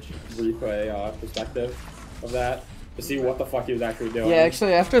replay perspective of that to see what the fuck he was actually doing. Yeah,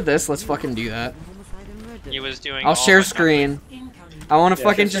 actually, after this, let's fucking do that. He was doing. I'll all share but screen. Incoming. I want to Yeah,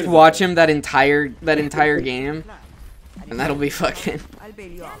 fucking share just screen. watch him that entire game, and that'll be fucking. I'll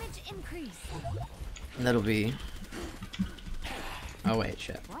bail you out. Damage increase. That'll be. Oh wait,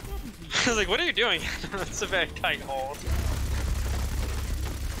 shit. What happened to you? I was like, what are you doing? That's a very tight hold.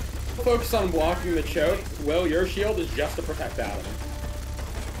 Focus on blocking the choke. Will, your shield is just to protect Adam.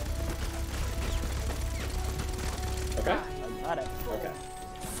 Okay? Got it. Okay.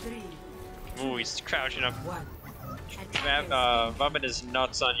 3, Ooh, he's crouching up, 1. rubbing his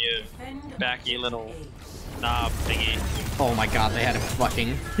nuts on you, Defend backy little A. knob thingy. Oh my god, they had a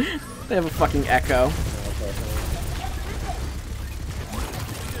fucking. They have a fucking echo.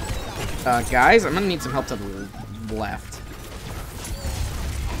 Guys, I'm gonna need some help to the left.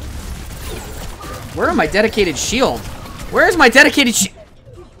 Where are my dedicated shield? Where is my dedicated shield?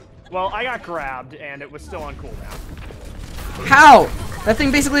 Well, I got grabbed and it was still on cooldown. How? That thing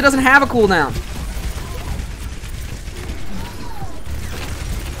basically doesn't have a cooldown.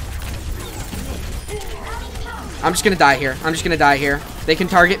 I'm just gonna die here. I'm just gonna die here. They can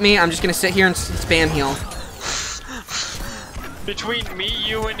target me. I'm just gonna sit here and spam heal. Between me,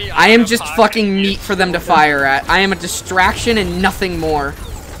 you, and the I am other just pocket, fucking meat for them to fire at. I am a distraction and nothing more.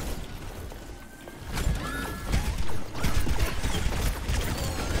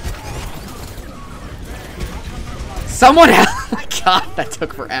 Someone help! Oh my god, that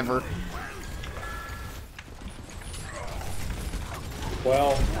took forever.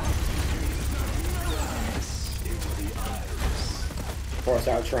 Well. Force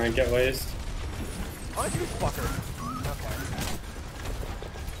out Trank at least. Oh, you fucker.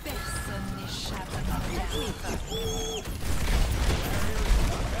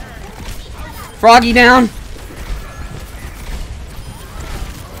 Froggy down.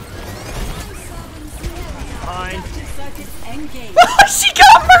 Fine. Engage. She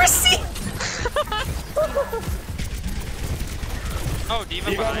got mercy! Oh, Diva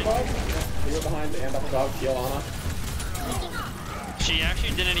Diva behind. above. Diva behind and up above. Heal Ana. She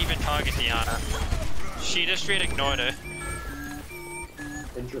actually didn't even target Diana. She just straight ignored her.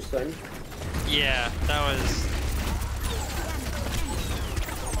 Interesting. Yeah, that was.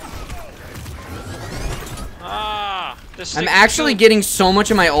 Ah, this. I'm actually getting so much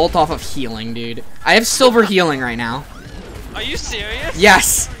of my ult off of healing, dude. I have silver healing right now. Are you serious?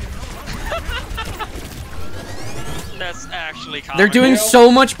 Yes! That's actually common. They're doing so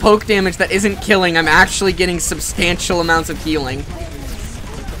much poke damage that isn't killing. I'm actually getting substantial amounts of healing.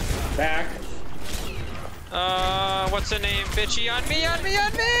 Back. What's her name? Bitchy on me, on me,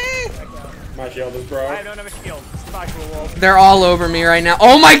 on me! My shield is I broke. don't have a shield. Goodbye, cool wolf. They're all over me right now.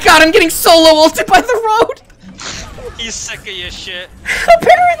 Oh my god, I'm getting solo ulted by the road! He's sick of your shit.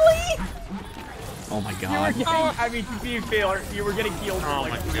 Apparently! Oh my god. I mean, to be fair, you were getting healed. Oh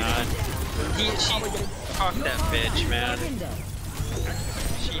my god. She fuck that bitch, man.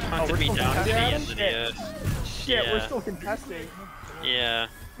 She hunted me down to the end of the earth. Shit, we're Yeah. still contesting. Yeah.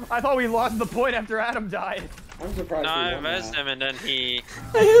 I thought we lost the point after Adam died. I'm surprised No, we I won rezzed that. him and then he.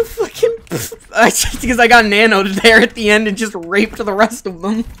 I have fucking. Because I got nanoed there at the end and just raped the rest of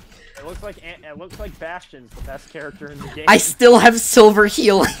them. It looks like Bastion's the best character in the game. I still have silver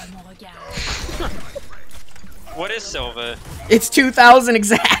healing. What is silver? It's 2,000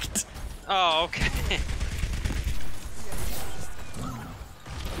 exact. Oh, okay.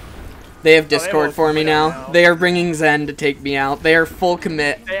 They have they have Discord a for me Widow now. now. They are bringing Zen to take me out. They are full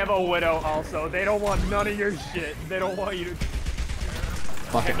commit. They have a Widow also. They don't want none of your shit. They don't want you to...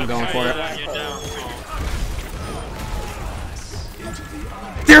 Fuck it, I'm going for it. You're down.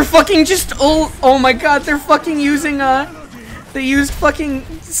 They're fucking just oh my god, they're fucking using they used fucking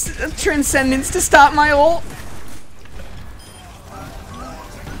Transcendence to stop my ult.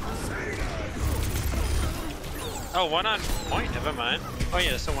 Oh, one on point. Never mind. Oh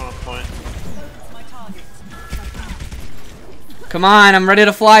yeah, someone on point. Come on, I'm ready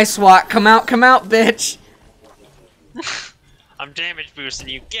to fly swat. Come out, bitch. I'm damage boosting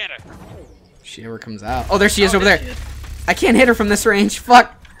you. Get her. She ever comes out. Oh, there she is over there. I can't hit her from this range.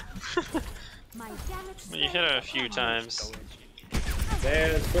 Fuck. My damage You hit her a few times.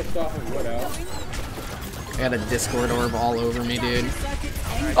 They switched off of Widow. I got a Discord orb all over me, dude.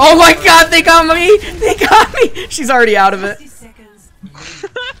 Oh my god, they got me! They got me! She's already out of it. 60 seconds.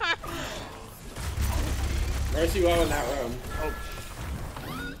 Mercy well in that room.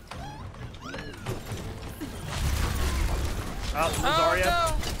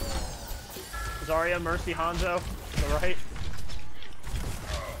 Zarya. Zarya, Mercy, Hanzo. To the right.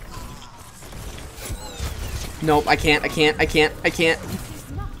 Nope, I can't.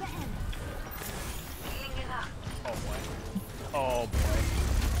 is not the end. Oh boy.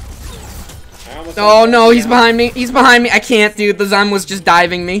 I almost Oh no, he's behind me. He's behind me. I can't, dude. The Zen was just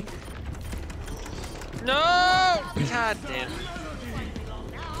diving me. No! God damn.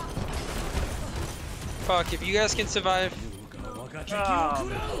 Fuck, if you guys can survive.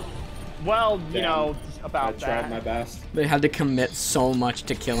 Well, you Damn. know, I about tried that. my best. They had to commit so much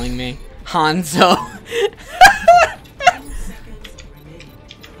to killing me. Hanzo.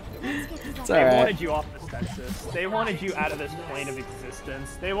 It's They alright. wanted you off the census. They wanted you out of this plane of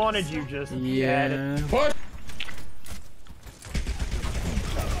existence. They wanted you just dead. Yeah. Push!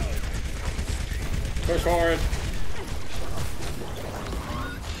 Push forward.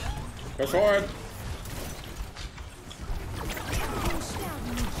 Push forward.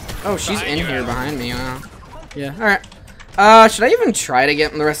 Oh, she's Behind in you, here Adam. behind me. Wow. Yeah. All right. Should I even try to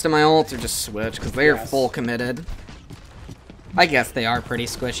get the rest of my ults or just switch? Because they are Yes. full committed. I guess they are pretty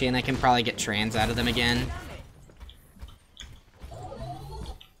squishy, and I can probably get trans out of them again.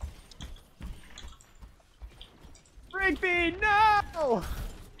 Rigby, no!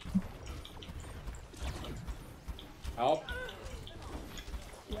 Help.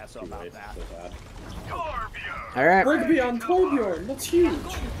 Yeah, so Too about late. that. So sad. All right. Rigby on Torbjorn. That's huge.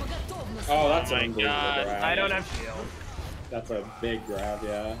 Oh, that's Oh my an unbelievable God. grab. I don't have shield. That's a big grab,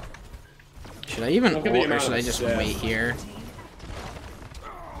 yeah. Should I even Look at the ult or amount should of I just shit. wait here?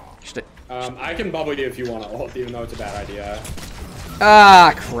 Should I can bubble you if you want to ult, even though it's a bad idea.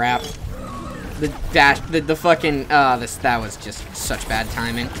 Ah, crap. The dash, the fucking, that was just such bad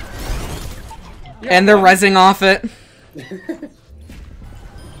timing. And they're rezzing off it.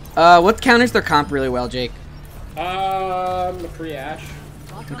 What counters their comp really well, Jake? McCree Ash.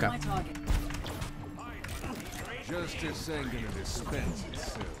 Lock Okay. on my target. Justice ain't gonna dispense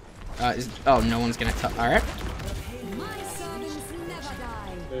itself. Oh, no one's gonna alright. My servants never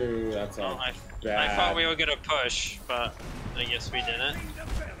die. Ooh, that's a Oh, I bad. thought we were gonna push, but I guess we didn't.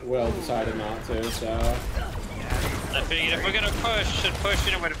 Will decided not to, so. I figured if we're gonna push, then push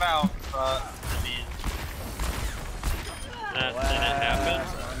it without, but I mean, that didn't happen.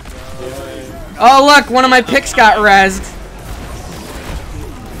 Oh, look, one of my picks got rezzed.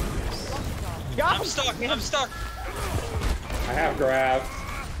 I'm stuck, I'm stuck. I have grab.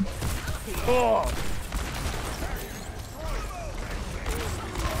 Oh,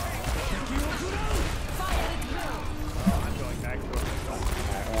 I'm going back to it.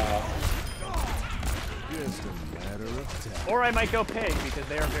 Well, Just a matter of time. Or I might go pig because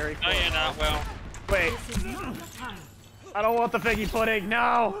they are very No, close. you're not, Will. Wait, I don't want the figgy pudding.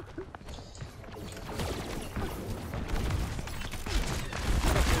 No.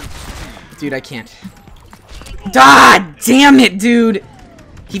 Dude, I can't. God damn it, dude!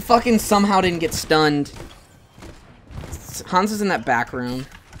 He fucking somehow didn't get stunned. Hans is in that back room.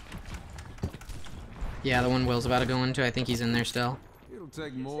 Yeah, the one Will's about to go into. I think he's in there still. It'll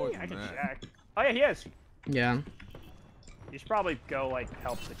take more I than can that. check. Oh yeah, he is. Yeah. You should probably go like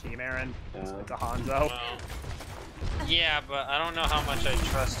help the team, Aaron. Yeah. It's a Hanzo. Well, yeah, but I don't know how much I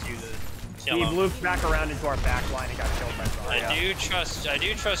trust you to kill He him. looped back around into our back line and got killed by Zarya. I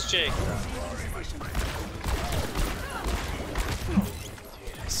do trust Jake.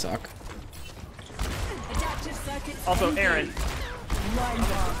 I suck. Adaptive circuit. Also, Aaron,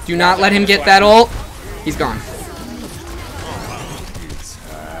 Do not let him get that ult. He's gone.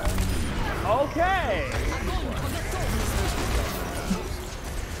 okay.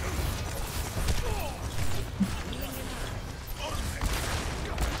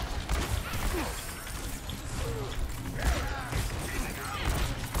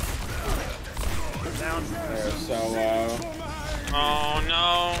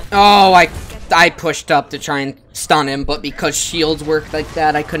 Oh, I pushed up to try and stun him, but because shields work like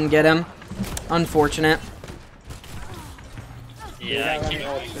that, I couldn't get him. Unfortunate. Yeah, I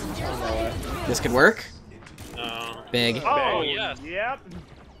can't. This could work. Big. Oh, yes. Yep.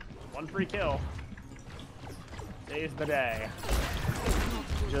 One free kill. Saves the day.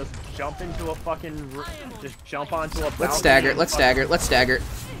 Just jump into a fucking. Just jump onto a. Let's stagger it. Let's stagger it. Let's stagger it.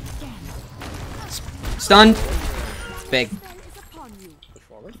 Stunned. Big.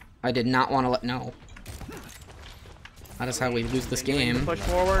 I did not want to let. No. That is how we lose this game. Push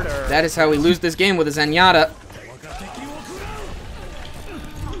forward, or That is how we lose this game with a Zenyatta.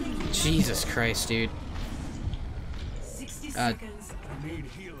 Jesus Christ, dude. 60 seconds.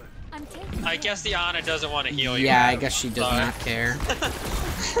 I guess the Ana doesn't want to heal you. Yeah, I guess she does not care.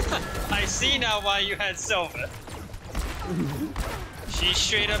 I see now why you had Silva. She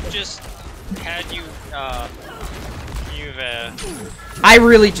straight up just had you, I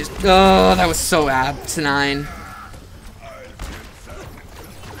really just. Oh, that was so asinine.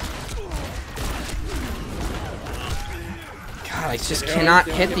 God, I just cannot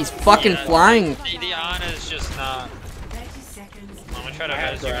hit these fucking flying. The Ana is just not. 30 seconds. I'm gonna try to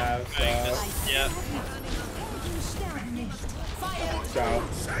res you. Yeah. Go.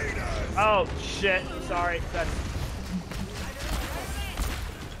 oh shit! Sorry, that's.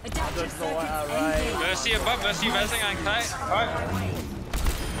 Right. Mercy above, Mercy resing on kite. Alright.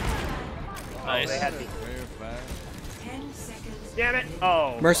 Nice. They had me. 10 seconds. Damn it!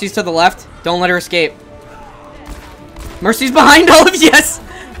 Oh. Mercy's to the left. Don't let her escape. Mercy's behind all of you. Yes.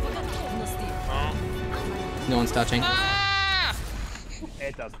 No one's touching. Ah!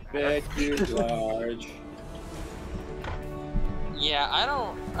 It doesn't Big, matter. huge, large. Yeah, I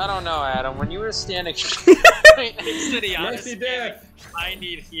don't know, Adam. When you were standing right next to the Ana Mercy scanning, diff. I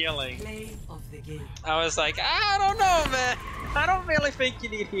need healing. Play of the game. I was like, I don't know, man. I don't really think you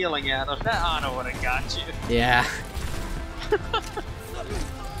need healing, Adam. That Ana would have got you. Yeah.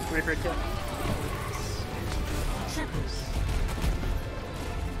 Reaper kill.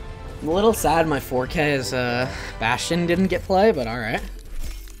 I'm a little sad my 4K is Bastion didn't get play, but alright.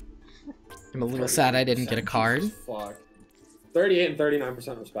 I'm a little sad I didn't get a card. Fuck. 38 and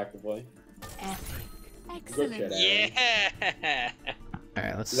 39% respectively. Good shit, Adam. Yeah.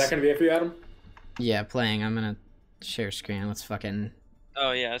 Alright, let's. Is that gonna be it for you, Adam? Yeah, playing. I'm gonna share screen. Let's fucking.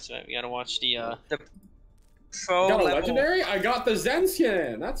 Oh yeah, that's right. We gotta watch the You pro got a level, legendary? I got the Zen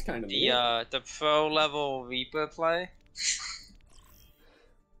skin. That's kind of the pro level Reaper play.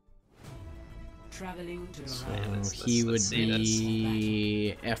 Traveling to the So right. he would let's see,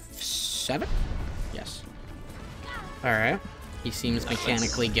 be F7? Yes. Alright. He seems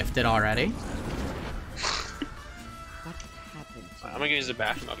mechanically gifted already. I'm gonna use the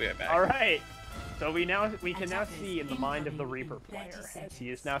bathroom. I'll be right back. All right. So we can now see in the mind of the Reaper player as he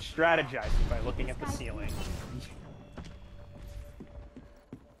is now strategizing by looking at the ceiling.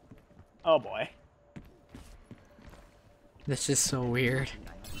 Oh boy. This is so weird.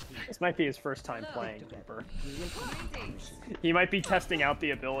 This might be his first time playing Reaper. He might be testing out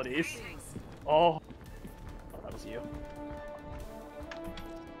the abilities. Oh, that was you.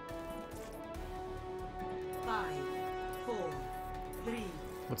 5, 4, 3,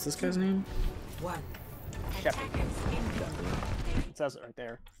 What's this guy's name? 1. Shepherd. Attackers incoming. It says it right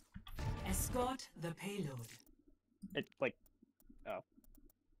there. Escort the payload. It like, oh.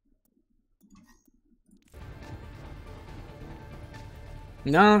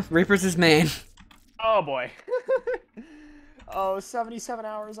 No, Reaper's his main. Oh boy. Oh, 77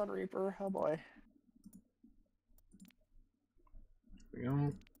 hours on Reaper. Oh boy. Here we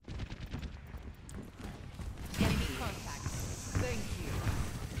go.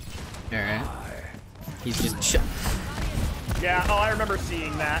 Alright. He's just Yeah. Oh, I remember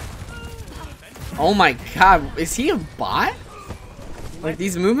seeing that. Oh my god, is he a bot? Like,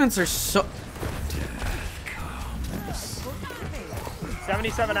 these movements are so...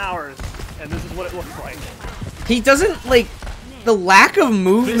 77 hours, and this is what it looks like. He doesn't, like... The lack of This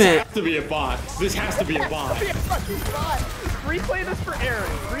movement... has to be a bot. This has to be a bot. Replay this for Aaron.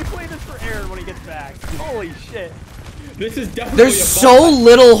 Replay this for Aaron when he gets back. Holy shit. This is definitely There's a bot. so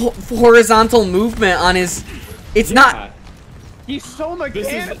little horizontal movement on his... It's not... He's so This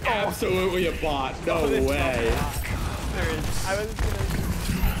mechanical. is absolutely a bot. No way. There is. I was gonna...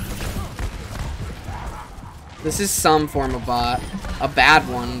 This is some form of bot. A bad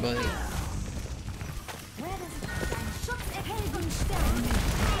one, but...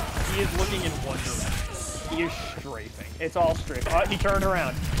 He is looking in one direction. He is strafing. It's all strafing. He turned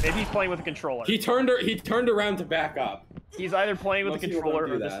around. Maybe he's playing with a controller. He turned around to back up. He's either playing with a Most people controller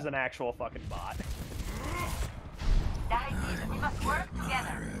don't or do this that. is an actual fucking bot.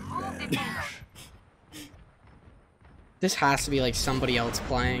 This has to be like somebody else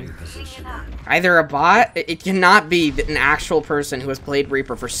playing. Either a bot. It cannot be an actual person who has played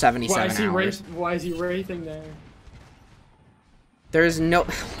Reaper for 77 hours. Why is he racing there? There's no.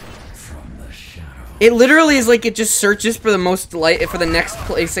 It literally is like it just searches for the most light for the next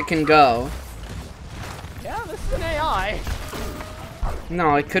place it can go. Yeah, this is an AI.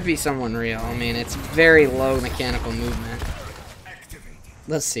 No, it could be someone real. I mean, it's very low mechanical movement.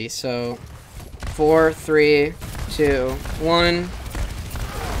 Let's see. So, 4, 3, 2, 1.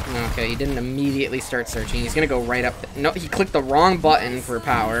 Okay, he didn't immediately start searching. He's gonna go right up. No, he clicked the wrong button for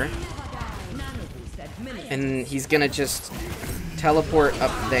power, and he's gonna just teleport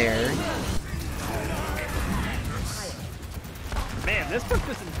up there. Man, this took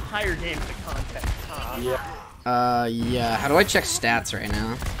this entire game to context. Yeah. Yeah. How do I check stats right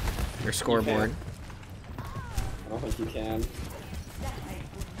now? Your scoreboard. I don't think you can.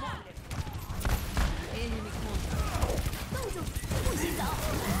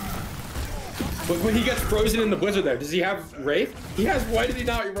 But when he gets frozen in the blizzard there, does he have Wraith? He has, why did he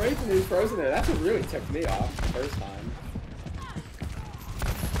not Wraith when he was frozen there? That's what really ticked me off the first time.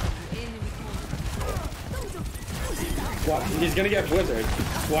 What? He's gonna get blizzard.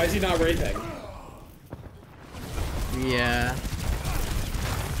 Why is he not Wraithing? Yeah.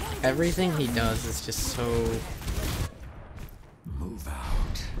 Everything he does is just so... Move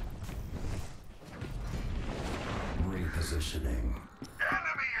out. Repositioning.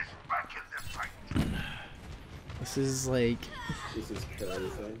 Enemy is back in the fight. This is like... This is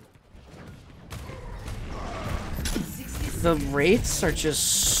crazy. The Wraiths are just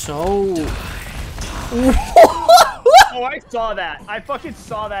so... Oh, I saw that. I fucking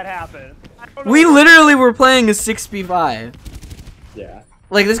saw that happen. We literally were playing a 6v5. Yeah.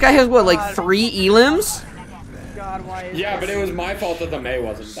 Like, this guy has, what, like 3 elims? God, why is Yeah, this? but it was my fault that the Mei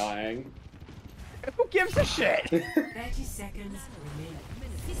wasn't dying. Who gives a shit? 30 seconds remaining.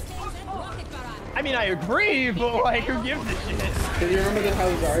 I mean, I agree, but like, who gives a shit? Can you remember how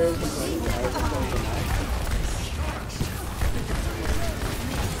Zarya was complaining?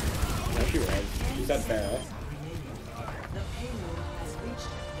 No, she was. She said Pharah.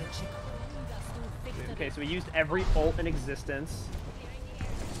 Okay, so we used every ult in existence.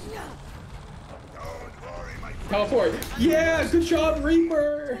 Teleport! Yeah! Good job,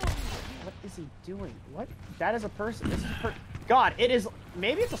 Reaper! What is he doing? What? That is a person. This is God, it is.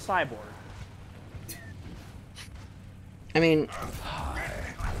 Maybe it's a cyborg. I mean... It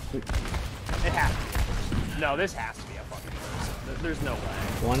has to be. No, this has to be a fucking person. There's no way.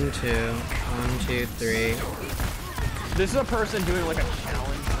 1, 2, 1, 2, 3. This is a person doing like a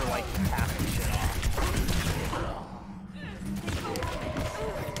challenge for like passing shit off.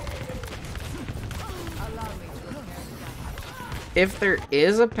 If there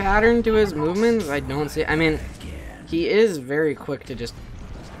is a pattern to his movements, I don't see... I mean, he is very quick to just...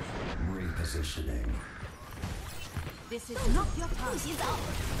 Repositioning. This is not your time.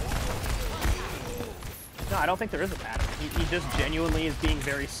 No, I don't think there is a pattern. He just genuinely is being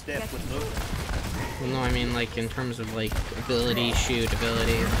very stiff with movement. Well, no, I mean, like, in terms of, like, ability, shoot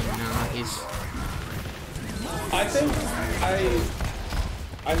ability, like, no, he's... I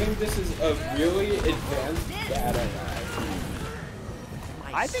think this is a really advanced bad AI.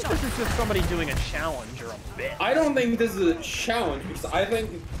 I think this is just somebody doing a challenge or a bit. I don't think this is a challenge because I think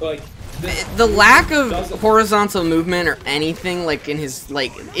like the lack of horizontal movement or anything like in his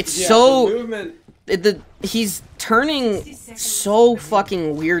like it's yeah, so the movement. He's turning so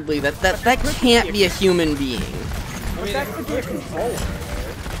fucking weirdly that can't be a human being. I mean, that could be a controller.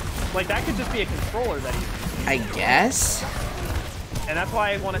 Like that could just be a controller that he's. I guess. And that's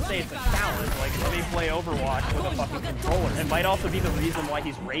why I want to say it's a challenge. Like, let me play Overwatch with a fucking controller. It might also be the reason why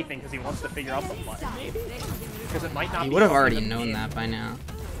he's raping, because he wants to figure out the button, maybe? Because it might not be... He would have already known that by now.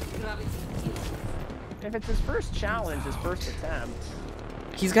 If it's his first challenge, his first attempt...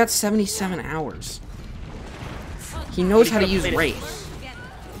 He's got 77 hours. He knows how to use Wraith.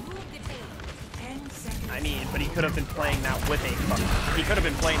 I mean, but he could have been playing that with a fucking... He could have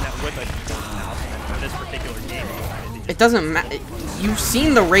been playing that with a mouse, and for this particular game, he decided to It doesn't matter. You've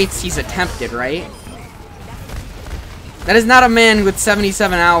seen the Wraiths he's attempted, right? That is not a man with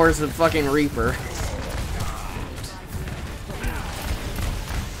 77 hours of fucking Reaper.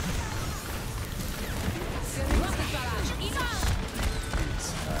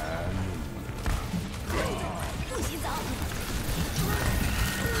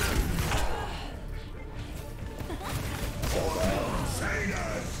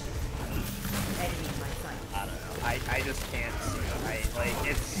 I just can't see it. Like,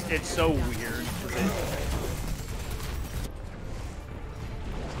 it's so weird.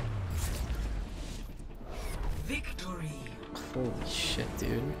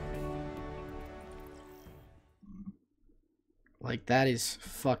 dude. Like, that is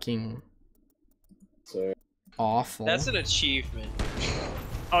fucking So awful. That's an achievement.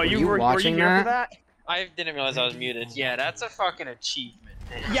 Oh, Were you were watching you here for that? that? I didn't realize I was muted. Yeah, that's a fucking achievement.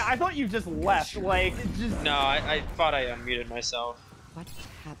 Yeah, I thought you just left. Like, just. No, I thought I unmuted myself. What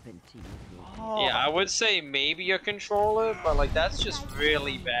happened to you? Oh. Yeah, I would say maybe a controller, but like that's just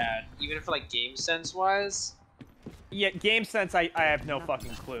really bad. Even if like game sense wise. Yeah, game sense, I have no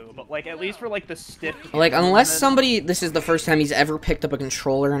fucking clue. But like, at least for like the stiff. Like, unless movement- somebody, this is the first time he's ever picked up a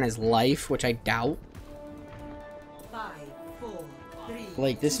controller in his life, which I doubt. 5, 4, 3.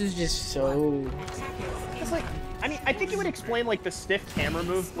 Like, this is just so... It's like, I mean, I think it would explain like the stiff camera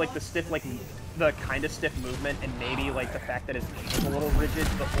move, like the stiff, like the kind of stiff movement, and maybe like the fact that his knee is a little rigid.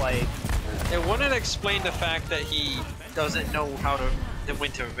 But like, It wouldn't explain the fact that he doesn't know how to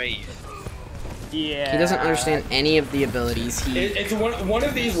when to raid. yeah, He doesn't understand any of the abilities. it's one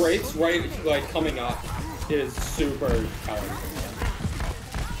of these rates right like coming up is super telling.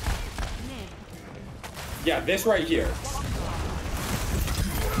 Yeah, this right here.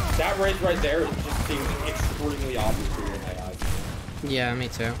 That rate right there just seems extremely obvious to me in my eyes. Yeah, me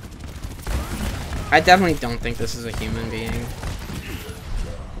too. I definitely don't think this is a human being.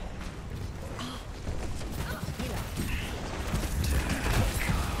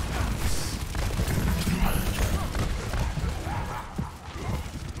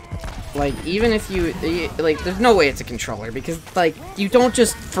 Like, even if you, like, there's no way it's a controller, because, like, you don't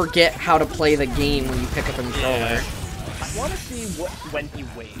just forget how to play the game when you pick up a controller. I want to see when he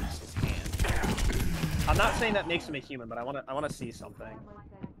waves his hand. I'm not saying that makes him a human, but I want to see something,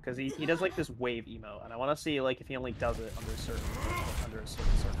 because he does like this wave emote, and I want to see like if he only does it under a certain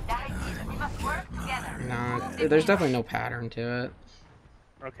circumstance. No, there's definitely no pattern to it.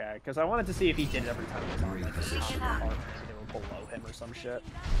 Okay, because I wanted to see if he did it every time he was on like a certain part, maybe they were below him or some shit.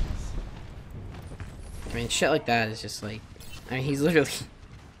 I mean, shit like that is just like, I mean, he's literally,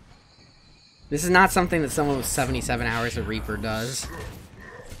 this is not something that someone with 77 hours of Reaper does.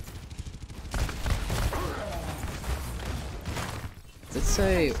 Does it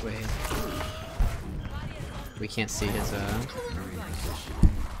say, wait, we can't see his,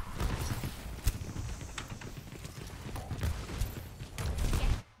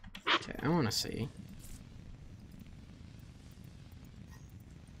 okay, I want to see.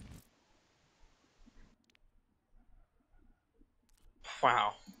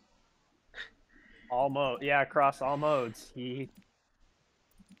 Wow. All mode, yeah, across all modes.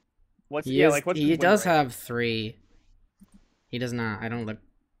 What's He yeah, is, like what's he his win does rate? have 3. He does not. I don't look.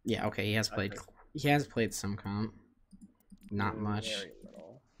 Yeah, okay. He has played. Okay. He has played some comp. Not much. Very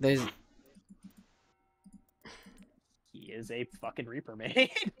little. There's. He is a fucking Reaper main.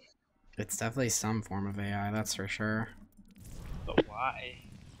 It's definitely some form of AI. That's for sure. But why?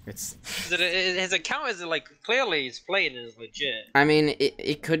 It's. His account is like clearly he's playing is legit. I mean,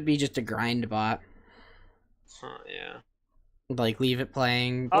 it could be just a grind bot. Huh, yeah. Like leave it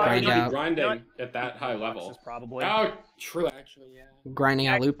playing, Oh, grind You'd be out, grinding at that high level. This is probably. Oh, true, actually, yeah. grinding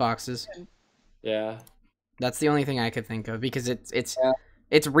out loot boxes. Yeah. That's the only thing I could think of because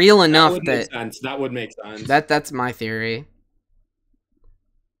it's real enough would that make sense. That would make sense. that's my theory.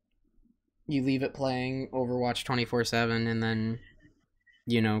 You leave it playing Overwatch 24/7 and then,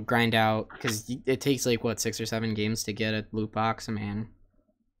 you know, grind out because it takes like what 6 or 7 games to get a loot box. Man,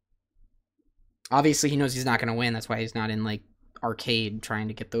 obviously he knows he's not gonna win. That's why he's not in like arcade trying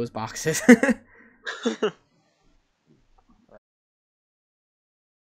to get those boxes.